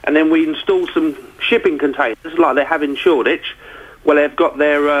 and then we install some shipping containers like they have in Shoreditch, where they've got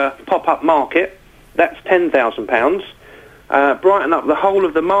their pop-up market. That's £10,000. Brighten up the whole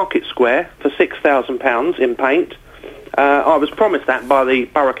of the market square for £6,000 in paint. I was promised that by the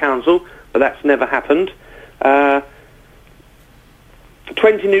Borough Council, but that's never happened. 20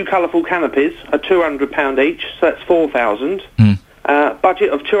 new colourful canopies are £200 each, so that's £4,000. Budget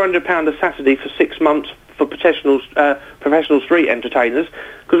of £200 a Saturday for 6 months for professional street entertainers.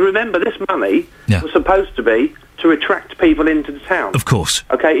 Because remember, this money was supposed to be to attract people into the town. Of course.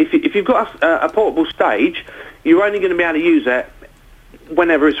 Okay, if you've got a portable stage, you're only going to be able to use it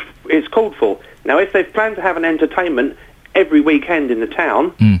whenever it's called for. Now, if they've planned to have an entertainment every weekend in the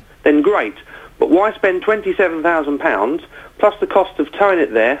town, then great. But why spend £27,000 plus the cost of towing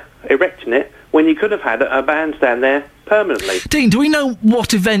it there, erecting it, when you could have had a bandstand there permanently? Dean, do we know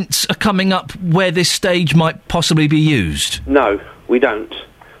what events are coming up where this stage might possibly be used? No, we don't.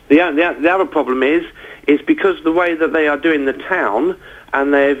 The other problem is because the way that they are doing the town,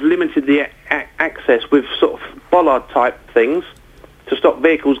 and they've limited the access with sort of bollard-type things to stop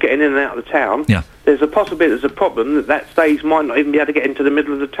vehicles getting in and out of the town, there's a possibility, there's a problem that stage might not even be able to get into the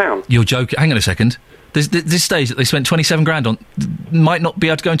middle of the town. You're joking. Hang on a second. This stage that they spent 27 grand on might not be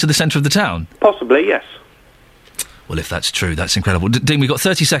able to go into the centre of the town? Possibly, yes. Well, if that's true, that's incredible. Dean, we've got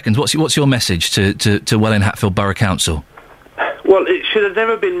 30 seconds. What's your message to Welwyn Hatfield Borough Council? Well, it should have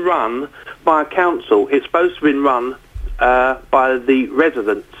never been run by a council. It's supposed to have been run by the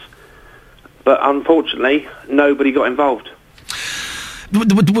residents. But unfortunately, nobody got involved.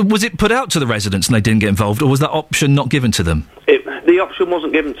 Was it put out to the residents and they didn't get involved, or was that option not given to them? The option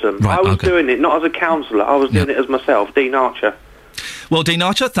wasn't given to them. Right, I was doing it not as a councillor, I was doing it as myself, Dean Archer. Well, Dean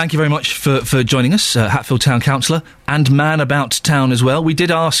Archer, thank you very much for joining us, Hatfield Town Councillor, and man about town as well. We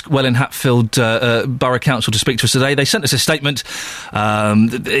did ask Welwyn Hatfield Borough Council to speak to us today. They sent us a statement.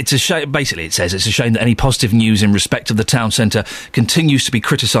 It's a shame. Basically, it says it's a shame that any positive news in respect of the town centre continues to be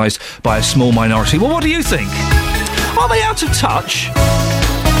criticised by a small minority. Well, what do you think? Are they out of touch?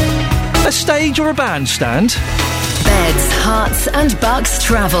 A stage or a bandstand? Beds, hearts and bucks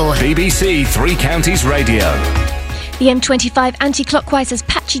travel. BBC Three Counties Radio. The M25 anti-clockwise has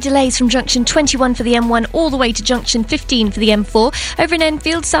patchy delays from junction 21 for the M1 all the way to junction 15 for the M4. Over in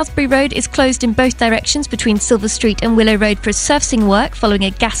Enfield, Southbury Road is closed in both directions between Silver Street and Willow Road for surfacing work following a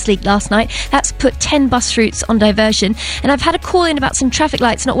gas leak last night. That's put 10 bus routes on diversion. And I've had a call in about some traffic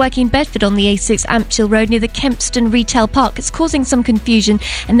lights not working in Bedford on the A6 Ampthill Road near the Kempston Retail Park. It's causing some confusion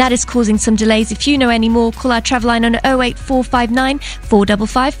and that is causing some delays. If you know any more, call our travel line on 08459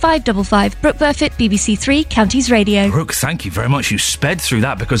 455 555. Brooke Burfitt, BBC Three Counties Radio. Brooke, thank you very much. You sped through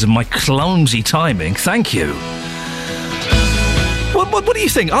that because of my clumsy timing. Thank you. What do you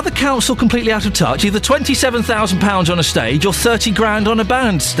think? Are the council completely out of touch? Either £27,000 on a stage or 30 grand on a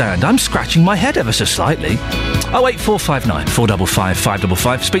bandstand? I'm scratching my head ever so slightly. 08459 455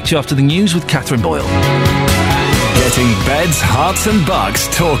 555. Speak to you after the news with Catherine Boyle. Getting beds, hearts and bucks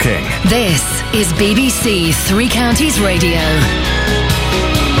talking. This is BBC Three Counties Radio.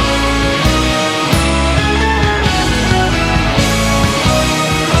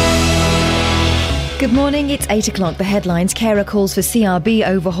 Good morning, it's 8 o'clock. The headlines: carer calls for CRB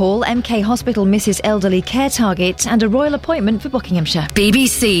overhaul, MK Hospital misses elderly care target, and a royal appointment for Buckinghamshire.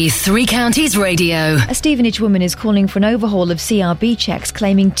 BBC Three Counties Radio. A Stevenage woman is calling for an overhaul of CRB checks,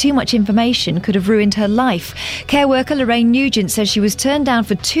 claiming too much information could have ruined her life. Care worker Lorraine Nugent says she was turned down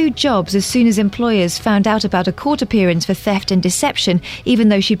for 2 jobs as soon as employers found out about a court appearance for theft and deception, even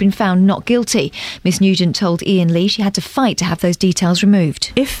though she'd been found not guilty. Miss Nugent told Iain Lee she had to fight to have those details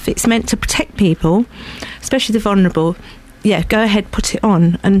removed. If it's meant to protect people, especially the vulnerable, yeah, go ahead, put it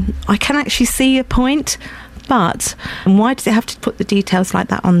on. And I can actually see a point, but why does it have to put the details like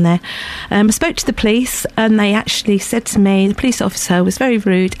that on there? I spoke to the police and they actually said to me, the police officer was very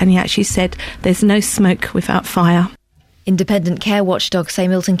rude, and he actually said there's no smoke without fire. Independent care watchdogs say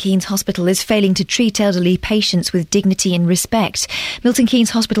Milton Keynes Hospital is failing to treat elderly patients with dignity and respect. Milton Keynes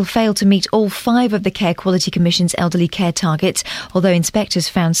Hospital failed to meet all 5 of the Care Quality Commission's elderly care targets, although inspectors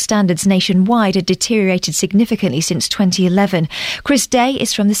found standards nationwide had deteriorated significantly since 2011. Chris Day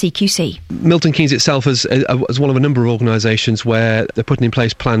is from the CQC. Milton Keynes itself is one of a number of organisations where they're putting in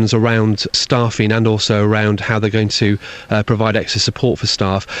place plans around staffing and also around how they're going to provide extra support for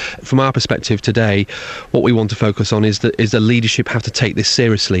staff. From our perspective today, what we want to focus on is the leadership have to take this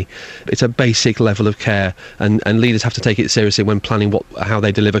seriously. It's a basic level of care, and leaders have to take it seriously when planning how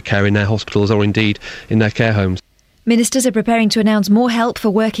they deliver care in their hospitals or indeed in their care homes. Ministers are preparing to announce more help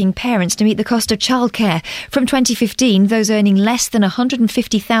for working parents to meet the cost of childcare. From 2015, those earning less than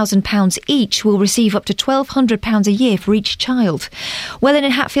 £150,000 each will receive up to £1,200 a year for each child. Welwyn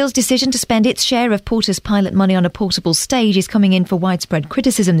and Hatfield's decision to spend its share of Porter's pilot money on a portable stage is coming in for widespread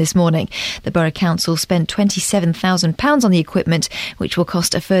criticism this morning. The Borough Council spent £27,000 on the equipment, which will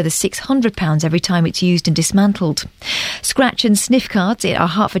cost a further £600 every time it's used and dismantled. Scratch and sniff cards are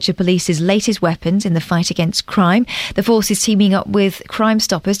Hertfordshire Police's latest weapons in the fight against crime. The force is teaming up with Crime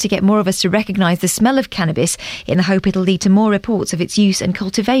Stoppers to get more of us to recognise the smell of cannabis in the hope it'll lead to more reports of its use and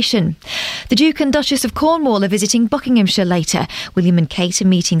cultivation. The Duke and Duchess of Cornwall are visiting Buckinghamshire later. William and Kate are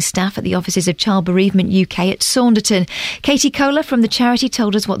meeting staff at the offices of Child Bereavement UK at Saunderton. Katie Kohler from the charity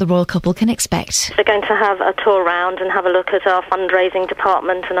told us what the royal couple can expect. They're going to have a tour around and have a look at our fundraising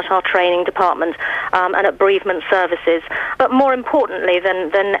department and at our training department and at bereavement services. But more importantly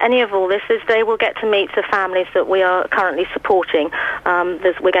than any of all this is they will get to meet the families that we are currently supporting.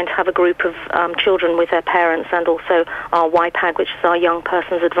 We're going to have a group of children with their parents and also our YPAG, which is our Young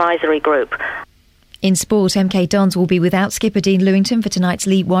Persons Advisory Group. In sport, MK Dons will be without skipper Dean Lewington for tonight's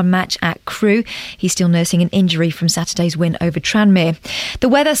League One match at Crewe. He's still nursing an injury from Saturday's win over Tranmere. The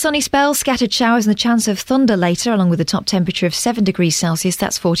weather: sunny spells, scattered showers and the chance of thunder later, along with a top temperature of 7 degrees Celsius,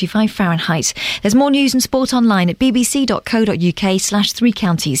 that's 45 Fahrenheit. There's more news and sport online at bbc.co.uk/3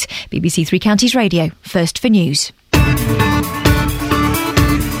 counties. BBC Three Counties Radio, first for news.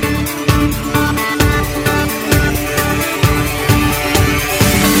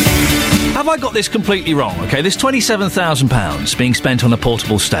 Have I got this completely wrong? Okay, there's £27,000 being spent on a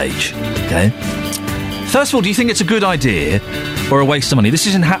portable stage. Okay. First of all, do you think it's a good idea or a waste of money? This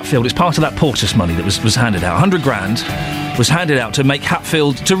is in Hatfield. It's part of that Portus money that was handed out. 100 grand was handed out to make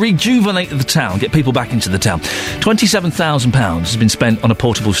Hatfield, to rejuvenate the town, get people back into the town. £27,000 has been spent on a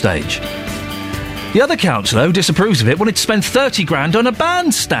portable stage. The other councillor who disapproves of it wanted to spend 30 grand on a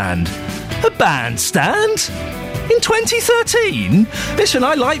bandstand. A bandstand? In 2013? Listen,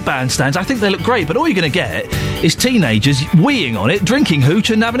 I like bandstands. I think they look great, but all you're going to get is teenagers weeing on it, drinking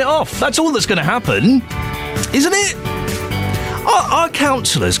hooch and having it off. That's all that's going to happen, isn't it? Are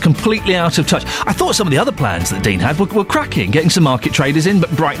councillors completely out of touch? I thought some of the other plans that Dean had were cracking, getting some market traders in,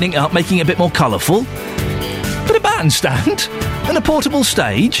 but brightening it up, making it a bit more colourful. But a bandstand and a portable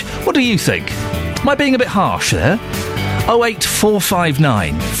stage? What do you think? Am I being a bit harsh there?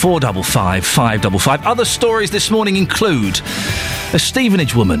 08459 455 555. Other stories this morning include a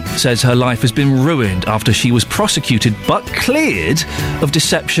Stevenage woman says her life has been ruined after she was prosecuted but cleared of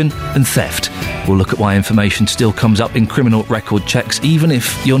deception and theft. We'll look at why information still comes up in criminal record checks even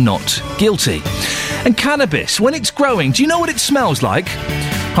if you're not guilty. And cannabis, when it's growing, do you know what it smells like?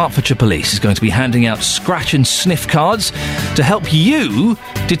 Hertfordshire Police is going to be handing out scratch and sniff cards to help you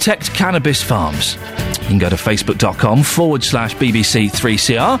detect cannabis farms. You can go to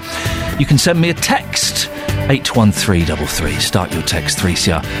facebook.com/BBC3CR. You can send me a text, 81333. Start your text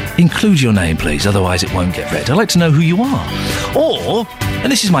 3CR. Include your name, please, otherwise it won't get read. I'd like to know who you are. Or, and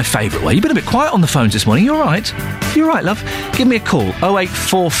this is my favourite way, you've been a bit quiet on the phones this morning. You all right? You all right, love? Give me a call,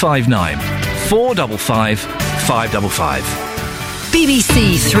 08459 455 555.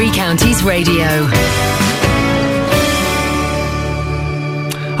 BBC Three Counties Radio.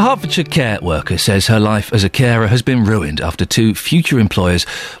 Hertfordshire care worker says her life as a carer has been ruined after 2 future employers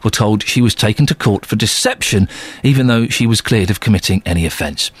were told she was taken to court for deception, even though she was cleared of committing any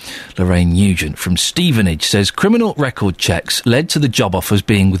offence. Lorraine Nugent from Stevenage says criminal record checks led to the job offers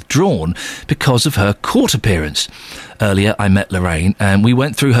being withdrawn because of her court appearance. Earlier, I met Lorraine and we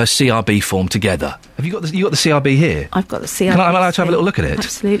went through her CRB form together. Have you got the CRB here? I've got the CRB. Am I allowed to have a little look at it?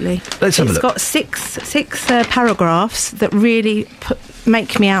 Absolutely. Let's have a look. It's got six paragraphs that really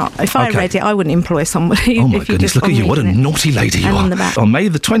make me out. If I read it, I wouldn't employ somebody. Oh my goodness, look at you. What a naughty lady you are. On May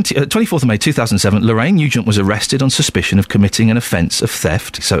the 24th of May 2007, Lorraine Nugent was arrested on suspicion of committing an offence of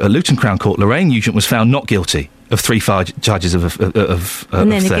theft. So at Luton Crown Court, Lorraine Nugent was found not guilty of 3 charges of and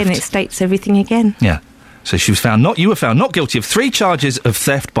then theft. Again, it states everything again. Yeah. So you were found not guilty of 3 charges of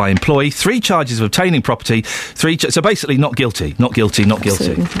theft by employee, 3 charges of obtaining property, so basically not guilty, not guilty, not guilty.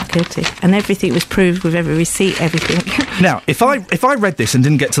 Absolutely not guilty. And everything was proved with every receipt, everything. Now, if I read this and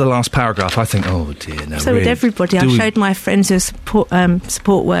didn't get to the last paragraph, I think, oh dear, no. So really, with everybody, I showed my friends who are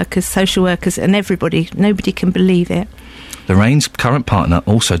support workers, social workers, and everybody. Nobody can believe it. Lorraine's current partner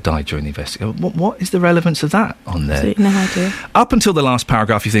also died during the investigation. What is the relevance of that on there? Absolutely no idea. Up until the last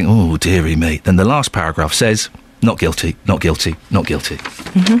paragraph, you think, oh, dearie me. Then the last paragraph says, not guilty, not guilty, not guilty.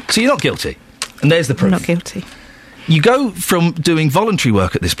 Mm-hmm. So you're not guilty. And there's the proof. I'm not guilty. You go from doing voluntary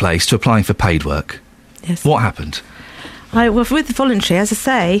work at this place to applying for paid work. Yes. What happened? Well, with the voluntary, as I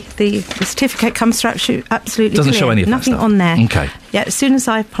say, the certificate comes through absolutely Doesn't clear. show any of Nothing that stuff. on there. Okay. Yeah, as soon as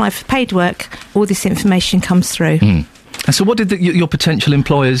I apply for paid work, all this information comes through. Mm. And so what did your potential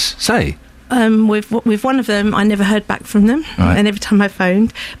employers say? With one of them, I never heard back from them, right. And every time I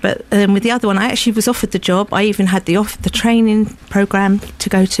phoned. But with the other one, I actually was offered the job. I even had the training programme to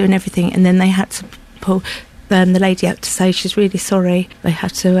go to and everything, and then they had to pull the lady out to say she's really sorry. They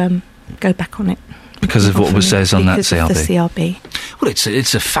had to go back on it. Because of what says on that CRB? Because of the CRB. Well,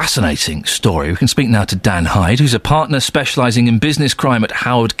 it's a fascinating story. We can speak now to Dan Hyde, who's a partner specialising in business crime at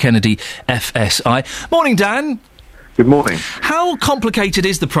Howard Kennedy FSI. Morning, Dan. Good morning. How complicated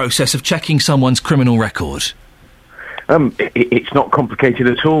is the process of checking someone's criminal record? It's not complicated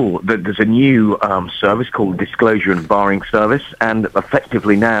at all. There's a new service called Disclosure and Barring Service, and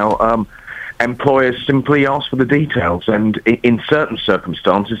effectively now employers simply ask for the details. And in certain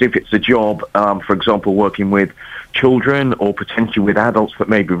circumstances, if it's a job, for example, working with children or potentially with adults that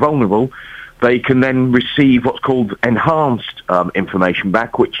may be vulnerable, they can then receive what's called enhanced information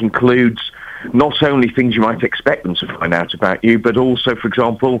back, which includes not only things you might expect them to find out about you, but also, for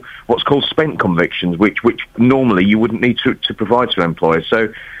example, what's called spent convictions, which normally you wouldn't need to provide to employers.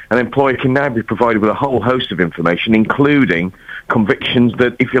 So an employer can now be provided with a whole host of information, including convictions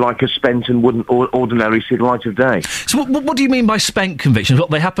that, if you like, are spent and wouldn't ordinarily see the light of day. So what do you mean by spent convictions?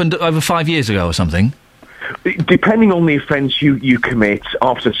 What, they happened over 5 years ago or something? Depending on the offence you commit,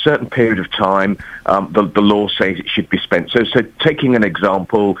 after a certain period of time, the law says it should be spent. So taking an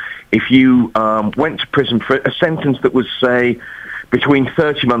example, if you went to prison for a sentence that was, say, between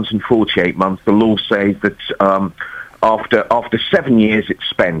 30 months and 48 months, the law says that after 7 years it's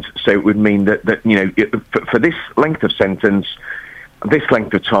spent. So it would mean that for this length of sentence, this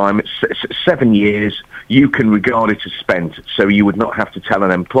length of time, it's 7 years, you can regard it as spent. So you would not have to tell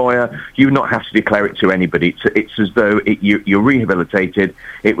an employer, you would not have to declare it to anybody. It's as though you're rehabilitated,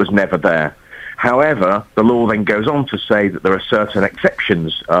 it was never there. However, the law then goes on to say that there are certain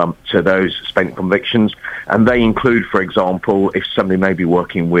exceptions to those spent convictions, and they include, for example, if somebody may be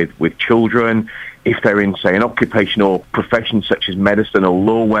working with children, if they're in, say, an occupation or profession such as medicine or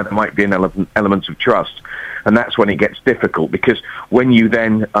law, where there might be an element of trust. And that's when it gets difficult, because when you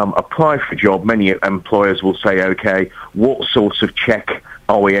then apply for a job, many employers will say, OK, what sorts of check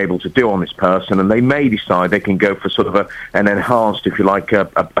are we able to do on this person? And they may decide they can go for sort of an enhanced, if you like,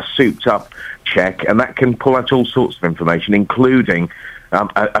 a souped-up check, and that can pull out all sorts of information, including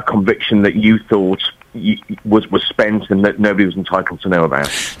a conviction that you thought was spent and that nobody was entitled to know about.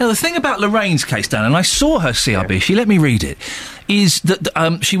 Now, the thing about Lorraine's case, Dan, and I saw her CRB, she let me read it, is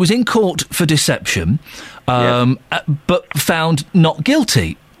that she was in court for deception, but found not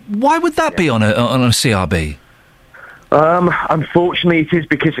guilty. Why would that be on a CRB? Unfortunately, it is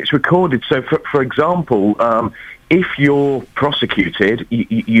because it's recorded. So, for example, if you're prosecuted,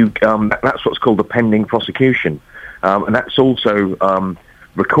 that's what's called a pending prosecution, and that's also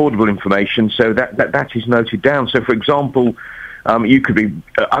recordable information. So that is noted down. So, for example, you could be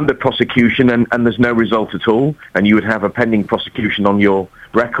under prosecution and there's no result at all, and you would have a pending prosecution on your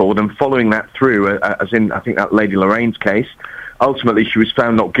record. And following that through, as in I think that Lady Lorraine's case, ultimately she was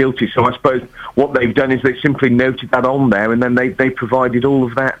found not guilty. So I suppose what they've done is they simply noted that on there, and then they provided all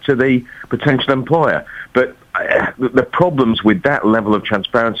of that to the potential employer. But the problems with that level of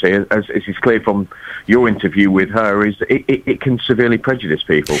transparency, as is clear from your interview with her, is it can severely prejudice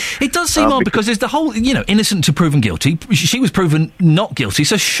people. It does seem odd because there's the whole, innocent to proven guilty. She was proven not guilty,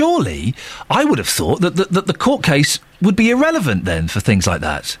 so surely I would have thought that the court case would be irrelevant then for things like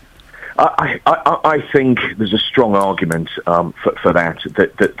that. I think there's a strong argument for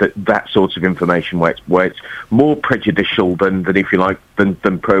that sort of information where it's more prejudicial than if you like than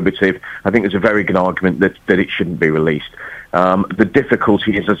probative. I think there's a very good argument that it shouldn't be released. The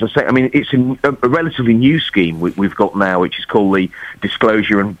difficulty is, as I say, I mean, it's a relatively new scheme we've got now, which is called the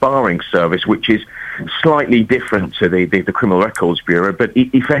Disclosure and Barring Service, which is slightly different to the Criminal Records Bureau, but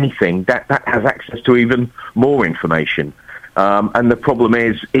if anything, that has access to even more information. And the problem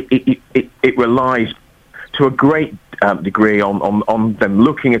is, it relies to a great degree on them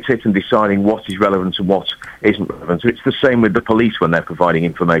looking at it and deciding what is relevant and what isn't relevant. So it's the same with the police when they're providing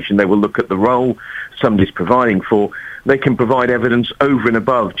information. They will look at the role somebody's providing for. They can provide evidence over and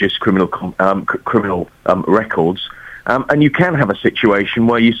above just criminal records. And you can have a situation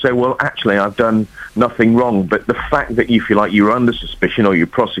where you say, well, actually, I've done nothing wrong, but the fact that you feel like you're under suspicion or you're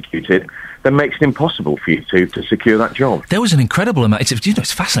prosecuted, then makes it impossible for you to secure that job. There was an incredible amount...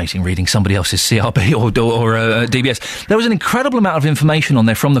 It's fascinating reading somebody else's CRB or DBS. There was an incredible amount of information on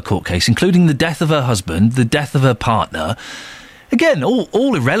there from the court case, including the death of her husband, the death of her partner. Again,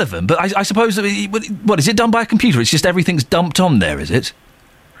 all irrelevant, but I suppose... What, is it done by a computer? It's just everything's dumped on there, is it?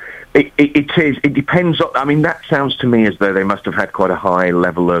 It is. It depends on... I mean, that sounds to me as though they must have had quite a high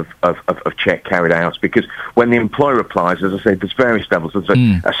level of check carried out, because when the employer applies, as I said, there's various levels. There's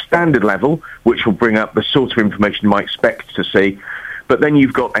a standard level, which will bring up the sort of information you might expect to see, but then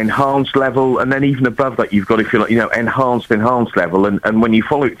you've got enhanced level, and then even above that you've got, if you like, enhanced level, and when you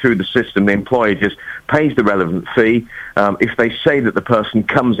follow it through the system, the employer just pays the relevant fee. If they say that the person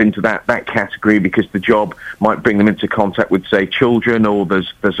comes into that category because the job might bring them into contact with, say, children, or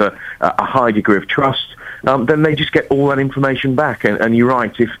there's a high degree of trust, then they just get all that information back. And you're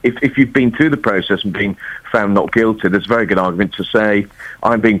right, if you've been through the process and been found not guilty, there's a very good argument to say,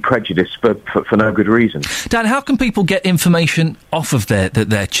 I'm being prejudiced for no good reason. Dan, how can people get information off of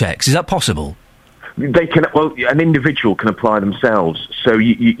their checks? Is that possible? They can. Well, an individual can apply themselves. So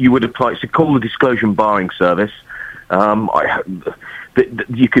you would apply. It's called the Disclosure and Barring Service.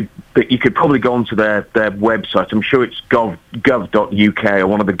 You could probably go onto their website. I'm sure it's gov.uk or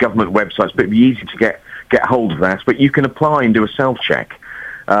one of the government websites, but it'd be easy to get hold of that. But you can apply and do a self-check.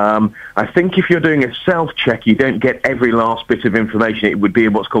 I think if you're doing a self-check, you don't get every last bit of information. It would be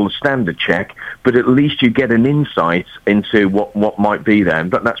what's called a standard check, but at least you get an insight into what might be there.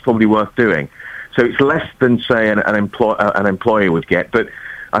 But that's probably worth doing. So it's less than, say, an employer would get, but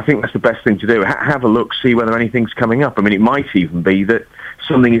I think that's the best thing to do. Have a look, see whether anything's coming up. I mean, it might even be that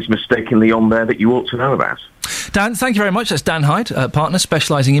something is mistakenly on there that you ought to know about. Dan, thank you very much. That's Dan Hyde, partner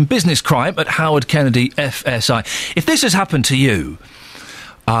specialising in business crime at Howard Kennedy FSI. If this has happened to you,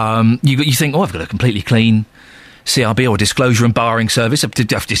 you think, I've got a completely clean CRB or Disclosure and Barring Service.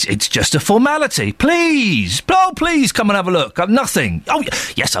 It's just a formality. Please come and have a look. I've nothing. Oh,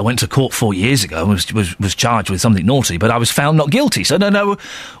 yes, I went to court 4 years ago and was charged with something naughty, but I was found not guilty. So no.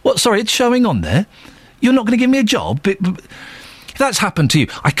 What? Sorry, it's showing on there. You're not going to give me a job? But if that's happened to you,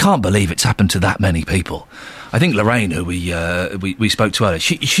 I can't believe it's happened to that many people. I think Lorraine, who we spoke to earlier,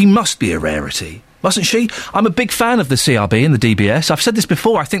 she must be a rarity. Mustn't she? I'm a big fan of the CRB and the DBS. I've said this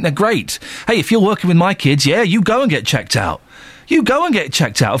before, I think they're great. Hey, if you're working with my kids, you go and get checked out. You go and get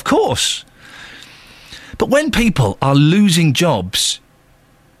checked out, of course. But when people are losing jobs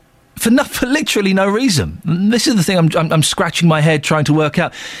for literally no reason, this is the thing I'm scratching my head trying to work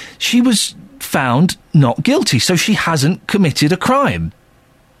out. She was found not guilty, so she hasn't committed a crime.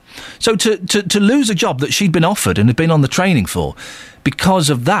 So to lose a job that she'd been offered and had been on the training for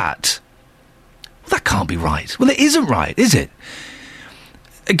because of that... That can't be right. Well, it isn't right, is it?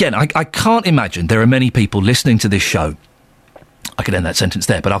 Again, I can't imagine there are many people listening to this show. I could end that sentence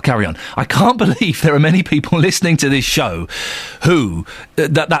there, but I'll carry on. I can't believe there are many people listening to this show who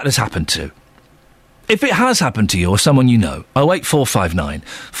that has happened to. If it has happened to you or someone you know, 08459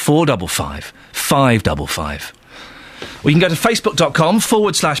 455 555. Or you can go to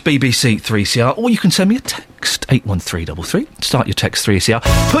facebook.com/BBC3CR, or you can send me a text, 81333. Start your text 3CR.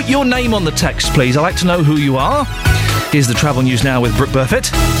 Put your name on the text, please. I'd like to know who you are. Here's the travel news now with Brooke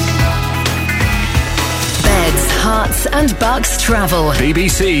Burfitt. Beds, Hearts and Bucks travel.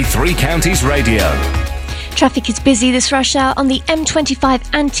 BBC Three Counties Radio. Traffic is busy this rush hour on the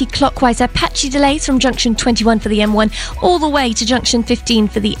M25 anti-clockwise. Patchy delays from junction 21 for the M1 all the way to junction 15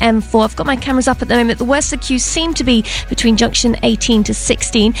 for the M4. I've got my cameras up at the moment. The worst of the queues seem to be between junction 18 to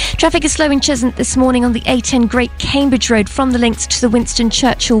 16. Traffic is slow in Cheshunt this morning on the A10 Great Cambridge Road from the links to the Winston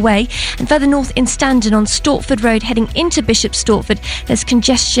Churchill Way. And further north in Standon on Stortford Road heading into Bishop Stortford, there's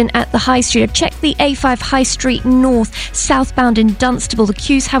congestion at the High Street. I've checked the A5 High Street North southbound in Dunstable. The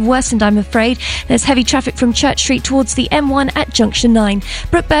queues have worsened, I'm afraid. There's heavy traffic from Church Street towards the M1 at junction 9.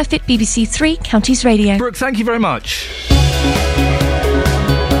 Brooke Burfitt, BBC 3 Counties Radio. Brooke, thank you very much.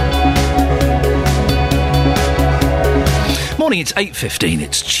 Morning, it's 8:15.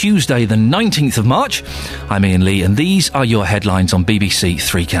 It's Tuesday the 19th of March. I'm Iain Lee and these are your headlines on BBC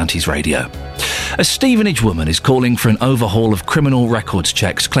 3 Counties Radio. A Stevenage woman is calling for an overhaul of criminal records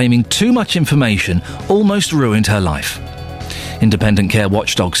checks, claiming too much information almost ruined her life. Independent care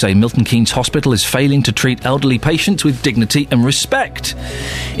watchdogs say Milton Keynes Hospital is failing to treat elderly patients with dignity and respect.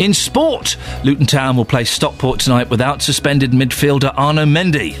 In sport, Luton Town will play Stockport tonight without suspended midfielder Arno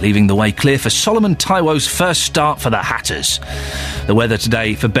Mendy, leaving the way clear for Solomon Taiwo's first start for the Hatters. The weather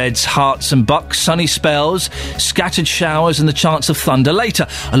today for Beds, Herts and Bucks, sunny spells, scattered showers and the chance of thunder later,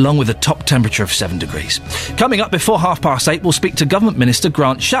 along with a top temperature of 7 degrees. Coming up before 8:30, we'll speak to Government Minister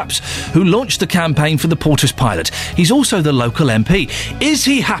Grant Shapps, who launched the campaign for the Porters pilot. He's also the local MP. Is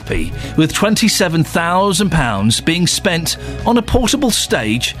he happy with £27,000 being spent on a portable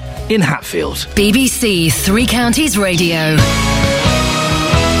stage in Hatfield? BBC 3 Counties Radio.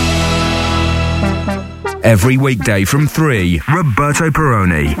 Every weekday from 3, Roberto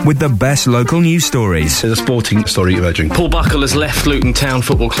Perrone with the best local news stories. There's a sporting story emerging. Paul Buckle has left Luton Town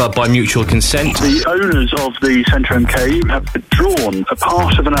Football Club by mutual consent. The owners of the Centre MK have withdrawn a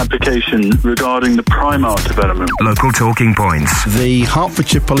part of an application regarding the Primark development. Local talking points. The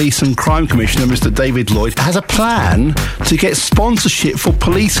Hertfordshire Police and Crime Commissioner, Mr David Lloyd, has a plan to get sponsorship for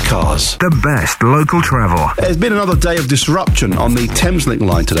police cars. The best local travel. There's been another day of disruption on the Thameslink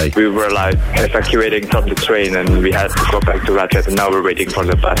line today. We were evacuating from the train and we had to go back to Ratchet and now we're waiting for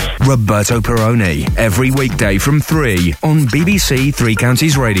the bus. Roberto Perrone, every weekday from 3 on BBC 3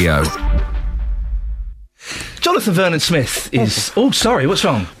 Counties Radio. Jonathan Vernon-Smith is... Oh, sorry, what's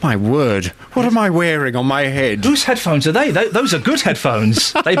wrong? My word, what am I wearing on my head? Whose headphones are they? Those are good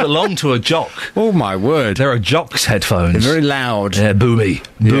headphones. They belong to a jock. Oh, my word. They're a jock's headphones. They're very loud. Yeah, boomy.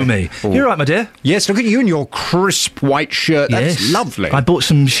 Boomy. Oh. You all right, my dear? Yes, look at you in your crisp white shirt. That's yes. lovely. I bought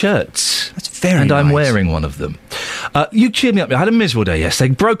some shirts. That's very and nice. I'm wearing one of them. You cheered me up. I had a miserable day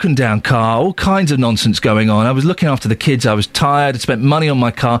yesterday. Broken down car, all kinds of nonsense going on. I was looking after the kids. I was tired. I'd spent money on my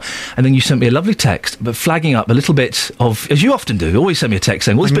car. And then you sent me a lovely text, but flagging up a little bit of, as you often do, always send me a text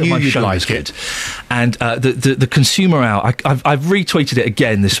saying, well, this bit of my show was good. And the Consumer Hour, I've retweeted it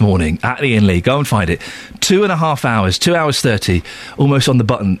again this morning at Iain Lee. Go and find it. 2.5 hours, 2 hours 30, almost on the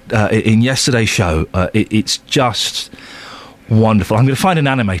button in yesterday's show. It's just... wonderful. I'm going to find an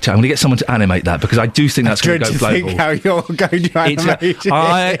animator. I'm going to get someone to animate that because I do think that's going to go global. Think how you're going to animate it.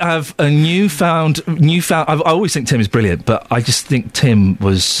 I have a newfound. I always think Tim is brilliant, but I just think Tim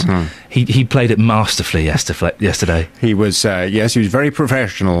was. He played it masterfully yesterday. He was. Yes, he was very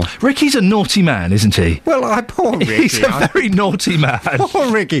professional. Ricky's a naughty man, isn't he? Well, poor Ricky. He's a very naughty man. Poor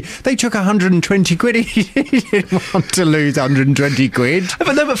Ricky. They took 120 quid. He didn't want to lose 120 quid.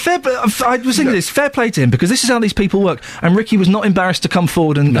 But I was thinking this. Fair play to him because this is how these people work. And Ricky was not embarrassed to come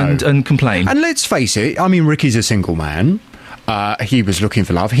forward and complain. And let's face it, I mean, Ricky's a single man. He was looking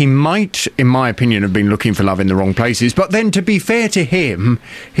for love. He might, in my opinion, have been looking for love in the wrong places. But then, to be fair to him,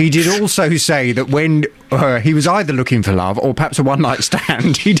 he did also say that when he was either looking for love or perhaps a one-night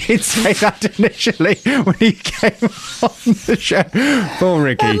stand, he did say that initially when he came on the show. Poor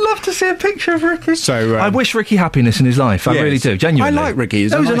Ricky. I'd love to see a picture of Ricky. So I wish Ricky happiness in his life. I really do, genuinely. I like Ricky.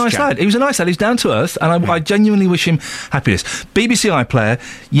 He was a nice lad. He was a nice lad. He's down to earth, and I genuinely wish him happiness. BBC iPlayer,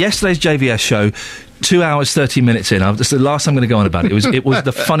 yesterday's JVS show. 2 hours, 30 minutes in. That's the last I'm going to go on about it. It was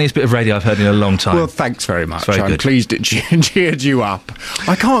the funniest bit of radio I've heard in a long time. Well, thanks very much. I'm good. Pleased it cheered you up.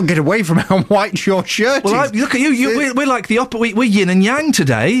 I can't get away from how white your shirt is. Well, look at you. We're like the opposite. We're yin and yang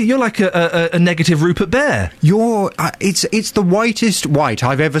today. You're like a negative Rupert Bear. It's the whitest white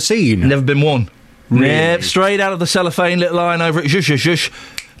I've ever seen. Never been worn. Really? Yep, straight out of the cellophane little line over it. Shush, shush, shush.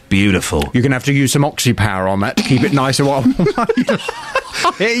 Beautiful. You're going to have to use some oxy power on that to keep it nice and warm.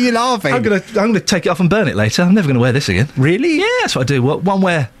 Are you laughing? I'm gonna take it off and burn it later. I'm never gonna wear this again. Really? Yeah, that's what I do. One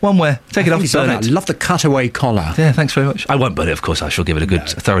wear. Take it off and burn it. I love the cutaway collar. Yeah, thanks very much. I won't burn it, of course. I shall give it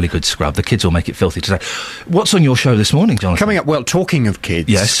a thoroughly good scrub. The kids will make it filthy today. What's on your show this morning, Jonathan? Coming up, well, talking of kids.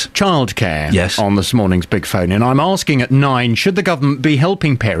 Yes. Childcare. Yes. On this morning's Big Phone. And I'm asking at 9, should the government be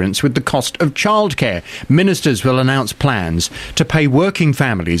helping parents with the cost of childcare? Ministers will announce plans to pay working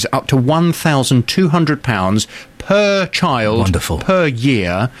families up to £1,200 per child per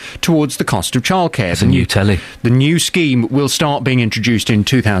year towards the cost of childcare. That's a new telly. The new scheme will start being introduced in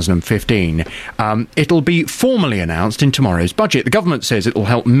 2015. It'll be formally announced in tomorrow's budget. The government says it will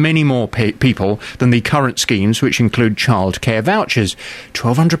help many more people than the current schemes, which include childcare vouchers.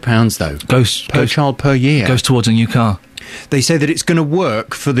 £1,200 though goes per child per year. Goes towards a new car. They say that it's going to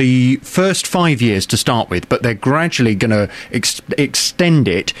work for the first 5 years to start with, but they're gradually going to extend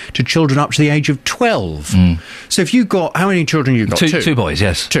it to children up to the age of 12. So if you've got... How many children you've got? Two boys,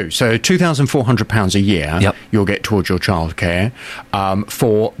 yes. Two. So £2,400 a year you'll get towards your childcare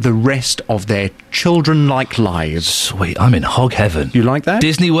for the rest of their children-like lives. Sweet. I'm in hog heaven. You like that?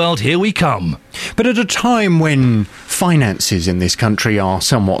 Disney World, here we come. But at a time when finances in this country are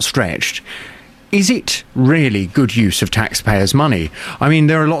somewhat stretched, is it really good use of taxpayers' money? I mean,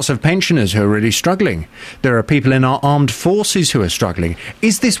 there are lots of pensioners who are really struggling. There are people in our armed forces who are struggling.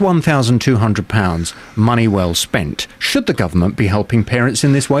 Is this £1,200 money well spent? Should the government be helping parents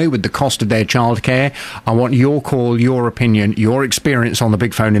in this way with the cost of their childcare? I want your call, your opinion, your experience on the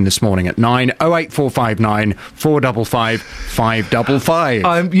Big Phone in this morning at 9 08459 455 555.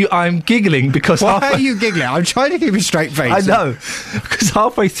 I'm giggling because... Why are you giggling? I'm trying to keep a straight face. I know. Because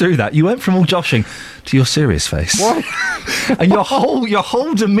halfway through that, you went from all joshing to your serious face. What? And your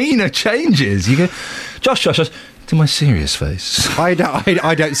whole demeanour changes. You go, Josh, to my serious face. I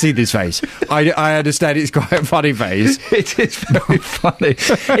don't see this face. I understand it's quite a funny face. It is very funny.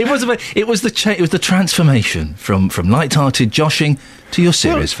 It was the transformation from light-hearted joshing to your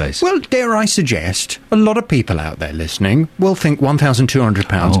serious face. Well, dare I suggest, a lot of people out there listening will think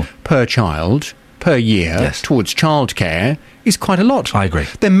 £1,200 per child per year towards childcare is quite a lot. I agree.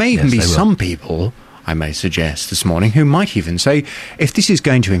 There may even be some people, I may suggest this morning, who might even say, if this is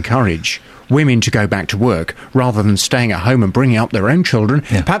going to encourage women to go back to work rather than staying at home and bringing up their own children,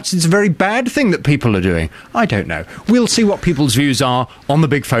 perhaps it's a very bad thing that people are doing. I don't know. We'll see what people's views are on the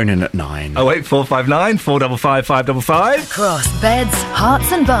Big Phone in at 9. 08459 455 555. Across beds,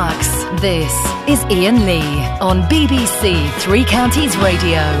 hearts and bucks, this is Iain Lee on BBC Three Counties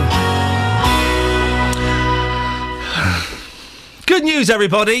Radio. Good news,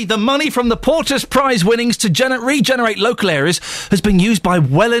 everybody. The money from the Porter's Prize winnings to regenerate local areas has been used by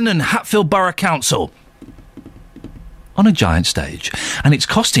Welwyn and Hatfield Borough Council on a giant stage, and it's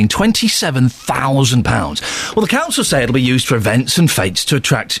costing £27,000. Well, the council say it'll be used for events and fetes to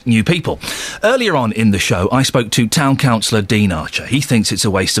attract new people. Earlier on in the show, I spoke to Town Councillor Dean Archer. He thinks it's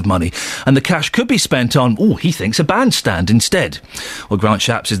a waste of money, and the cash could be spent on, he thinks, a bandstand instead. Well, Grant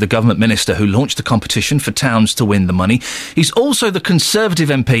Shapps is the government minister who launched the competition for towns to win the money. He's also the Conservative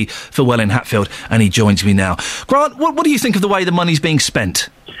MP for Welwyn Hatfield, and he joins me now. Grant, what do you think of the way the money's being spent?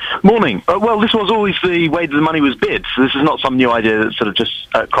 Morning. Well, this was always the way that the money was bid, so this is not some new idea that sort of just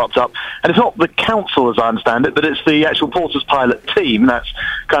cropped up. And it's not the council, as I understand it, but it's the actual Porter's Pilot team. That's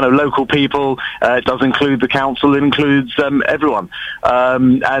kind of local people. It does include the council. It includes everyone.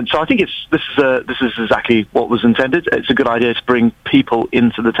 And so I think this is exactly what was intended. It's a good idea to bring people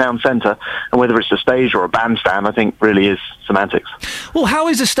into the town centre, and whether it's a stage or a bandstand, I think really is semantics. Well, how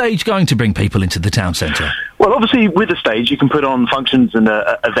is a stage going to bring people into the town centre? Well, obviously, with a stage, you can put on functions and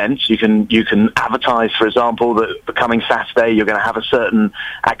events. You can advertise, for example, that the coming Saturday you're going to have a certain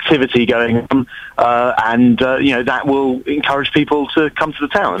activity going on, and that will encourage people to come to the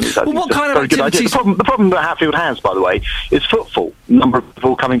town. Well, what kind of activities? The problem that Hatfield has, by the way, is footfall. Number of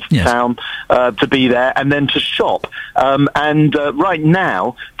people coming to town to be there and then to shop. And right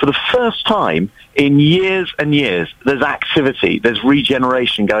now, for the first time in years and years, there's activity, there's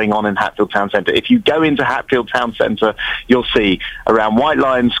regeneration going on in Hatfield Town Centre. If you go into Hatfield Town Centre, you'll see around White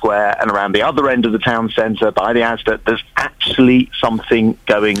Lion Square and around the other end of the town centre by the Asda, there's actually something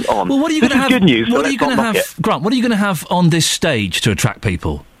going on. Well, what are you going to have? Good news. What are you going to have, Grant? What are you going to have on this stage to attract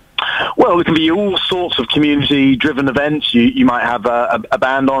people? Well, it can be all sorts of community-driven events. You might have a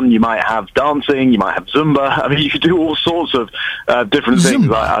band on, you might have dancing, you might have Zumba. I mean, you could do all sorts of different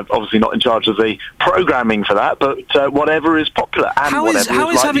things. I'm obviously not in charge of the programming for that, but whatever is popular. And how is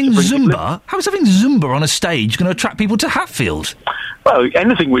having Zumba on a stage going to attract people to Hatfield? Well,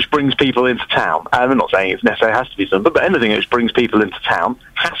 anything which brings people into town, I'm not saying it necessarily has to be something, but anything which brings people into town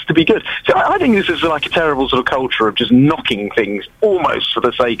has to be good. So I think this is like a terrible sort of culture of just knocking things almost for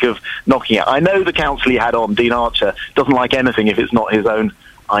the sake of knocking it. I know the councillor he had on, Dean Archer, doesn't like anything if it's not his own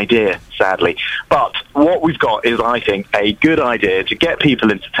idea, sadly. But what we've got is, I think, a good idea to get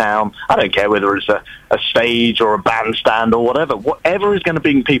people into town. I don't care whether it's a stage or a bandstand or whatever is going to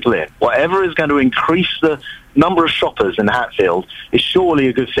bring people in, whatever is going to increase the number of shoppers in Hatfield is surely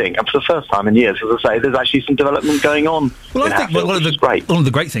a good thing. And for the first time in years, as I say, there's actually some development going on. Well, I think one of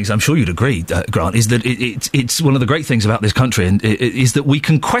the great things, I'm sure you'd agree, Grant, is that it's one of the great things about this country, and is that we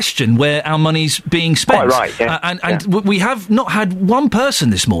can question where our money's being spent. Quite right, yeah. And we have not had one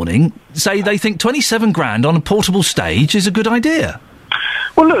person this morning say they think 27 grand on a portable stage is a good idea.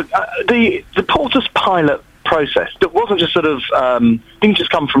 Well, look, the Porter's pilot process, that wasn't just sort of, didn't just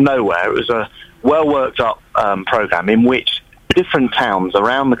come from nowhere. It was a well-worked-up programme in which different towns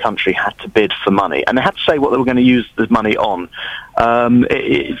around the country had to bid for money, and they had to say what they were going to use the money on.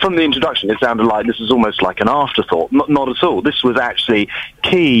 From the introduction, it sounded like this was almost like an afterthought. Not at all. This was actually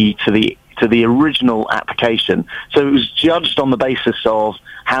key to the original application. So it was judged on the basis of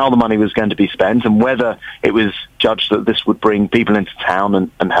how the money was going to be spent and whether it was judged that this would bring people into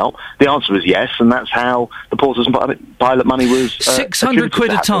town and help. The answer was yes, and that's how the Porters pilot money was 600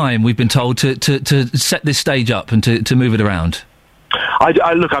 quid a time, we've been told, to set this stage up and to move it around.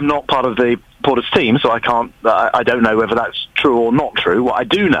 Look, I'm not part of the Porters team, so I don't know whether that's true or not true. What I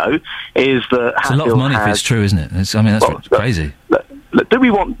do know is that it's a lot of money if it's true, isn't it? That's crazy. Look,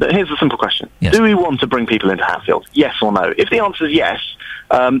 here's a simple question. Yes. Do we want to bring people into Hatfield? Yes or no? If the answer is yes,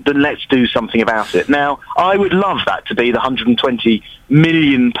 then let's do something about it. Now, I would love that to be the £120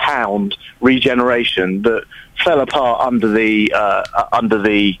 million regeneration that fell apart under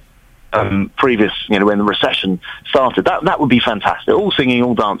the previous, when the recession started. That would be fantastic. All singing,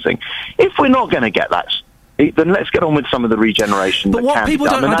 all dancing. If we're not going to get that, then let's get on with some of the regeneration. But what people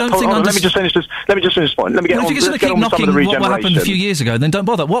don't, let me just finish this point. Let me get on. If you're going to keep knocking what happened a few years ago, then don't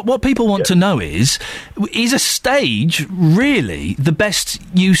bother. What people want to know is a stage really the best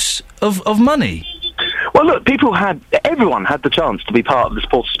use of money? Well, look, everyone had the chance to be part of this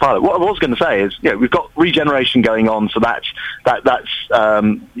Porters pilot. What I was going to say is, we've got regeneration going on, so that's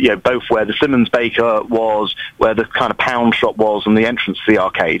both where the Simmons Baker was, where the kind of pound shop was, and the entrance to the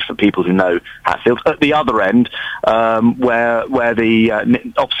arcade for people who know Hatfield. At the other end, where the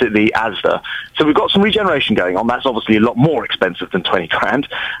opposite the Asda. So we've got some regeneration going on. That's obviously a lot more expensive than 20 grand.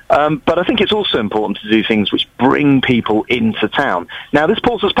 But I think it's also important to do things which bring people into town. Now, this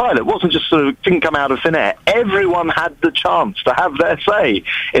Porters pilot didn't come out of thin air. Everyone had the chance to have their say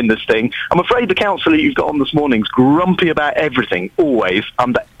in this thing. I'm afraid the councillor you've got on this morning's grumpy about everything, always,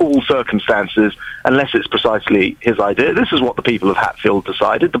 under all circumstances, unless it's precisely his idea. This is what the people of Hatfield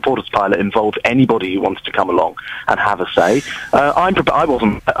decided. The Porters pilot involved anybody who wanted to come along and have a say. I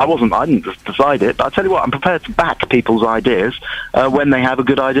didn't decide it, but I'll tell you what, I'm prepared to back people's ideas when they have a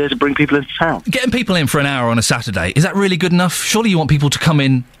good idea to bring people into town. Getting people in for an hour on a Saturday, is that really good enough? Surely you want people to come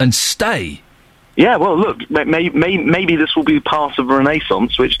in and stay. Yeah, well, look, maybe this will be part of a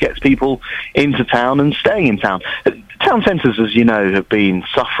renaissance which gets people into town and staying in town. Town centres, as you know, have been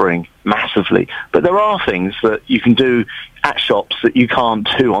suffering massively, but there are things that you can do at shops that you can't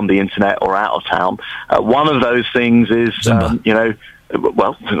do on the internet or out of town. One of those things is,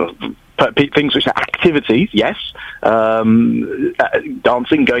 things which are activities, yes.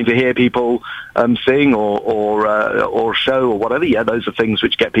 Dancing, going to hear people sing or show or whatever. Yeah, those are things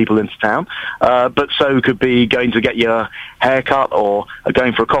which get people into town. But so could be going to get your hair cut or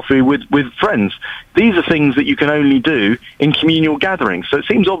going for a coffee with friends. These are things that you can only do in communal gatherings. So it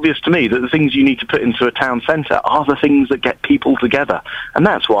seems obvious to me that the things you need to put into a town centre are the things that get people together. And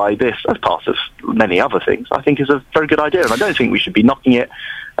that's why this, as part of many other things, I think is a very good idea. And I don't think we should be knocking it.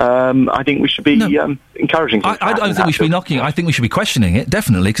 I think we should be encouraging things. I don't think we should be knocking it. I think we should be questioning it,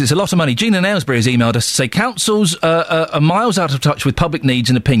 definitely, because it's a lot of money. Gina Nailsbury has emailed us to say councils are miles out of touch with public needs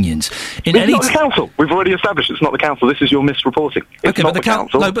and opinions. It's not the council. We've already established it's not the council. This is your misreporting. It's not the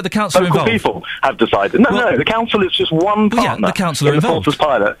council. No, but the council Local involved. People have decided. No, the council is just one partner. The council are in the involved. Porters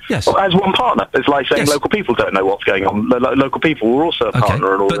pilot. Yes. Well, as one partner. It's like saying local people don't know what's going on. Local people are also a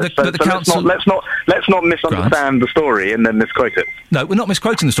partner in all this. But the council... let's not misunderstand the story and then misquote it. No, we're not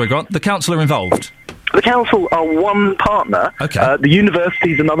misquoting the story, Grant. The council are involved. The council are one partner. Okay. The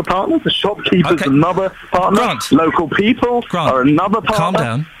university's another partner. The shopkeeper's another partner. Grant. Local people are another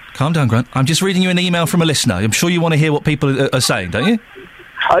partner. Calm down, Grant. I'm just reading you an email from a listener. I'm sure you want to hear what people are saying, don't you?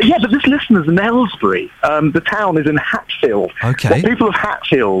 Yeah, but this listener's in Aylesbury. The town is in Hatfield. Okay. What people of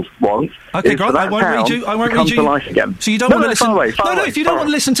Hatfield want Okay, is Grant, for I that won't town read you. I won't to read come you. to life again. So you don't No, want to no, listen. far away, far no, away, if you far don't want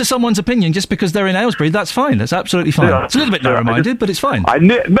to away. listen to someone's opinion just because they're in Aylesbury, that's fine. That's absolutely fine. Yeah. It's a little bit narrow-minded, but it's fine.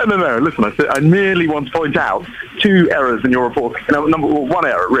 No. Listen, I merely want to point out two errors in your report. One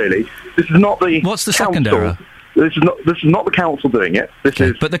error, really. This is not the. What's the council. second error? This is not the council doing it. This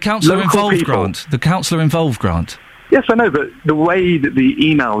is. But the councillor local involved, people. Grant. The councillor involved, Grant. Yes, I know, but the way that the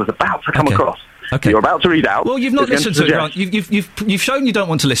email is about to come across. Okay. You're about to read out. Well, you've not is listened going to it, Grant. You've shown you don't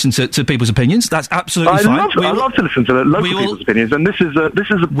want to listen to people's opinions. That's absolutely fine. I love to listen to local people's opinions, and this is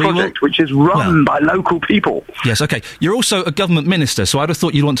a project which is run by local people. Yes, okay. You're also a government minister, so I'd have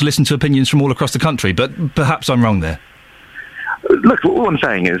thought you'd want to listen to opinions from all across the country, but perhaps I'm wrong there. Look, all I'm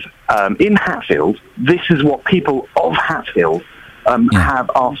saying is, in Hatfield, this is what people of Hatfield have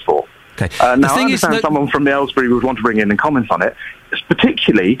asked for. Okay. Now, I understand someone from Aylesbury would want to bring in and comment on it,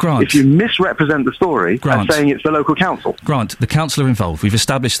 particularly if you misrepresent the story and saying it's the local council. Grant, the councillor involved, we've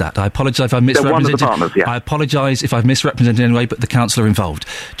established that. I apologise if I've They're one of the misrepresented. partners, yeah. I apologise if I've misrepresented in any way, but the councillor involved.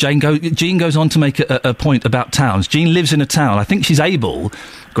 Jean goes on to make a point about towns. Jean lives in a town. I think she's able,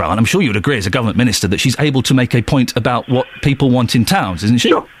 Grant, I'm sure you would agree as a government minister, that she's able to make a point about what people want in towns, isn't she?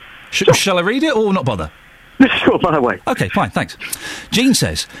 Sure. Shall I read it or not bother? Sure, by the way. OK, fine, thanks. Jean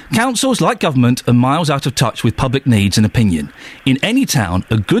says, councils, like government, are miles out of touch with public needs and opinion. In any town,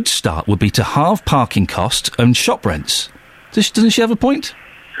 a good start would be to halve parking costs and shop rents. Doesn't she have a point?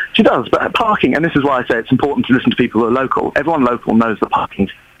 She does, but parking, and this is why I say it's important to listen to people who are local. Everyone local knows that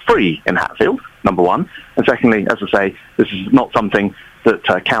parking's free in Hatfield, number one. And secondly, as I say, this is not something that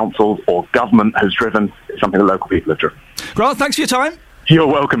councils or government has driven. It's something that local people have driven. Grant, thanks for your time. You're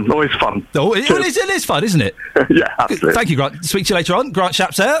welcome. Always fun. Oh, it is fun, isn't it? Yeah, absolutely. Thank you, Grant. Speak to you later on. Grant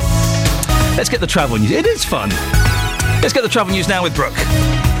Shapps there. Let's get the travel news. It is fun. Let's get the travel news now with Brooke.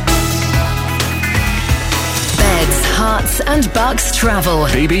 Beds, Hearts and Bucks travel.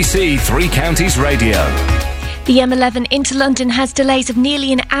 BBC Three Counties Radio. The M11 into London has delays of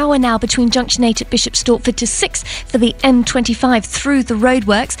nearly an hour now between Junction 8 at Bishop Stortford to 6 for the M25 through the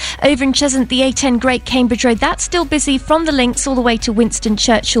roadworks. Over in Cheshunt, the A10 Great Cambridge Road, that's still busy from the links all the way to Winston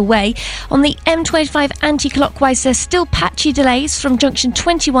Churchill Way. On the M25 anti-clockwise, there's still patchy delays from Junction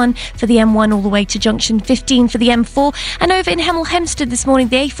 21 for the M1 all the way to Junction 15 for the M4. And over in Hemel Hempstead this morning,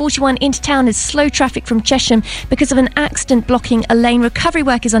 the A41 into town is slow traffic from Chesham because of an accident blocking a lane. Recovery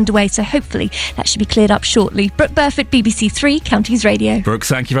work is underway, so hopefully that should be cleared up shortly. Brooke Burford, BBC Three Counties Radio. Brooke,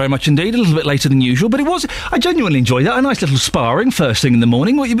 thank you very much indeed. A little bit later than usual, but I genuinely enjoyed that. A nice little sparring first thing in the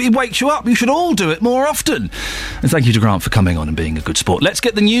morning. It wakes you up. You should all do it more often. And thank you to Grant for coming on and being a good sport. Let's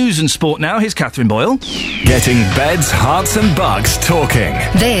get the news and sport now. Here's Catherine Boyle. Getting beds, hearts and bucks talking.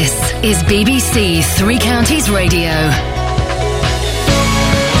 This is BBC Three Counties Radio.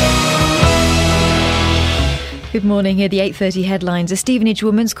 Good morning. Here are the 8:30 headlines. A Stevenage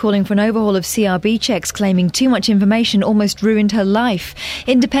woman's calling for an overhaul of CRB checks, claiming too much information almost ruined her life.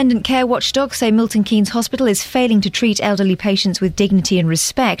 Independent care watchdogs say Milton Keynes Hospital is failing to treat elderly patients with dignity and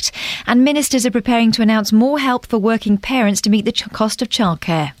respect. And ministers are preparing to announce more help for working parents to meet the cost of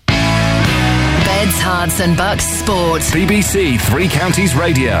childcare. Beds, Hearts and Bucks Sport. BBC Three Counties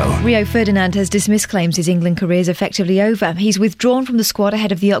Radio. Rio Ferdinand has dismissed claims his England career is effectively over. He's withdrawn from the squad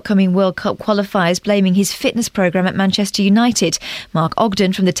ahead of the upcoming World Cup qualifiers, blaming his fitness programme at Manchester United. Mark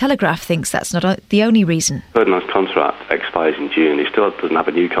Ogden from The Telegraph thinks that's not the only reason. Ferdinand's contract expires in June. He still doesn't have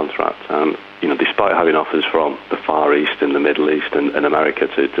a new contract. And, despite having offers from the Far East and the Middle East and America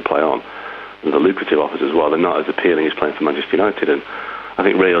to play on, and the lucrative offers as well, they're not as appealing as playing for Manchester United. And I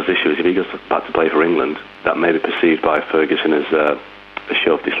think Rio's issue is if he goes back to play for England, that may be perceived by Ferguson as a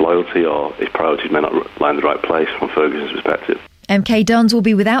show of disloyalty, or his priorities may not lie in the right place from Ferguson's perspective. MK Dons will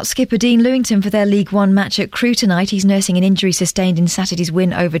be without skipper Dean Lewington for their League One match at Crewe tonight. He's nursing an injury sustained in Saturday's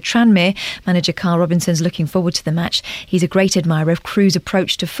win over Tranmere. Manager Carl Robinson's looking forward to the match. He's a great admirer of Crewe's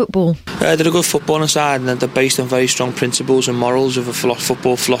approach to football. They're a good footballing side, and they're based on very strong principles and morals of a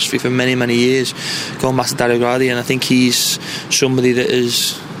football philosophy for many, many years, going back to Dario Gradi, and I think he's somebody that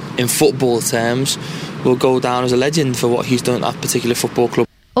is, in football terms, will go down as a legend for what he's done at that particular football club.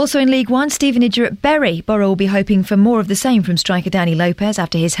 Also in League One, Stevenage are at Bury. Borough will be hoping for more of the same from striker Danny Lopez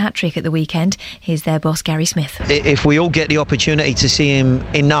after his hat-trick at the weekend. Here's their boss, Gary Smith. If we all get the opportunity to see him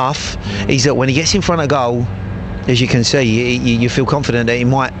enough, is that when he gets in front of goal, as you can see, you feel confident that he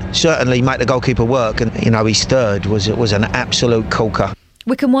might certainly make the goalkeeper work. And, his third was an absolute corker.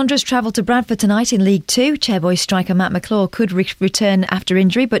 Wycombe Wanderers travel to Bradford tonight in League 2. Chairboy striker Matt McClure could return after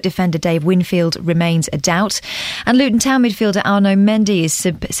injury, but defender Dave Winfield remains a doubt. And Luton Town midfielder Arnaud Mendy is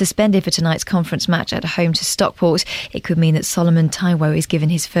suspended for tonight's conference match at home to Stockport. It could mean that Solomon Taiwo is given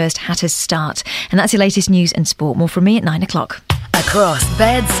his first Hatters start. And that's your latest news and sport. More from me at 9 o'clock. Across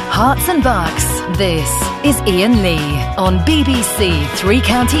beds, hearts and bucks, this is Iain Lee on BBC Three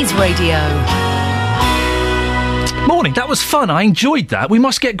Counties Radio. Morning, that was fun. I enjoyed that. We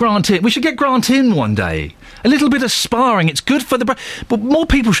must get Grant in. We should get Grant in one day. A little bit of sparring. It's good for the brain. But more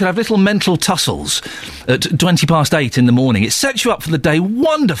people should have little mental tussles at 8:20 in the morning. It sets you up for the day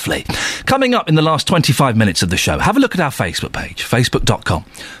wonderfully. Coming up in the last 25 minutes of the show, have a look at our Facebook page,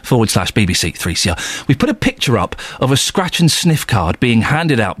 facebook.com/BBC3CR. We've put a picture up of a scratch and sniff card being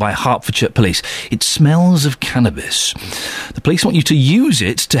handed out by Hertfordshire Police. It smells of cannabis. The police want you to use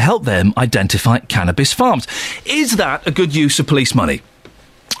it to help them identify cannabis farms. Is that a good use of police money?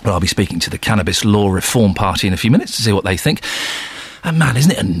 Well, I'll be speaking to the Cannabis Law Reform Party in a few minutes to see what they think. And man,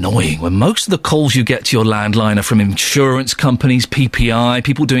 isn't it annoying when most of the calls you get to your landline are from insurance companies, PPI,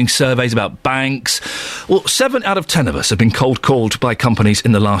 people doing surveys about banks? Well, 7 out of 10 of us have been cold called by companies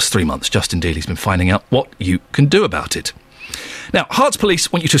in the last 3 months. Justin Dealey's been finding out what you can do about it. Now, Herts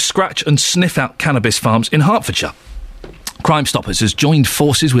Police want you to scratch and sniff out cannabis farms in Hertfordshire. Crime Stoppers has joined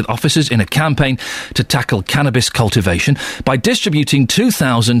forces with officers in a campaign to tackle cannabis cultivation by distributing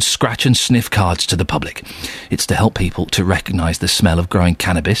 2,000 scratch and sniff cards to the public. It's to help people to recognise the smell of growing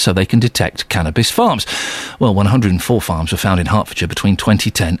cannabis so they can detect cannabis farms. Well, 104 farms were found in Hertfordshire between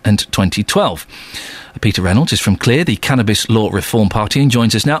 2010 and 2012. Peter Reynolds is from Clear, the Cannabis Law Reform Party, and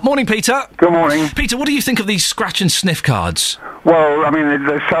joins us now. Morning, Peter. Good morning. Peter, what do you think of these scratch and sniff cards? Well, I mean,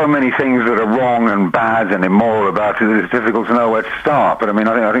 there's so many things that are wrong and bad and immoral about it that it's difficult to know where to start. But I mean,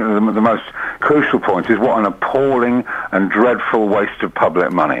 I think the most crucial point is what an appalling and dreadful waste of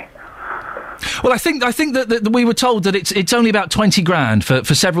public money. Well, I think that we were told that it's only about 20 grand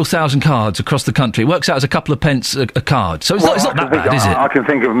for several thousand cards across the country. It works out as a couple of pence a card. So it's not that bad, is it? I can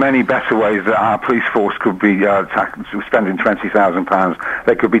think of many better ways that our police force could be spending £20,000.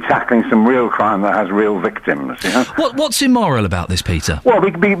 They could be tackling some real crime that has real victims. You know? What's immoral about this, Peter? Well,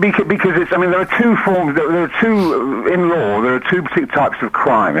 because it's. I mean, there are two forms. There are two in law. There are two types of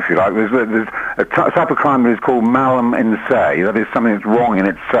crime, if you like. There's a type of crime that is called malum in se. That is something that's wrong in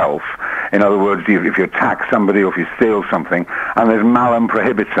itself. In other words, if you attack somebody or if you steal something, and there's malum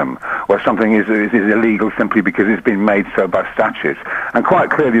prohibitum, where something is illegal simply because it's been made so by statute. And quite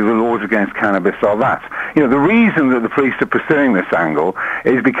clearly the laws against cannabis are that. You know, the reason that the police are pursuing this angle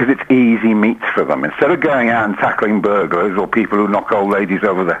is because it's easy meat for them. Instead of going out and tackling burglars or people who knock old ladies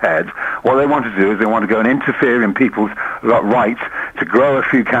over the head, what they want to do is they want to go and interfere in people's right to grow a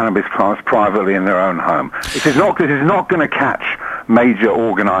few cannabis plants privately in their own home. This is not going to catch major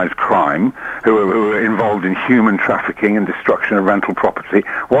organised crime who are involved in human trafficking and destruction of rental property.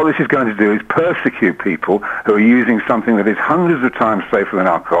 What this is going to do is persecute people who are using something that is hundreds of times safer than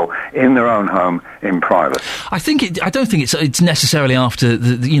alcohol in their own home in private. I don't think it's necessarily after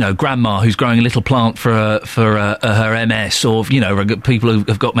the grandma who's growing a little plant for her MS, or people who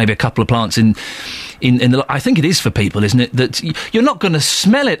have got maybe a couple of plants in the. I think it is for people, isn't it, that you're not going to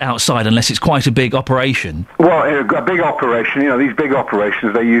smell it outside unless it's quite a big operation. Well, a big operation, these big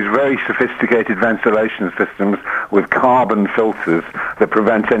operations, they use very sophisticated ventilation systems with carbon filters that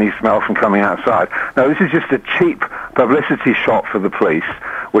prevent any smell from coming outside. Now, this is just a cheap publicity shot for the police,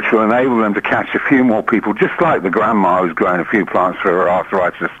 which will enable them to catch a few more people, just like the grandma who's growing a few plants for her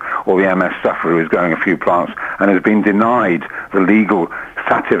arthritis, or the MS sufferer who's growing a few plants and has been denied the legal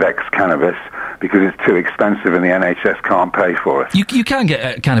Sativex cannabis because it's too expensive and the NHS can't pay for it. You can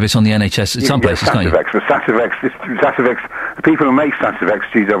get cannabis on the NHS at some places, can't you? But Sativex, the people who make Sativex,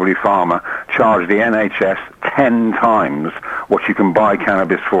 GW Pharma, charge the NHS 10 times what you can buy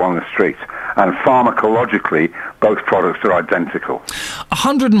cannabis for on the street. And pharmacologically, both products are identical.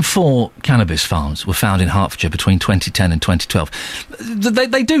 104 cannabis farms were found in Hertfordshire between 2010 and 2012.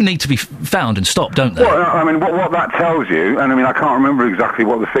 They do need to be found and stopped, don't they? Well, I mean, what that tells you, and I mean, I can't remember exactly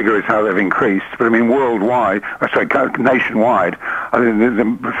what the figure is, how they've increased, but I mean, nationwide, I think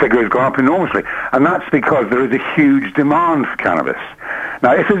the figure has gone up enormously. And that's because there is a huge demand for cannabis.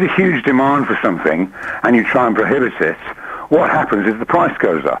 Now, if there's a huge demand for something and you try and prohibit it, what happens is the price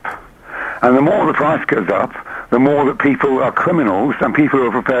goes up. And the more the price goes up, the more that people are criminals and people who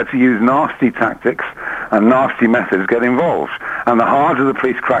are prepared to use nasty tactics and nasty methods get involved. And the harder the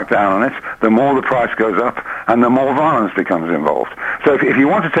police crack down on it, the more the price goes up and the more violence becomes involved. So if you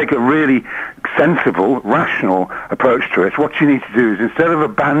want to take a really sensible, rational approach to it, what you need to do is, instead of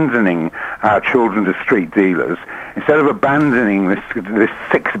abandoning our children to street dealers, instead of abandoning this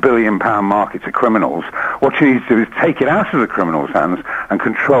 £6 billion market to criminals, what you need to do is take it out of the criminals' hands and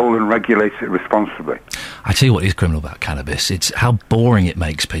control and regulate it responsibly. I tell you what is criminal about cannabis. It's how boring it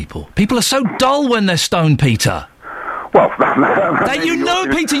makes people. People are so dull when they're stoned, Peter. Well,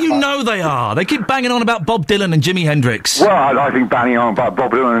 Peter, you know they are. They keep banging on about Bob Dylan and Jimi Hendrix. Well, I think banging on about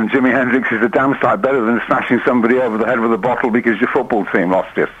Bob Dylan and Jimi Hendrix is a damn sight better than smashing somebody over the head with a bottle because your football team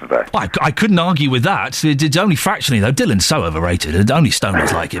lost yesterday. Well, I couldn't argue with that. It's only fractionally, though. Dylan's so overrated. Only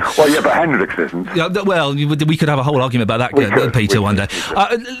stoners like him. Well, yeah, but Hendrix isn't. Yeah, well, we could have a whole argument about that, Peter, one day.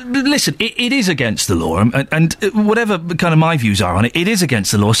 Listen, it is against the law, and whatever kind of my views are on it, it is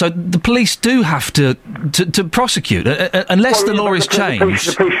against the law. So the police do have to prosecute. Unless the law is changed.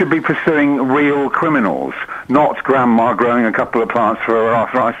 The police should be pursuing real criminals, not grandma growing a couple of plants for her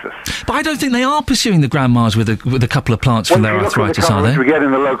arthritis. But I don't think they are pursuing the grandmas with a couple of plants for their arthritis, are they? We get in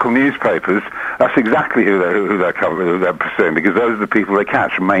the local newspapers, that's exactly who they're pursuing, because those are the people they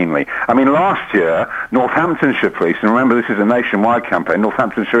catch mainly. I mean, last year, Northamptonshire Police, and remember this is a nationwide campaign,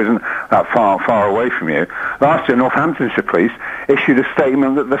 Northamptonshire isn't that far away from you. Last year, Northamptonshire Police issued a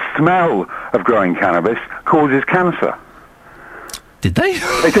statement that the smell of growing cannabis causes cancer. Did they?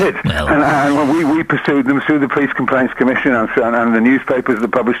 They did. Well. And we pursued them through the Police Complaints Commission and the newspapers that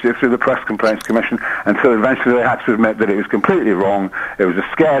published it through the Press Complaints Commission, until eventually they had to admit that it was completely wrong. It was a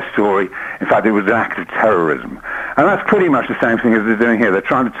scare story. In fact, it was an act of terrorism. And that's pretty much the same thing as they're doing here. They're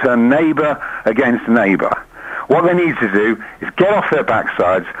trying to turn neighbour against neighbour. What they need to do is get off their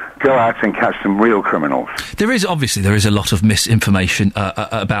backsides, go out and catch some real criminals. There is a lot of misinformation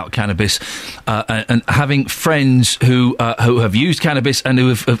about cannabis, and having friends who have used cannabis and who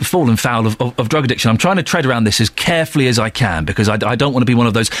have fallen foul of drug addiction. I'm trying to tread around this as carefully as I can, because I don't want to be one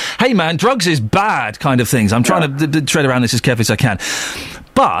of those, hey man, drugs is bad kind of things. I'm trying to tread around this as carefully as I can.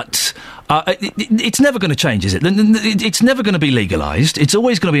 But it's never going to change, is it? It's never going to be legalised. It's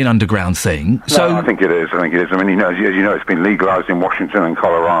always going to be an underground thing. So no, I think it is. I mean, as you know, it's been legalised in Washington and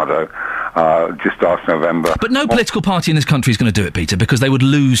Colorado just last November. But no political party in this country is going to do it, Peter, because they would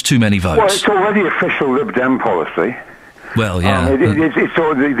lose too many votes. Well, it's already official Lib Dem policy. Well, yeah. It's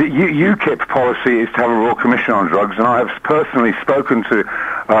sort of the UKIP policy is to have a Royal Commission on Drugs, and I have personally spoken to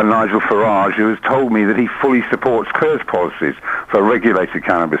Nigel Farage, who has told me that he fully supports Kerr's policies for a regulated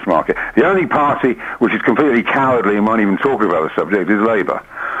cannabis market. The only party which is completely cowardly and won't even talk about the subject is Labour.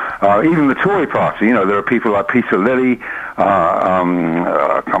 Even the Tory party, you know, there are people like Peter Lilly,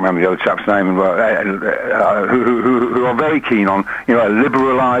 I can't remember the other chap's name, who are very keen on, you know, a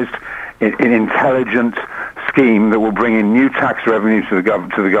liberalised, intelligent scheme that will bring in new tax revenue to the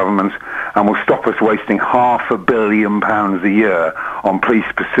government and will stop us wasting £500 million a year on police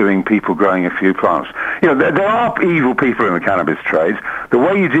pursuing people growing a few plants. You know, there are evil people in the cannabis trade. The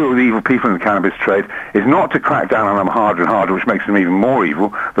way you deal with evil people in the cannabis trade is not to crack down on them harder and harder, which makes them even more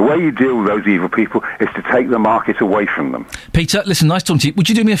evil. The way you deal with those evil people is to take the market away from them. Peter, listen, nice talking to you. Would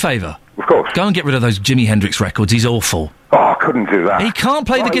you do me a favour? Of course. Go and get rid of those Jimi Hendrix records. He's awful. Oh, I couldn't do that. He can't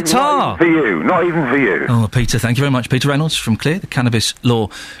play the guitar. Not even for you. Oh, Peter, thank you very much. Peter Reynolds from CLEAR, the Cannabis Law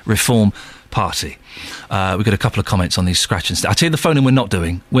Reform Party. We've got a couple of comments on these scratch and I tell you the phoning we're not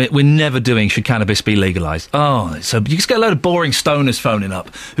doing. We're never doing should cannabis be legalised. Oh, so you just get a load of boring stoners phoning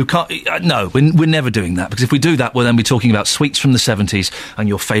up who can't... no, we're never doing that, because if we do that, we'll then be talking about sweets from the 70s and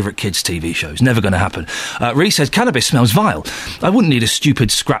your favourite kids' TV shows. Never going to happen. Rhys says, cannabis smells vile. I wouldn't need a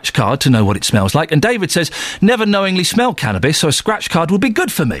stupid scratch card to know what it smells like. And David says, never knowingly smelled cannabis, so a scratch card would be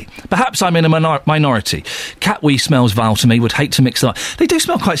good for me. Perhaps I'm in a minority. Cat wee smells vile to me, would hate to mix that. They do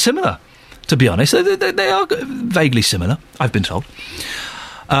smell quite similar, to be honest. They are vaguely similar, I've been told.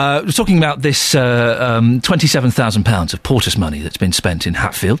 We're talking about this £27,000 of Porter's money that's been spent in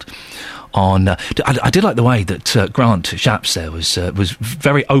Hatfield on... I did like the way that Grant Shapps there was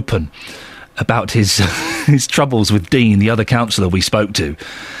very open about his his troubles with Dean, the other councillor we spoke to.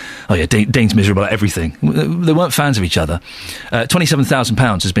 Oh yeah, Dean's miserable at everything. They weren't fans of each other.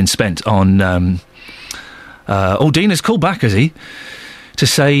 £27,000 has been spent on... Dean has called back, has he? To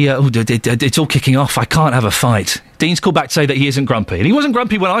say, it's all kicking off, I can't have a fight. Dean's called back to say that he isn't grumpy. And he wasn't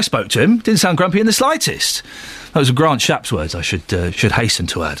grumpy when I spoke to him. Didn't sound grumpy in the slightest. Those are Grant Shapps' words, I should hasten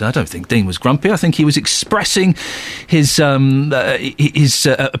to add. I don't think Dean was grumpy. I think he was expressing his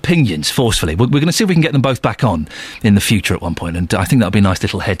opinions forcefully. We're going to see if we can get them both back on in the future at one point. And I think that would be a nice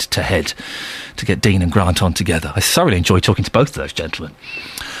little head-to-head to get Dean and Grant on together. I thoroughly enjoy talking to both of those gentlemen.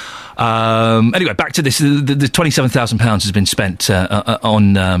 Anyway, back to this. The £27,000 has been spent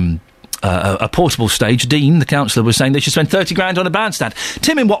on a portable stage. Dean, the councillor, was saying they should spend 30 grand on a bandstand.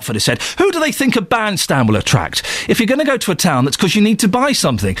 Tim in Watford has said, who do they think a bandstand will attract? If you're going to go to a town, that's because you need to buy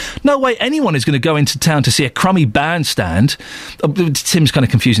something. No way anyone is going to go into town to see a crummy bandstand. Tim's kind of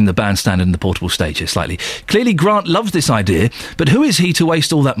confusing the bandstand and the portable stage here slightly. Clearly Grant loves this idea, but who is he to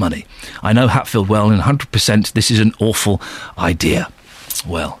waste all that money? I know Hatfield well, and 100% this is an awful idea.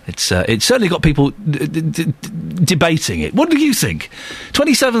 Well, it's certainly got people debating it. What do you think?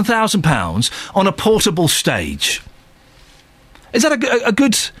 £27,000 on a portable stage. Is that a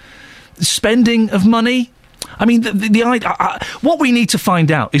good spending of money? I mean, the idea. What we need to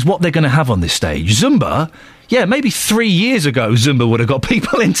find out is what they're going to have on this stage. Zumba. Yeah, maybe 3 years ago, Zumba would have got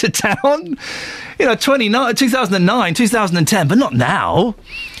people into town. 2009, 2010, but not now.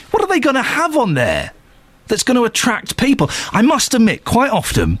 What are they going to have on there that's going to attract people? I must admit, quite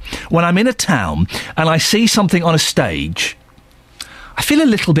often, when I'm in a town and I see something on a stage, I feel a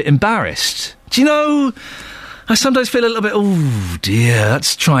little bit embarrassed. Do you know, I sometimes feel a little bit, oh dear,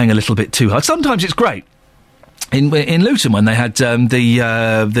 that's trying a little bit too hard. Sometimes it's great. In Luton, when they had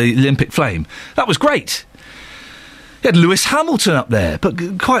the Olympic Flame, that was great. You had Lewis Hamilton up there,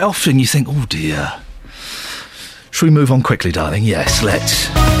 but quite often you think, oh dear. Shall we move on quickly, darling? Yes, let's.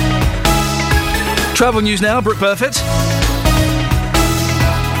 Travel news now, Brooke Burfitt.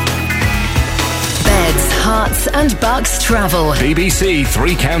 Beds, Hearts and Bucks travel. BBC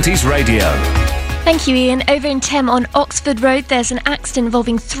Three Counties Radio. Thank you, Ian. Over in Thames on Oxford Road, there's an accident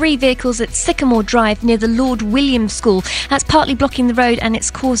involving 3 vehicles at Sycamore Drive near the Lord William School. That's partly blocking the road and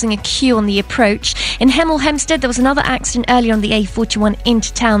it's causing a queue on the approach. In Hemel Hempstead, there was another accident earlier on the A41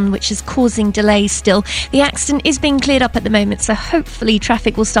 into town, which is causing delays still. The accident is being cleared up at the moment, so hopefully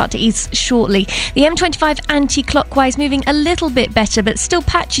traffic will start to ease shortly. The M25 anti-clockwise moving a little bit better, but still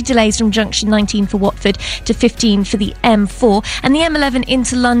patchy delays from junction 19 for Watford to 15 for the M4. And the M11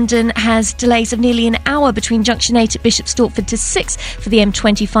 into London has delays of nearly an hour between junction 8 at Bishop Stortford to 6 for the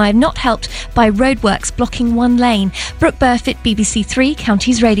M25, not helped by roadworks blocking one lane. Brooke Burfitt, BBC Three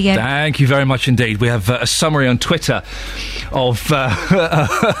Counties Radio. Thank you very much indeed. We have a summary on Twitter of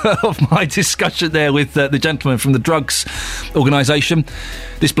my discussion there with the gentleman from the drugs organisation.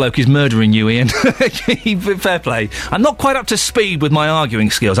 This bloke is murdering you, Ian. Fair play. I'm not quite up to speed with my arguing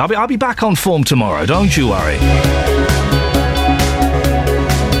skills. I'll be back on form tomorrow, don't you worry.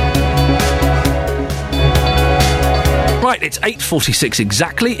 Right, it's 8:46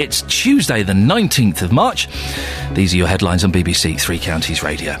 exactly. It's Tuesday the 19th of March. These are your headlines on BBC Three Counties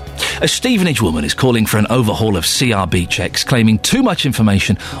Radio. A Stevenage woman is calling for an overhaul of CRB checks, claiming too much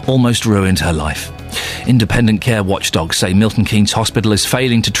information almost ruined her life. Independent care watchdogs say Milton Keynes Hospital is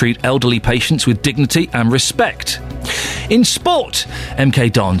failing to treat elderly patients with dignity and respect. In sport,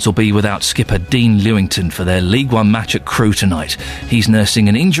 MK Dons will be without skipper Dean Lewington for their League One match at Crewe tonight. He's nursing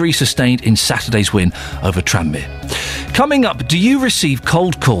an injury sustained in Saturday's win over Tranmere. Coming up, do you receive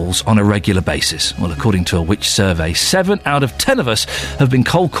cold calls on a regular basis? Well, according to a Which survey, 7 out of 10 of us have been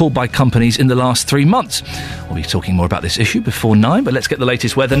cold called by companies in the last 3 months. We'll be talking more about this issue before 9, but let's get the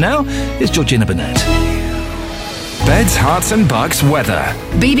latest weather now. Here's Georgina Burnett. Beds, Hearts and Bucks weather.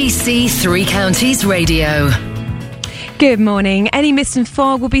 BBC Three Counties Radio. Good morning. Any mist and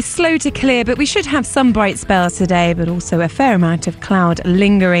fog will be slow to clear, but we should have some bright spells today, but also a fair amount of cloud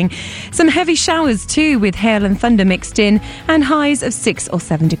lingering. Some heavy showers too, with hail and thunder mixed in, and highs of 6 or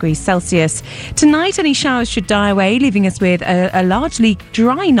 7 degrees Celsius. Tonight, any showers should die away, leaving us with a largely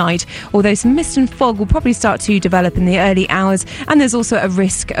dry night, although some mist and fog will probably start to develop in the early hours, and there's also a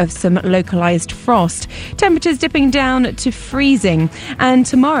risk of some localised frost. Temperatures dipping down to freezing, and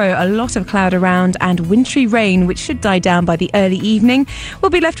tomorrow a lot of cloud around and wintry rain, which should die down by the early evening. We'll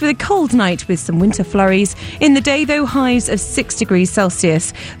be left with a cold night with some winter flurries. In the day, though, highs of 6 degrees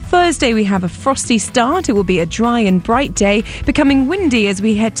Celsius. Thursday, we have a frosty start. It will be a dry and bright day, becoming windy as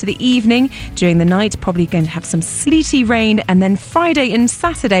we head to the evening. During the night, probably going to have some sleety rain, and then Friday and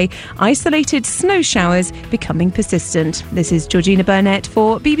Saturday, isolated snow showers becoming persistent. This is Georgina Burnett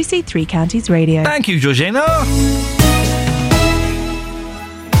for BBC Three Counties Radio. Thank you, Georgina.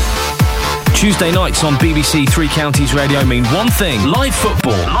 Tuesday nights on BBC Three Counties Radio mean one thing: live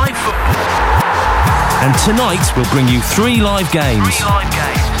football. Live football. And tonight we'll bring you 3 live games.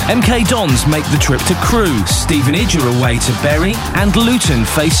 MK Dons make the trip to Crewe, Stevenage are away to Bury, and Luton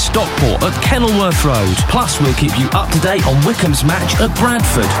face Stockport at Kenilworth Road. Plus we'll keep you up to date on Wycombe's match at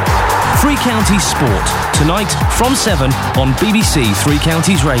Bradford. Three Counties Sport, tonight from 7 on BBC Three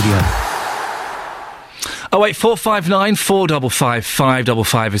Counties Radio. 08459 455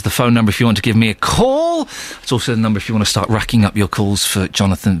 555 is the phone number if you want to give me a call. It's also the number if you want to start racking up your calls for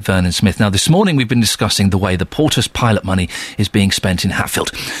Jonathan Vernon Smith. Now, this morning we've been discussing the way the Porter's pilot money is being spent in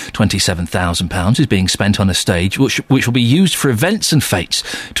Hatfield. £27,000 is being spent on a stage which will be used for events and fetes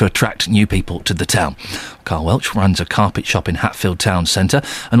to attract new people to the town. Carl Welch runs a carpet shop in Hatfield Town Centre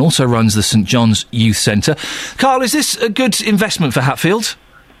and also runs the St John's Youth Centre. Carl, is this a good investment for Hatfield?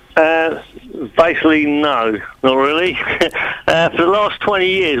 Basically, no, not really. For the last 20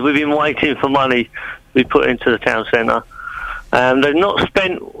 years, we've been waiting for money to be put into the town centre. They've not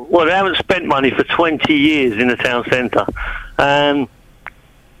spent, well, they haven't spent money for 20 years in the town centre. John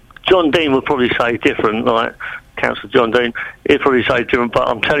Dean would probably say different, like Councillor John Dean, he'd probably say different, but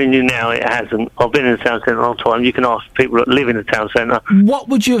I'm telling you now, it hasn't. I've been in the town centre a long time. You can ask people that live in the town centre. What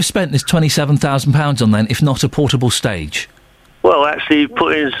would you have spent this £27,000 on then, if not a portable stage? Well, actually,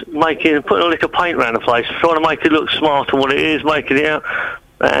 putting a lick of paint around the place, trying to make it look smart and what it is, making it out,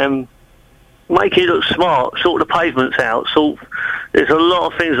 making it look smart, sort the pavements out, there's a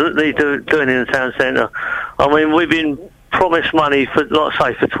lot of things that need doing in the town centre. I mean, we've been promised money for, like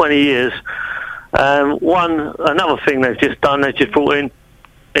I say, for 20 years. Another thing they've just brought in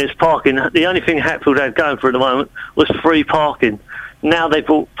is parking. The only thing Hatfield had going for at the moment was free parking. Now they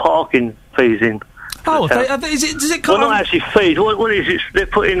brought parking fees in. Oh, does it well, not actually fees. What is it? They're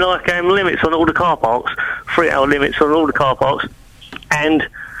putting like limits on all the car parks, 3-hour limits on all the car parks, and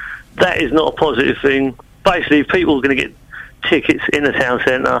that is not a positive thing. Basically, people are going to get tickets in the town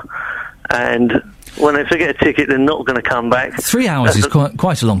centre, and when they get a ticket, they're not going to come back. 3 hours is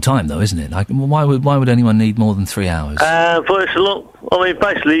quite a long time, though, isn't it? Like, why would anyone need more than 3 hours? But it's a lot. I mean,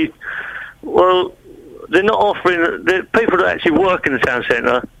 basically, well, they're not offering the people that actually work in the town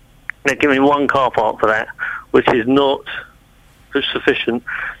centre. They're giving one car park for that, which is not sufficient.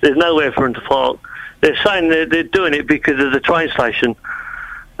 There's nowhere for them to park. They're saying they're doing it because of the train station.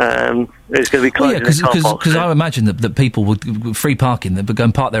 It's going to be closing the car park. Because I imagine that people would free parking, that would go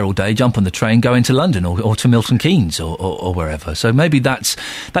and park there all day, jump on the train, go into London or to Milton Keynes or wherever. So maybe that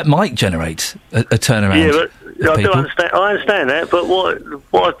might generate a turnaround. Yeah, but I understand that. But what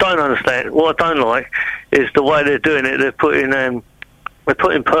I don't understand, what I don't like, is the way they're doing it. They're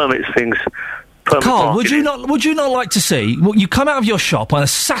putting permits things. Carl, would you not like to see, you come out of your shop on a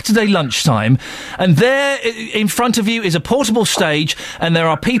Saturday lunchtime and there in front of you is a portable stage and there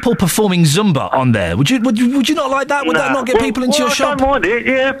are people performing Zumba on there? Would you not like that? Would that not get people into your shop? I don't mind it,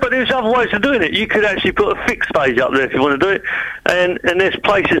 yeah, but there's other ways of doing it. You could actually put a fixed stage up there if you want to do it, and there's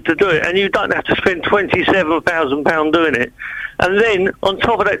places to do it, and you don't have to spend £27,000 doing it. And then, on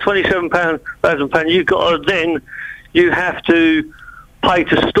top of that £27,000, you have to pay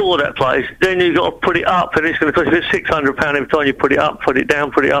to store that place. Then you've got to put it up, and it's going to cost you £600 every time you put it up, put it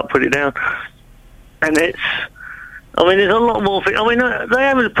down, put it up, put it down. And there's a lot more things. I mean, they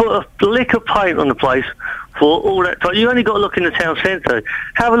haven't put a lick of paint on the place for all that time. You only got to look in the town centre.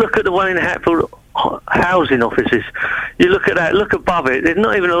 Have a look at the one in Hatfield housing offices. You look at that, look above it. There's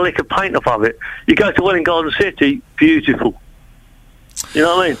not even a lick of paint above it. You go to Welling Garden City, beautiful. You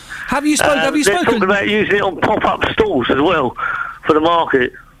know what I mean? Have you spoken? They're talking about using it on pop-up stalls as well for the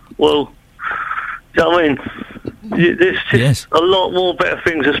market. Well, you know what I mean? There's just a lot more better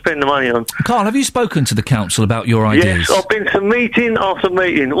things to spend the money on. Carl, have you spoken to the council about your ideas? Yes, I've been to meeting after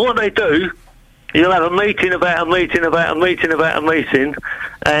meeting. What they do, you'll have a meeting about a meeting about a meeting about a meeting,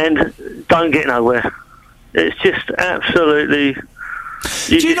 and don't get nowhere. It's just absolutely...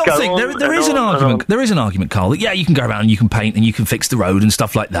 Do you not think there is an argument? There is an argument, Carl. That, you can go around and you can paint and you can fix the road and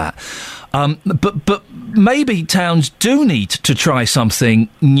stuff like that. But maybe towns do need to try something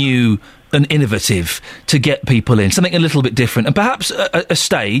new and innovative to get people in, something a little bit different, and perhaps a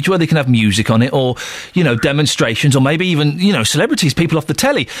stage where they can have music on it, or demonstrations, or maybe even celebrities, people off the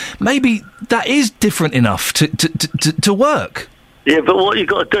telly. Maybe that is different enough to work. Yeah, but what you've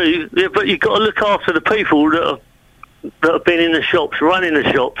got to do, you've got to look after the people that have been in the shops, running the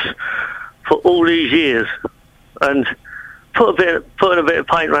shops for all these years, and putting a bit of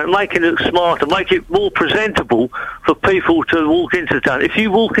paint around, make it look smarter, make it more presentable for people to walk into the town. If you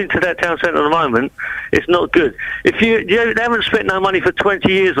walk into that town centre at the moment, it's not good. If they haven't spent no money for 20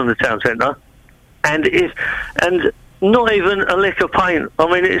 years on the town centre, and not even a lick of paint.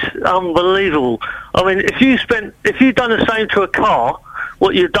 I mean, it's unbelievable. I mean, if you've done the same to a car,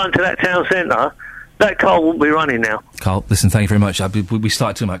 what you've done to that town centre, that car won't be running now. Carl, listen, thank you very much. We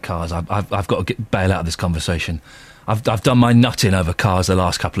started talking about cars. I've got to bail out of this conversation. I've done my nutting over cars the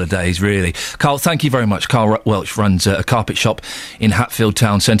last couple of days, really. Carl, thank you very much. Carl Welch runs a carpet shop in Hatfield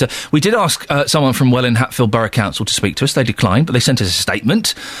Town Centre. We did ask someone from Welling Hatfield Borough Council to speak to us. They declined, but they sent us a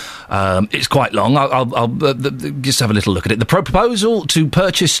statement. It's quite long. I'll just have a little look at it. The proposal to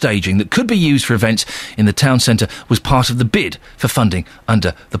purchase staging that could be used for events in the town centre was part of the bid for funding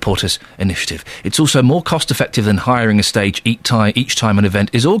under the Porters Initiative. It's also more cost-effective than hiring a stage each time an event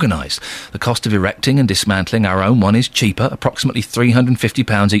is organised. The cost of erecting and dismantling our own one is cheaper, approximately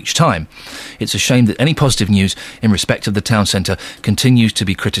 £350 each time. It's a shame that any positive news in respect of the town centre continues to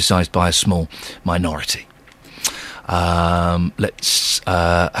be criticised by a small minority. Let's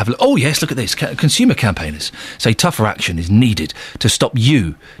have a look. Oh, yes, look at this. Consumer campaigners say tougher action is needed to stop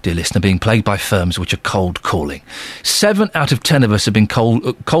you, dear listener, being plagued by firms which are cold calling. 7 out of 10 of us have been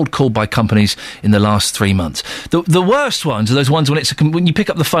cold called by companies in the last 3 months. The worst ones are those ones when you pick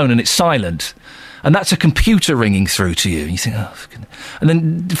up the phone and it's silent. And that's a computer ringing through to you. And you think, oh, for goodness. And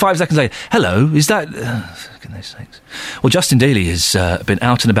then 5 seconds later, hello, is that... for goodness sakes. Well, Justin Dealey has been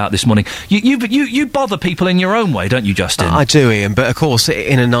out and about this morning. You bother people in your own way, don't you, Justin? I do, Ian, but of course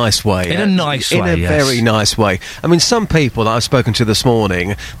in a nice way. In a nice way, In a very nice way. I mean, some people that I've spoken to this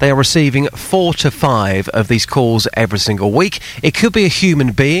morning, they are receiving 4 to 5 of these calls every single week. It could be a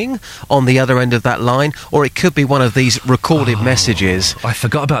human being on the other end of that line, or it could be one of these recorded messages. I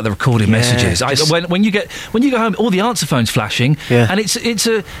forgot about the recorded messages. When you go home, all the answer phone's flashing, and it's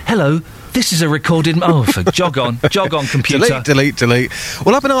a hello. This is a recorded... jog on, computer. Delete.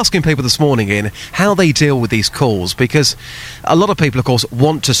 Well, I've been asking people this morning, Ian, how they deal with these calls, because a lot of people, of course,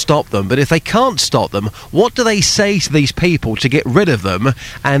 want to stop them, but if they can't stop them, what do they say to these people to get rid of them?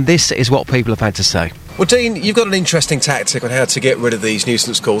 And this is what people have had to say. Well, Dean, you've got an interesting tactic on how to get rid of these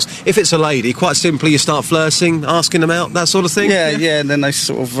nuisance calls. If it's a lady, quite simply, you start flirting, asking them out, that sort of thing? Yeah, and then they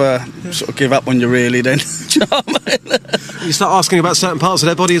sort of give up on you, really, then. Do you know what I mean? You start asking about certain parts of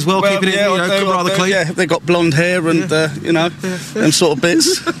their body as well, keeping it rather clean? Yeah, if they've got blonde hair and, them sort of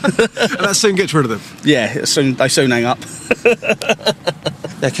bits. And that soon gets rid of them? Yeah, they soon hang up.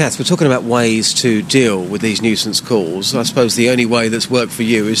 Now, Kath, we're talking about ways to deal with these nuisance calls. I suppose the only way that's worked for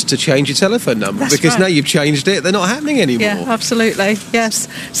you is to change your telephone number. That's because right. Now you've changed it, they're not happening anymore. Yeah, absolutely, yes.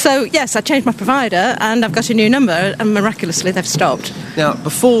 So, yes, I changed my provider and I've got a new number and miraculously they've stopped. Now,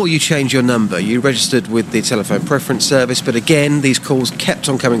 before you changed your number, you registered with the telephone preference service, but again, these calls kept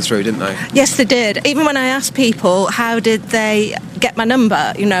on coming through, didn't they? Yes, they did. Even when I asked people how did they get my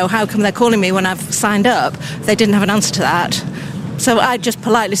number, how come they're calling me when I've signed up, they didn't have an answer to that. So I just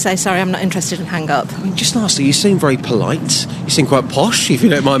politely say, sorry, I'm not interested, and hang up. I mean, just lastly, you seem very polite. You seem quite posh, if you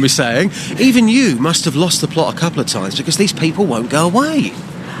don't mind me saying. Even you must have lost the plot a couple of times because these people won't go away.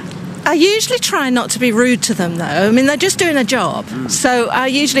 I usually try not to be rude to them, though. I mean, they're just doing a job. So I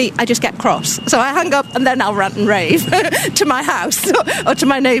just get cross. So I hang up and then I'll rant and rave to my house or to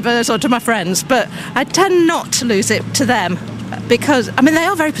my neighbours or to my friends. But I tend not to lose it to them because, they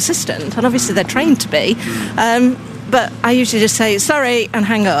are very persistent and obviously they're trained to be. But I usually just say, sorry, and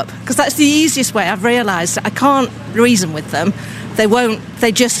hang up. Because that's the easiest way. I've realised I can't reason with them.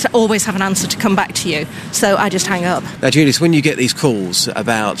 They just always have an answer to come back to you. So I just hang up. Now, Judith, when you get these calls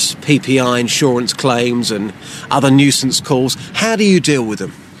about PPI insurance claims and other nuisance calls, how do you deal with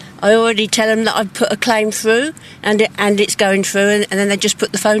them? I already tell them that I've put a claim through and it's going through, and then they just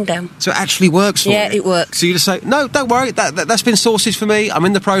put the phone down. So it actually works for you? Yeah, it works. So you just say, no, don't worry, that's been sorted for me, I'm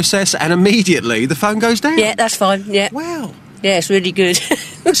in the process, and immediately the phone goes down? Yeah, that's fine, yeah. Wow. Yeah, it's really good.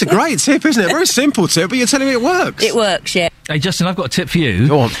 That's a great tip, isn't it? A very simple tip, but you're telling me it works. It works, yeah. Hey, Justin, I've got a tip for you.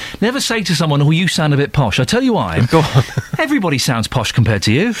 Go on. Never say to someone, you sound a bit posh. I'll tell you why. Go on. Everybody sounds posh compared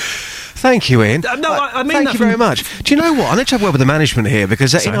to you. Thank you, Ian. No, I mean thank you very much. Do you know what? I need to have a word with the management here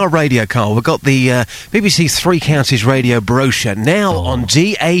because in our radio car we've got the BBC Three Counties radio brochure now on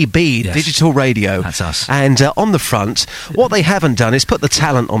DAB, digital radio. That's us. And on the front, what they haven't done is put the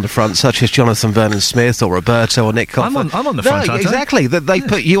talent on the front, such as Jonathan Vernon-Smith or Roberto or Nick Coffer. I'm on the front, aren't I? Exactly. They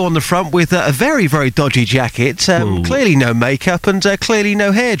put you on the front with a very, very dodgy jacket, clearly no makeup and clearly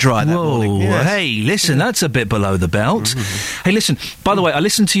no hairdryer that morning. Yes. Hey, listen, that's a bit below the belt. Hey, listen, by the way, I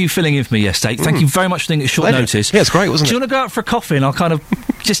listened to you filling in for me yesterday. Thank you very much for doing it at short notice. Yeah, it's great, wasn't it? Do you want to go out for a coffee and I'll kind of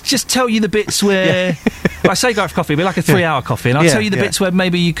just tell you the bits where... I say go out for coffee, it'll be like a 3-hour coffee, and I'll tell you the bits where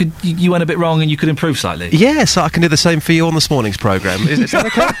maybe you went a bit wrong and you could improve slightly. Yes, I can do the same for you on this morning's programme. Is that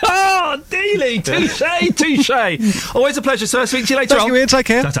okay? Oh, Dealey! Touche! Always a pleasure, sir. Speak to you later on. Thank you, Ian. Take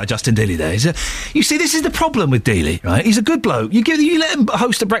care. That's our Justin Dealey there. You see, this is the problem with Dealey, right? He's a good bloke. You let him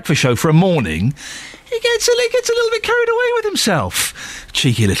host a breakfast show for a morning... He gets a little bit carried away with himself.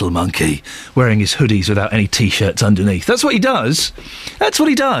 Cheeky little monkey, wearing his hoodies without any T-shirts underneath. That's what he does.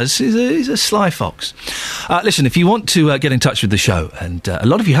 He's a sly fox. Listen, if you want to get in touch with the show, and a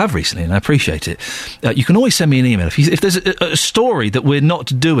lot of you have recently, and I appreciate it, you can always send me an email. If there's a story that we're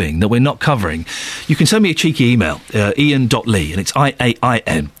not doing, that we're not covering, you can send me a cheeky email, Iain.lee, and it's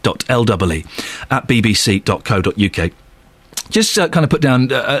IAIN.LEE at bbc.co.uk. Just kind of put down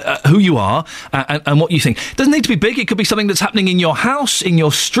who you are and what you think. It doesn't need to be big. It could be something that's happening in your house, in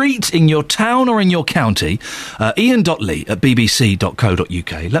your street, in your town or in your county. Iain.lee at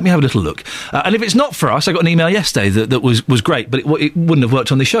bbc.co.uk. Let me have a little look. And if it's not for us, I got an email yesterday that was great, but it wouldn't have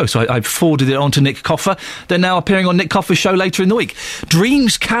worked on the show, so I forwarded it on to Nick Coffer. They're now appearing on Nick Coffer's show later in the week.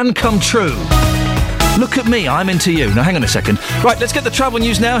 Dreams can come true. Look at me, I'm into you. Now, hang on a second. Right, let's get the travel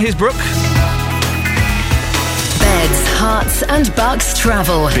news now. Here's Brooke. Beds, Herts and Bucks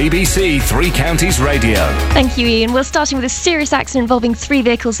travel. BBC Three Counties Radio. Thank you, Ian. We're starting with a serious accident involving 3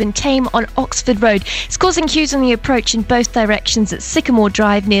 vehicles in Tame on Oxford Road. It's causing queues on the approach in both directions at Sycamore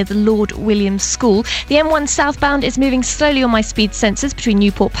Drive near the Lord Williams School. The M1 southbound is moving slowly on my speed sensors between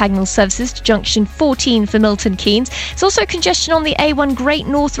Newport Pagnell services to junction 14 for Milton Keynes. There's also congestion on the A1 Great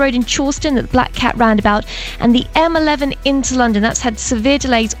North Road in Chawston at the Black Cat roundabout, and the M11 into London. That's had severe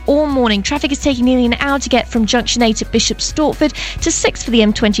delays all morning. Traffic is taking nearly an hour to get from junction 8 at Bishop Stortford to 6 for the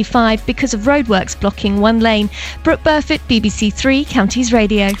M25 because of roadworks blocking one lane. Brooke Burfitt, BBC Three Counties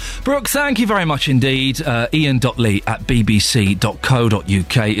Radio. Brooke, thank you very much indeed. Iain.lee at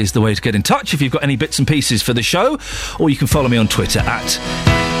bbc.co.uk is the way to get in touch if you've got any bits and pieces for the show, or you can follow me on Twitter at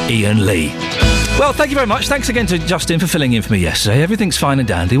Iain Lee. Well, thank you very much. Thanks again to Justin for filling in for me yesterday. Everything's fine and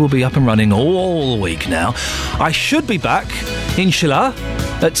dandy. We'll be up and running all week now. I should be back, inshallah,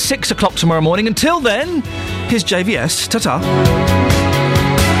 at 6 o'clock tomorrow morning. Until then, here's JVS. Ta-ta.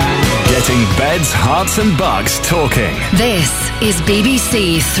 Getting beds, hearts and bucks talking. This is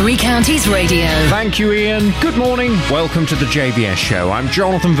BBC Three Counties Radio. Thank you, Ian. Good morning. Welcome to the JVS show. I'm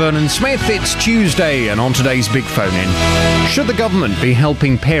Jonathan Vernon-Smith. It's Tuesday, and on today's Big Phone In, should the government be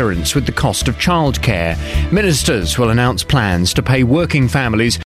helping parents with the cost of childcare? Ministers will announce plans to pay working families